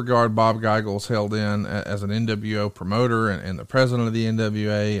high regard Bob Geigel's held in as an NWO promoter and the president of the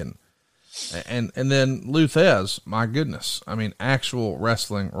NWA, and then Lou Thesz, my goodness. I mean, actual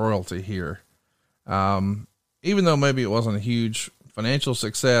wrestling royalty here. Even though maybe it wasn't a huge financial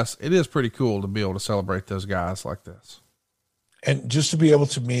success, it is pretty cool to be able to celebrate those guys like this. And just to be able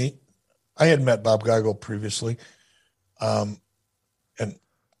to meet, I had met Bob Geigel previously. And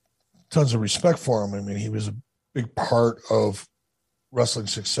tons of respect for him. I mean, he was a big part of wrestling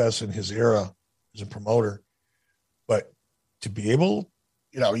success in his era as a promoter. But to be able,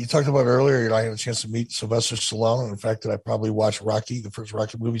 you talked about earlier, I had a chance to meet Sylvester Stallone, and the fact that I probably watched the first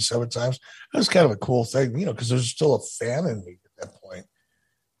Rocky movie 7 times, that was kind of a cool thing, because there's still a fan in me at that point.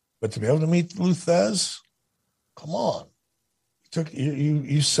 But to be able to meet Lou Thesz, come on.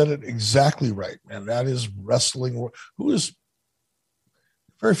 You said it exactly right, man. That is wrestling. Who is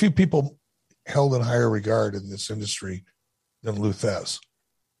very few people held in higher regard in this industry than Lou Thesz.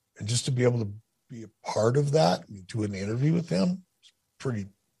 And just to be able to be a part of that and do an interview with him, it's pretty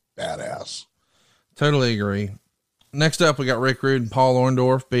badass. Totally agree. Next up, we got Rick Rude and Paul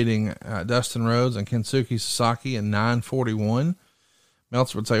Orndorff beating Dustin Rhodes and Kensuke Sasaki in 9:41.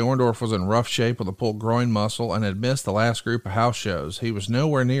 Meltzer would say Orndorff was in rough shape with a pulled groin muscle and had missed the last group of house shows. He was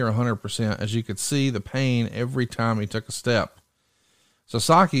nowhere near 100%, as you could see the pain every time he took a step.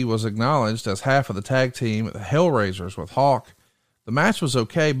 Sasaki was acknowledged as half of the tag team at the Hellraisers with Hawk. The match was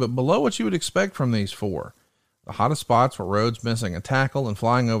okay, but below what you would expect from these four. The hottest spots were Rhodes missing a tackle and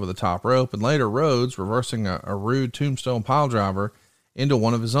flying over the top rope, and later Rhodes reversing a Rude tombstone piledriver into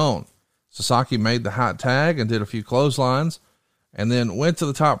one of his own. Sasaki made the hot tag and did a few clotheslines, and then went to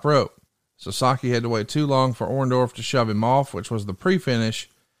the top rope. Sasaki had to wait too long for Orndorff to shove him off, which was the pre-finish,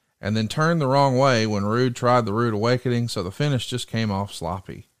 and then turned the wrong way when Rude tried the Rude Awakening, so the finish just came off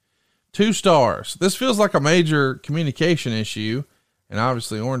sloppy. 2 stars. This feels like a major communication issue, and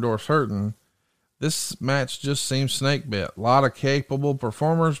obviously Orndorff's hurting. This match just seems snake bit. A lot of capable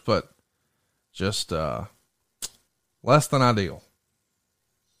performers, but just less than ideal.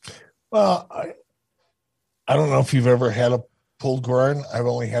 Well, I don't know if you've ever had a pulled groin. I've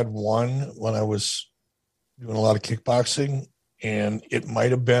only had one when I was doing a lot of kickboxing, and it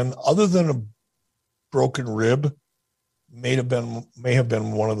might have been, other than a broken rib, may have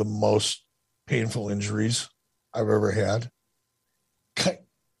been one of the most painful injuries I've ever had.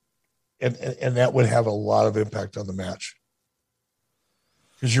 And that would have a lot of impact on the match,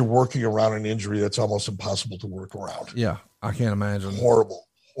 because you're working around an injury that's almost impossible to work around. Yeah, I can't imagine. Horrible.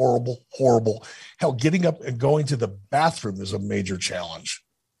 Hell, getting up and going to the bathroom is a major challenge,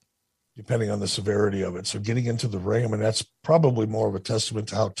 depending on the severity of it. So getting into the ring, I mean, that's probably more of a testament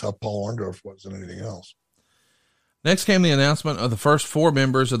to how tough Paul Orndorff was than anything else. Next came the announcement of the first 4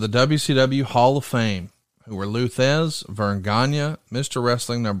 members of the WCW Hall of Fame, who were Lou Thesz, Verne Gagne, Mr.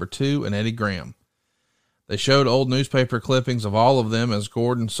 Wrestling No. 2, and Eddie Graham. They showed old newspaper clippings of all of them as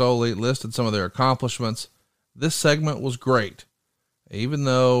Gordon Solie listed some of their accomplishments. This segment was great, even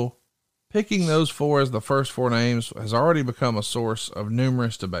though picking those 4 as the first 4 names has already become a source of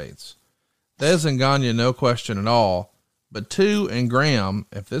numerous debates. Thesz and Gagne, no question at all, but 2 and Graham,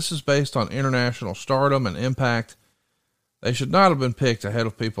 if this is based on international stardom and impact, they should not have been picked ahead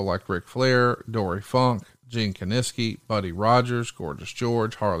of people like Ric Flair, Dory Funk, Gene Kiniski, Buddy Rogers, Gorgeous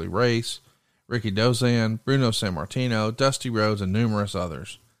George, Harley Race, Ricky Dozan, Bruno Sammartino, Dusty Rhodes, and numerous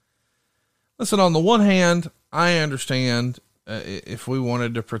others. Listen, on the one hand, I understand if we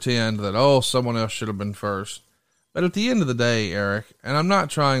wanted to pretend that, someone else should have been first. But at the end of the day, Eric, and I'm not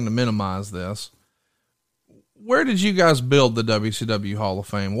trying to minimize this, where did you guys build the WCW Hall of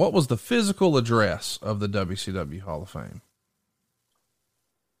Fame? What was the physical address of the WCW Hall of Fame?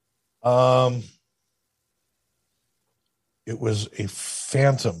 It was a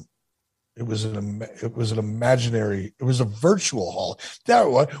phantom. It was an imaginary. It was a virtual hall.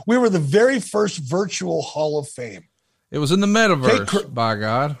 We were the very first virtual Hall of Fame. It was in the metaverse, by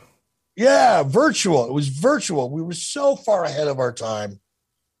God. Yeah, virtual. It was virtual. We were so far ahead of our time.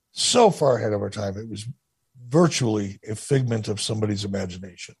 It was virtually a figment of somebody's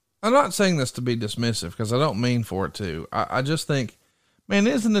imagination. I'm not saying this to be dismissive, because I don't mean for it to. I just think, man,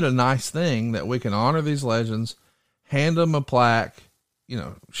 isn't it a nice thing that we can honor these legends, hand them a plaque,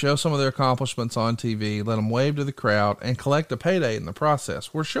 show some of their accomplishments on TV, let them wave to the crowd, and collect a payday in the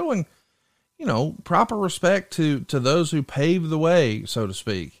process? We're showing, proper respect to those who paved the way, so to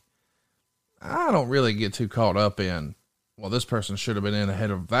speak. I don't really get too caught up in, well, this person should have been in ahead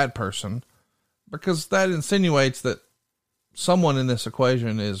of that person, because that insinuates that someone in this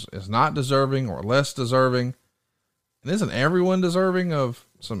equation is not deserving or less deserving. And isn't everyone deserving of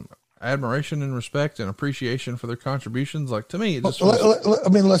some admiration and respect and appreciation for their contributions? Like, to me, it just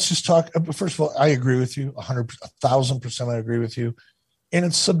let's just talk. First of all, I agree with you 1,000%. I agree with you. And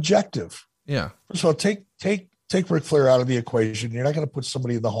it's subjective. Yeah. First of all, take Ric Flair out of the equation. You're not going to put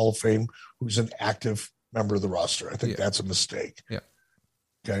somebody in the Hall of Fame who's an active member of the roster. I think that's a mistake. Yeah.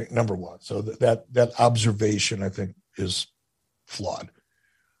 Okay. Number one. So that observation, I think, is flawed.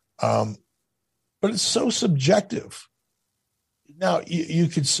 But it's so subjective. now you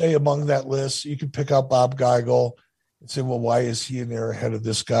could say among that list, you could pick out Bob Geigel and say, well, why is he in there ahead of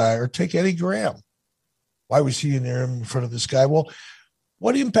this guy? Or take Eddie Graham. Why was he in there in front of this guy? Well,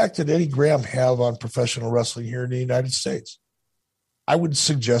 what impact did Eddie Graham have on professional wrestling here in the United States? I would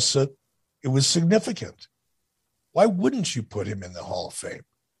suggest that it was significant. Why wouldn't you put him in the Hall of Fame?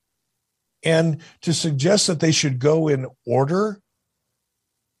 And to suggest that they should go in order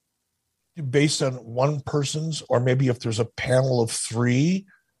based on one person's, or maybe if there's a panel of three,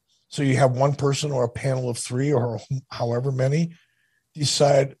 so you have one person or a panel of three or however many,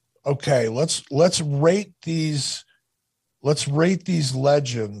 decide, okay, let's rate these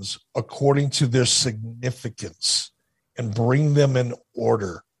legends according to their significance and bring them in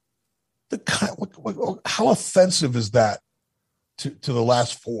order. How offensive is that to the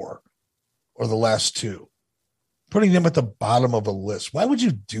last four or the last two? Putting them at the bottom of a list. Why would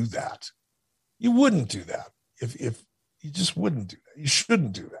you do that? You wouldn't do that. If you just wouldn't do that. You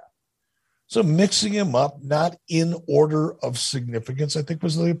shouldn't do that. So mixing them up, not in order of significance, I think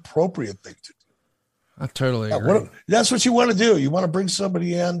was the appropriate thing to do. I totally agree. That's what you want to do. You want to bring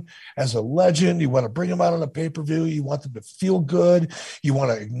somebody in as a legend. You want to bring them out on a pay-per-view. You want them to feel good. You want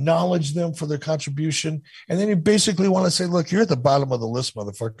to acknowledge them for their contribution. And then you basically want to say, look, you're at the bottom of the list,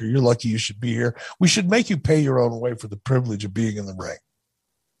 motherfucker. You're lucky you should be here. We should make you pay your own way for the privilege of being in the ring.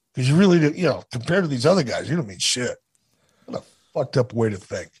 Because you really do, compared to these other guys, you don't mean shit. What a fucked up way to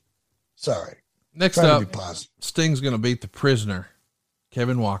think. Sorry. Next up, Sting's going to beat the Prisoner,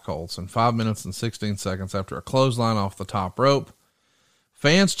 Kevin Wachholz, in 5 minutes and 16 seconds after a clothesline off the top rope.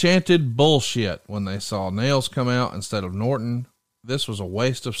 Fans chanted bullshit when they saw Nails come out instead of Norton. This was a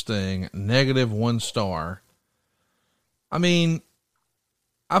waste of Sting. -1 star. I mean,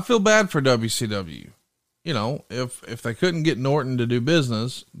 I feel bad for WCW. If they couldn't get Norton to do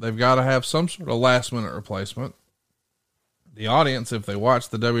business, they've got to have some sort of last minute replacement. The audience, if they watch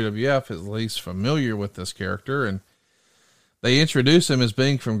the WWF, is at least familiar with this character, and they introduce him as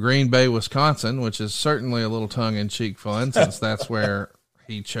being from Green Bay, Wisconsin, which is certainly a little tongue-in-cheek fun, since that's where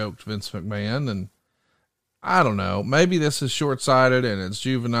he choked Vince McMahon. And I don't know, maybe this is short-sighted and it's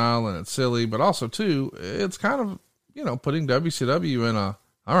juvenile and it's silly, but also too, it's kind of, putting WCW in all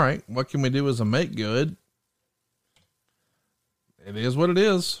right, what can we do as a make good? It is what it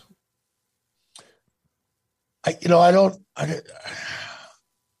is. It's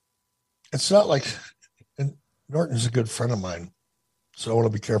not like, and Norton's a good friend of mine, so I want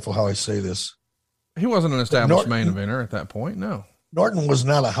to be careful how I say this. He wasn't an established main eventer at that point. No. Norton was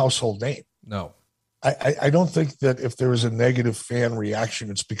not a household name. No. I don't think that if there was a negative fan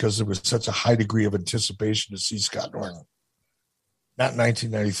reaction, it's because there was such a high degree of anticipation to see Scott Norton. Not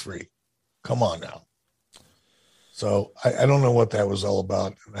 1993. Come on now. So I don't know what that was all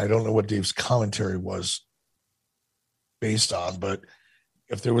about. I don't know what Dave's commentary was based on, but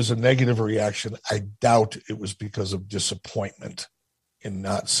if there was a negative reaction, I doubt it was because of disappointment in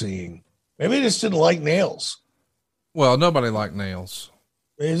not seeing. Maybe they just didn't like Nails. Well, nobody liked Nails.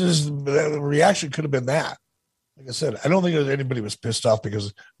 The reaction could have been that. Like I said, I don't think anybody was pissed off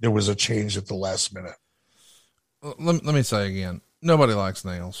because there was a change at the last minute. Let me say again, nobody likes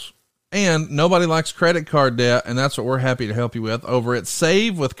Nails. And nobody likes credit card debt, and that's what we're happy to help you with over at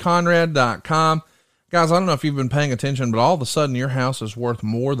SaveWithConrad.com. Guys, I don't know if you've been paying attention, but all of a sudden your house is worth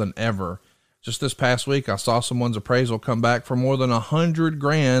more than ever. Just this past week, I saw someone's appraisal come back for more than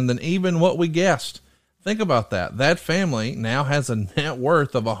 $100,000 than even what we guessed. Think about that. That family now has a net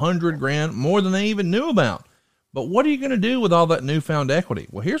worth of $100,000 more than they even knew about. But what are you going to do with all that newfound equity?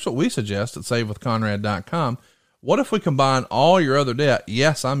 Well, here's what we suggest at SaveWithConrad.com. What if we combine all your other debt?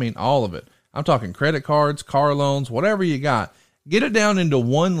 Yes, I mean all of it. I'm talking credit cards, car loans, whatever you got. Get it down into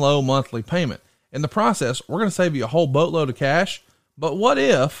one low monthly payment. In the process, we're going to save you a whole boatload of cash. But what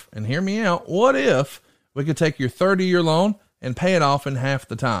if, and hear me out, what if we could take your 30-year loan and pay it off in half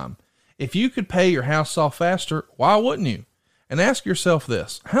the time? If you could pay your house off faster, why wouldn't you? And ask yourself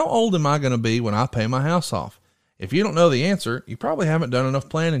this, how old am I going to be when I pay my house off? If you don't know the answer, you probably haven't done enough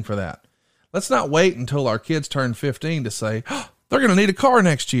planning for that. Let's not wait until our kids turn 15 to say, they're going to need a car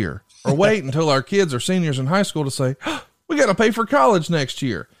next year. Or wait until our kids are seniors in high school to say, we got to pay for college next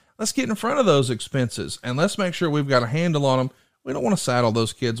year. Let's get in front of those expenses and let's make sure we've got a handle on them. We don't want to saddle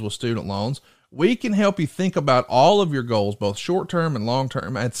those kids with student loans. We can help you think about all of your goals, both short-term and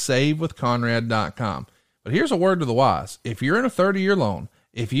long-term, at SaveWithConrad.com. But here's a word to the wise. If you're in a 30-year loan,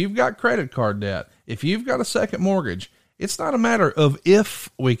 if you've got credit card debt, if you've got a second mortgage, it's not a matter of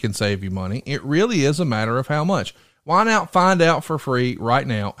if we can save you money. It really is a matter of how much. Why not find out for free right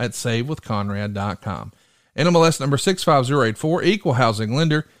now at SaveWithConrad.com. NMLS number 65084, equal housing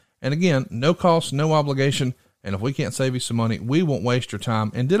lender. And again, no cost, no obligation. And if we can't save you some money, we won't waste your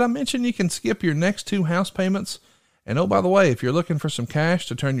time. And did I mention you can skip your next 2 house payments? And oh, by the way, if you're looking for some cash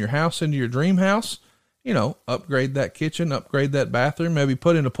to turn your house into your dream house, you know, upgrade that kitchen, upgrade that bathroom, maybe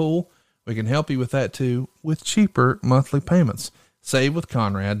put in a pool, we can help you with that too, with cheaper monthly payments.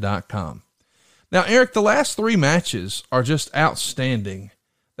 SaveWithConrad.com. Now, Eric, the last 3 matches are just outstanding.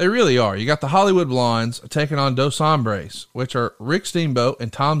 They really are. You got the Hollywood Blondes taking on Dos Hombres, which are Rick Steamboat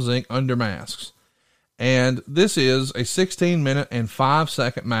and Tom Zink under masks. And this is a 16-minute and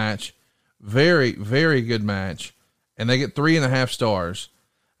 5-second match. Very, very good match. And they get 3.5 stars.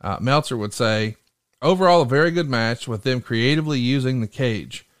 Meltzer would say, overall, a very good match with them creatively using the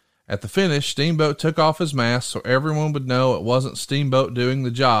cage. At the finish, Steamboat took off his mask so everyone would know it wasn't Steamboat doing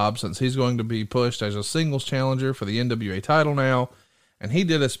the job, since he's going to be pushed as a singles challenger for the NWA title now. And he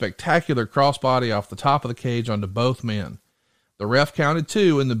did a spectacular crossbody off the top of the cage onto both men. The ref counted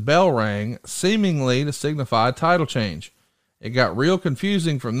 2 and the bell rang, seemingly to signify a title change. It got real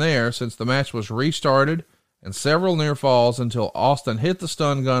confusing from there, since the match was restarted and several near falls until Austin hit the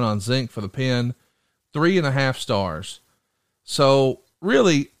stun gun on Zink for the pin. 3.5 stars. So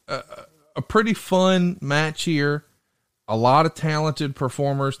really a pretty fun match here. A lot of talented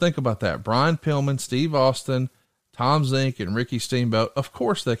performers. Think about that. Brian Pillman, Steve Austin, Tom Zink, and Ricky Steamboat. Of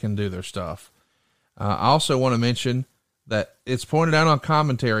course they can do their stuff. I also want to mention that it's pointed out on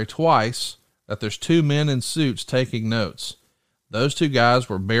commentary twice that there's 2 men in suits taking notes. Those 2 guys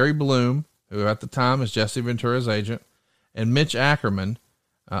were Barry Bloom, who at the time is Jesse Ventura's agent, and Mitch Ackerman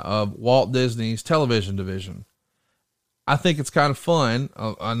of Walt Disney's television division. I think it's kind of fun,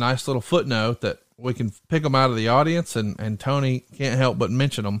 a nice little footnote that we can pick them out of the audience, and Tony can't help but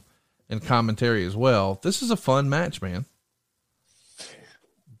mention them in commentary as well. This is a fun match, man.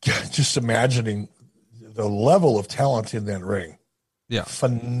 Just imagining the level of talent in that ring. Yeah.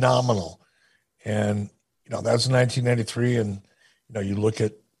 Phenomenal. And, you know, that was 1993. And, you know, you look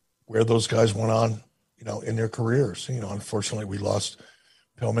at where those guys went on, you know, in their careers. You know, unfortunately we lost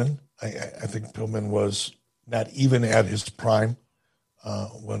Pillman. I think Pillman was not even at his prime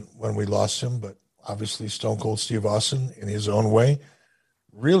when we lost him, but obviously Stone Cold Steve Austin in his own way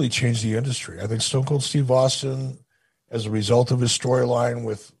really changed the industry. I think Stone Cold Steve Austin, as a result of his storyline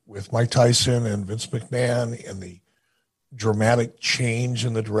with Mike Tyson and Vince McMahon and the dramatic change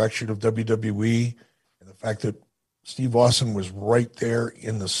in the direction of WWE and the fact that Steve Austin was right there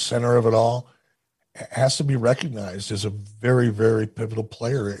in the center of it all, has to be recognized as a very, very pivotal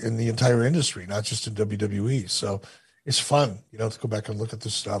player in the entire industry, not just in WWE. So it's fun, you know, to go back and look at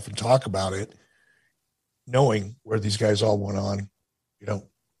this stuff and talk about it, knowing where these guys all went on, you know,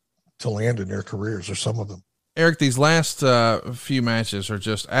 to land in their careers, or some of them. Eric, these last few matches are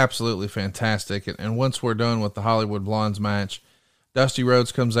just absolutely fantastic. And once we're done with the Hollywood Blondes match, Dusty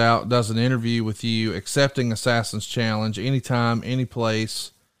Rhodes comes out, does an interview with you, accepting Assassin's Challenge anytime, any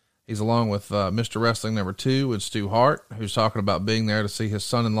place. He's along with Mr. Wrestling number 2 and Stu Hart, who's talking about being there to see his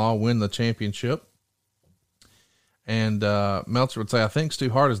son-in-law win the championship. And Meltzer would say, I think Stu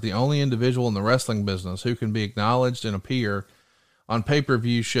Hart is the only individual in the wrestling business who can be acknowledged and appear on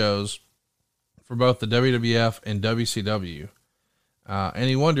pay-per-view shows for both the WWF and WCW. And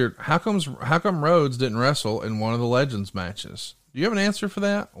he wondered, how come Rhodes didn't wrestle in one of the Legends matches? Do you have an answer for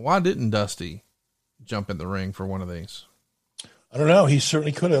that? Why didn't Dusty jump in the ring for one of these? I don't know. He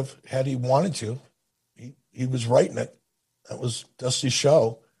certainly could have, had he wanted to. He was writing it. That was Dusty's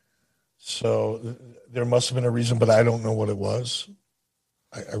show. So there must have been a reason, but I don't know what it was.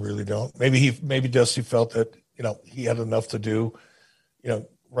 I really don't. Maybe Dusty felt that, you know, he had enough to do, you know,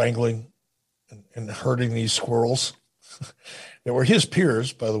 wrangling and herding these squirrels. They were his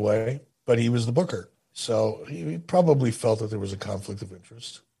peers, by the way, but he was the booker. So he probably felt that there was a conflict of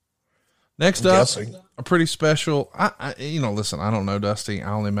interest. Next up, a pretty special, listen, I don't know Dusty.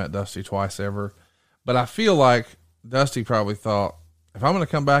 I only met Dusty twice ever, but I feel like Dusty probably thought, if I'm going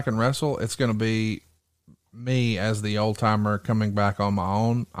to come back and wrestle, it's going to be me as the old timer coming back on my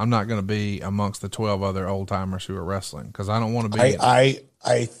own. I'm not going to be amongst the 12 other old timers who are wrestling, because I don't want to be.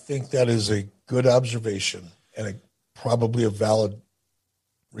 I think that is a good observation and probably a valid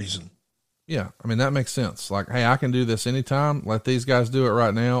reason. Yeah. I mean, that makes sense. Like, hey, I can do this anytime. Let these guys do it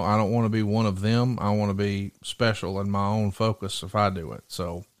right now. I don't want to be one of them. I want to be special in my own focus if I do it.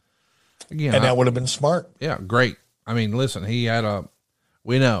 So again, and that would have been smart. Yeah. Great. I mean, listen,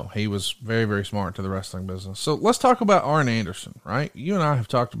 we know he was very, very smart to the wrestling business. So let's talk about Arn Anderson, right? You and I have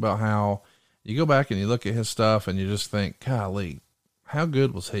talked about how you go back and you look at his stuff and you just think, golly, how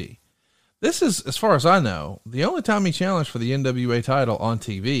good was he? This is, as far as I know, the only time he challenged for the NWA title on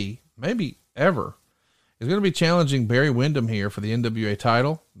TV, maybe ever. He's going to be challenging Barry Windham here for the NWA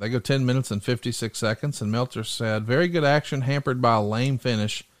title. They go 10 minutes and 56 seconds, and Meltzer said, very good action hampered by a lame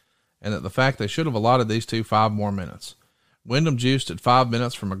finish, and that the fact they should have allotted these two 5 more minutes. Windham juiced at 5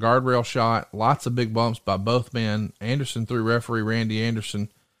 minutes from a guardrail shot, lots of big bumps by both men. Anderson threw referee Randy Anderson,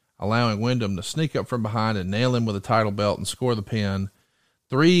 allowing Windham to sneak up from behind and nail him with a title belt and score the pin.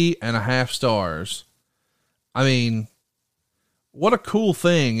 3.5 stars. I mean, what a cool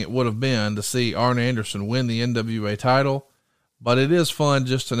thing it would have been to see Arn Anderson win the NWA title, but it is fun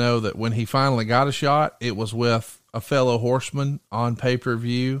just to know that when he finally got a shot, it was with a fellow horseman on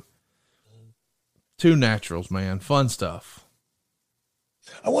pay-per-view. Two naturals, man. Fun stuff.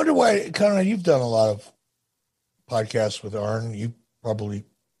 I wonder why, Conrad, you've done a lot of podcasts with Arn. You probably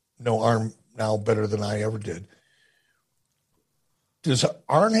know Arn now better than I ever did. Does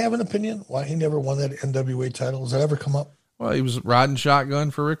Arn have an opinion why he never won that NWA title? Has that ever come up? Well, he was riding shotgun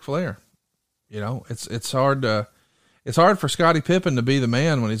for Ric Flair. You know, it's hard for Scottie Pippen to be the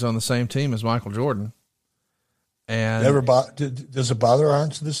man when he's on the same team as Michael Jordan. And does it bother Arn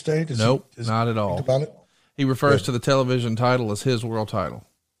to this day? Nope, not at all. About it? He refers to the television title as his world title.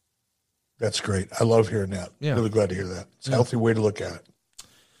 That's great. I love hearing that. Yeah. Really glad to hear that. It's a healthy way to look at it.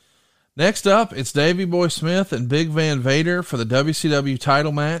 Next up, it's Davey Boy Smith and Big Van Vader for the WCW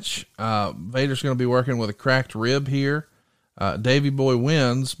title match. Vader's going to be working with a cracked rib here. Davey Boy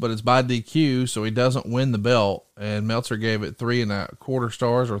wins, but it's by DQ, so he doesn't win the belt. And Meltzer gave it 3.25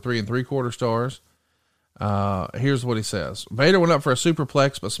 stars or 3 3/4 stars. Here's what he says. Vader went up for a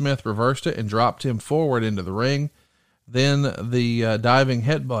superplex, but Smith reversed it and dropped him forward into the ring. Then the diving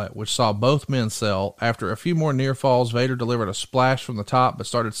headbutt, which saw both men sell. After a few more near falls, Vader delivered a splash from the top, but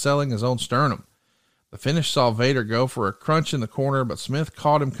started selling his own sternum. The finish saw Vader go for a crunch in the corner, but Smith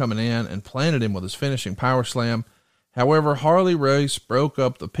caught him coming in and planted him with his finishing power slam. However, Harley Race broke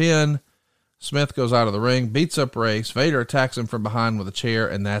up the pin. Smith goes out of the ring, beats up Race. Vader attacks him from behind with a chair,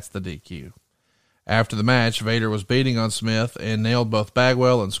 and that's the DQ. After the match, Vader was beating on Smith and nailed both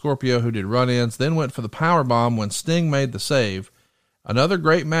Bagwell and Scorpio, who did run-ins, then went for the powerbomb when Sting made the save. Another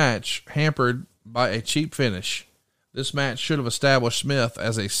great match hampered by a cheap finish. This match should have established Smith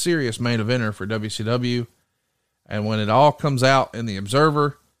as a serious main eventer for WCW. And when it all comes out in the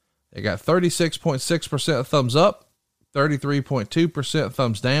Observer, they got 36.6% thumbs up, 33.2%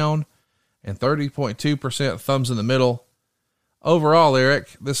 thumbs down, and 30.2% thumbs in the middle. Overall,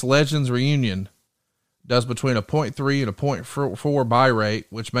 Eric, this Legends reunion does between a 0.3 and a 0.4 buy rate,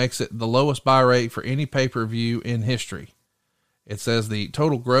 which makes it the lowest buy rate for any pay-per-view in history. It says the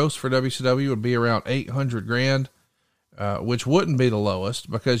total gross for WCW would be around $800,000, which wouldn't be the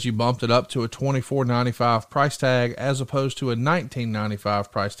lowest because you bumped it up to a $24.95 price tag as opposed to a $19.95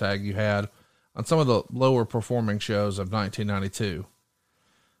 price tag you had on some of the lower performing shows of 1992.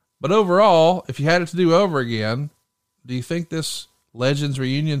 But overall, if you had it to do over again, do you think this Legends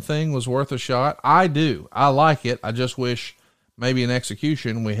reunion thing was worth a shot? I do. I like it. I just wish maybe in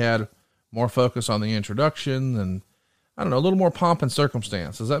execution we had more focus on the introduction and, I don't know, a little more pomp and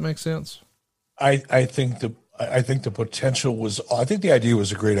circumstance. Does that make sense? I think the potential was, I think the idea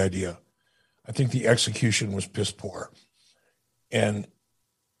was a great idea. I think the execution was piss poor. And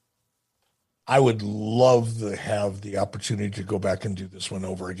I would love to have the opportunity to go back and do this one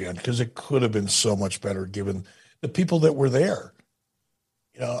over again because it could have been so much better given the people that were there.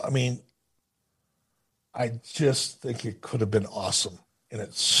 You know, I mean, I just think it could have been awesome, and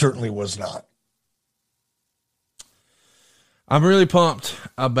it certainly was not. I'm really pumped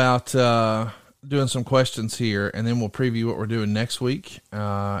about doing some questions here, and then we'll preview what we're doing next week.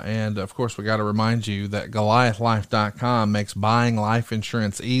 And, of course, we got to remind you that GoliathLife.com makes buying life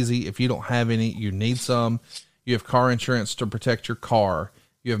insurance easy. If you don't have any, you need some. You have car insurance to protect your car.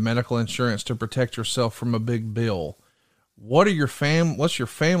 You have medical insurance to protect yourself from a big bill. What's your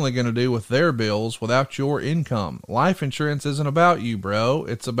family going to do with their bills without your income? Life insurance isn't about you, bro.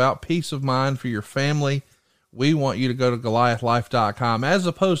 It's about peace of mind for your family. We want you to go to GoliathLife.com as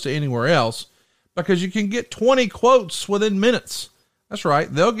opposed to anywhere else because you can get 20 quotes within minutes. That's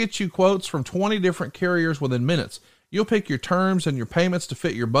right. They'll get you quotes from 20 different carriers within minutes. You'll pick your terms and your payments to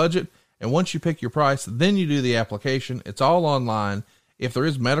fit your budget. And once you pick your price, then you do the application. It's all online. If there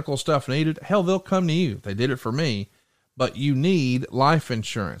is medical stuff needed, hell, they'll come to you. They did it for me. But you need life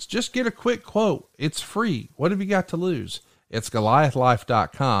insurance. Just get a quick quote. It's free. What have you got to lose? It's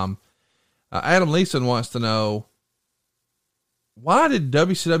GoliathLife.com. Adam Leeson wants to know, why did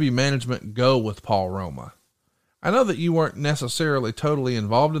WCW management go with Paul Roma? I know that you weren't necessarily totally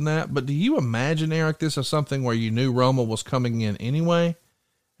involved in that, but do you imagine, Eric, this is something where you knew Roma was coming in anyway,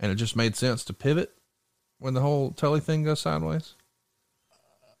 and it just made sense to pivot when the whole Tully thing goes sideways?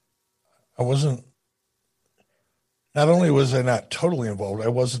 I wasn't Not only was I not totally involved, I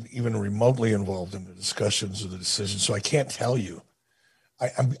wasn't even remotely involved in the discussions of the decision. So I can't tell you.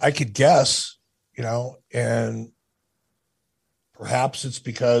 I could guess, and perhaps it's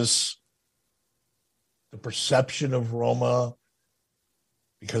because the perception of Roma,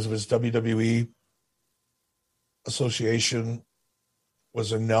 because of his WWE association,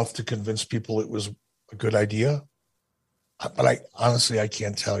 was enough to convince people it was a good idea. But I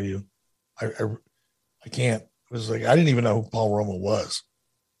can't tell you. I can't. It was like, I didn't even know who Paul Roma was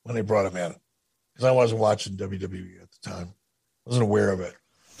when they brought him in, because I wasn't watching WWE at the time. I wasn't aware of it.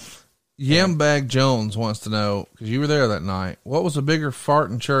 Yambag Jones wants to know, because you were there that night, what was a bigger fart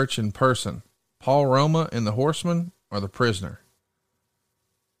in church in person? Paul Roma in The Horseman or The Prisoner?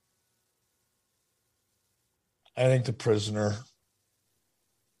 I think The Prisoner.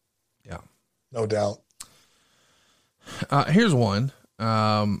 Yeah. No doubt. Here's one.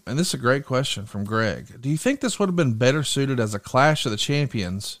 And this is a great question from Greg. Do you think this would have been better suited as a Clash of the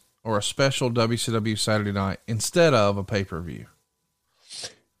Champions or a special WCW Saturday night instead of a pay-per-view?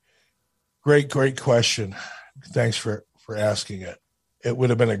 Great question. Thanks for asking it. It would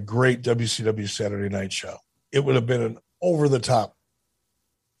have been a great WCW Saturday night show. It would have been an over-the-top,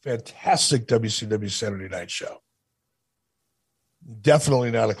 fantastic WCW Saturday night show.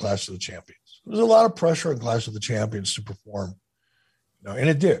 Definitely not a Clash of the Champions. There was a lot of pressure on Clash of the Champions to perform. And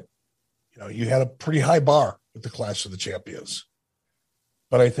it did. You had a pretty high bar with the Clash of the Champions.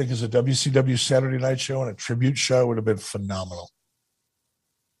 But I think as a WCW Saturday night show and a tribute show, it would have been phenomenal.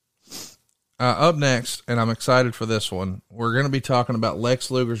 Up next, and I'm excited for this one, we're going to be talking about Lex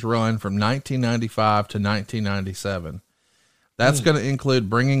Luger's run from 1995 to 1997. That's going to include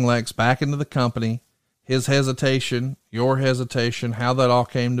bringing Lex back into the company, his hesitation, your hesitation, how that all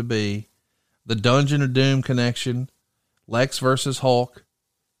came to be, the Dungeon of Doom connection, Lex versus Hulk,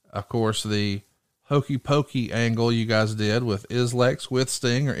 of course, the hokey pokey angle you guys did with is Lex with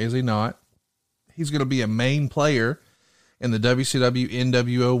Sting or is he not? He's going to be a main player in the WCW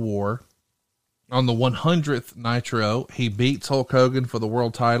NWO war. On the 100th Nitro, he beats Hulk Hogan for the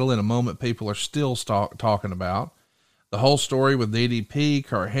world title in a moment people are still talking about. The whole story with DDP,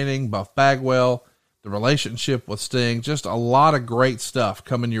 Curt Hennig, Buff Bagwell, the relationship with Sting, just a lot of great stuff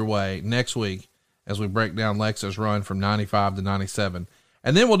coming your way next week as we break down Lex's run from 95 to 97.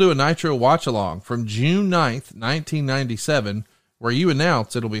 And then we'll do a Nitro watch along from June 9th, 1997, where you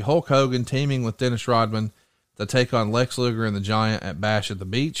announce it'll be Hulk Hogan teaming with Dennis Rodman to take on Lex Luger and the Giant at Bash at the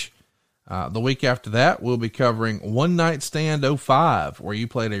Beach. The week after that, we'll be covering One Night Stand 05, where you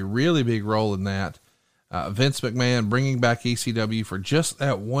played a really big role in that. Vince McMahon bringing back ECW for just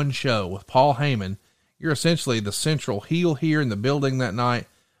that one show with Paul Heyman. You're essentially the central heel here in the building that night.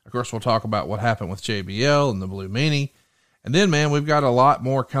 Of course, we'll talk about what happened with JBL and the Blue Meanie. And then, man, we've got a lot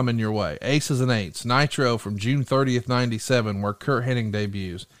more coming your way. Aces and Eights, Nitro from June 30th, 97, where Curt Hennig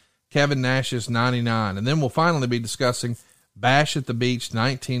debuts. Kevin Nash's 99. And then we'll finally be discussing Bash at the Beach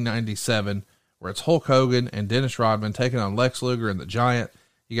 1997, where it's Hulk Hogan and Dennis Rodman taking on Lex Luger and the Giant.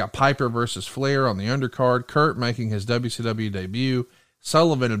 You got Piper versus Flair on the undercard, Kurt making his WCW debut,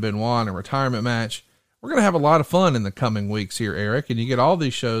 Sullivan and Benoit in a retirement match. We're going to have a lot of fun in the coming weeks here, Eric, and you get all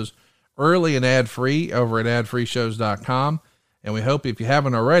these shows early and ad-free over at adfreeshows.com. And we hope if you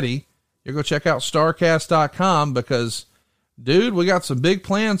haven't already, you'll go check out starcast.com because, dude, we got some big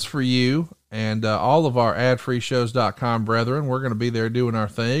plans for you and all of our adfreeshows.com brethren. We're going to be there doing our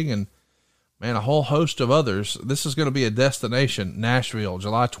thing, and man, a whole host of others. This is going to be a destination, Nashville,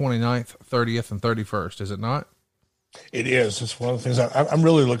 July 29th, 30th, and 31st, is it not? It is. It's one of the things I'm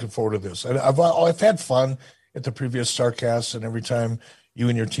really looking forward to this. And I've had fun at the previous Starcast, and every time you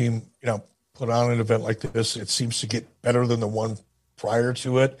and your team, put on an event like this, it seems to get better than the one prior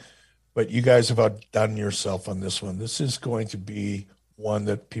to it. But you guys have outdone yourself on this one. This is going to be one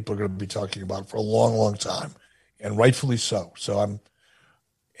that people are going to be talking about for a long, long time, and rightfully so. So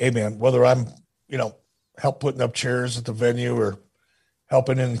hey man, whether I'm, help putting up chairs at the venue or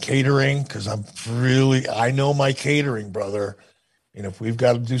helping in catering, because I know my catering, brother. And if we've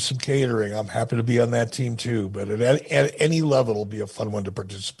got to do some catering, I'm happy to be on that team too. But at any level, it'll be a fun one to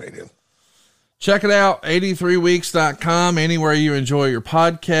participate in. Check it out, 83weeks.com, anywhere you enjoy your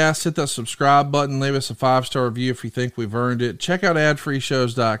podcast. Hit that subscribe button. Leave us a 5-star review if you think we've earned it. Check out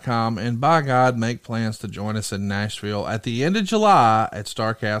adfreeshows.com. And by God, make plans to join us in Nashville at the end of July at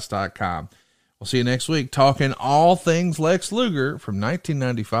starcast.com. We'll see you next week talking all things Lex Luger from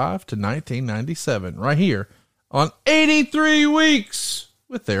 1995 to 1997 right here on 83 Weeks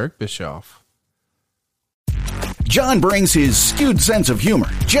with Eric Bischoff. John brings his skewed sense of humor.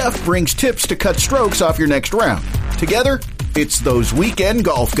 Jeff brings tips to cut strokes off your next round. Together, It's those weekend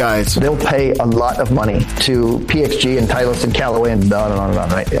golf guys. They'll pay a lot of money to PXG and Titleist and Callaway and on and on and on,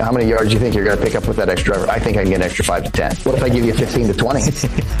 right? How many yards do you think you're going to pick up with that extra driver? I think I can get an extra 5 to 10. What if I give you 15 to 20?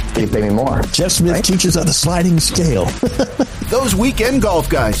 You pay me more. Jeff Smith teaches on the sliding scale. Those Weekend Golf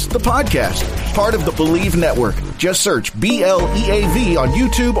Guys, the podcast, part of the Believe Network. Just search BLEAV on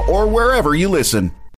YouTube or wherever you listen.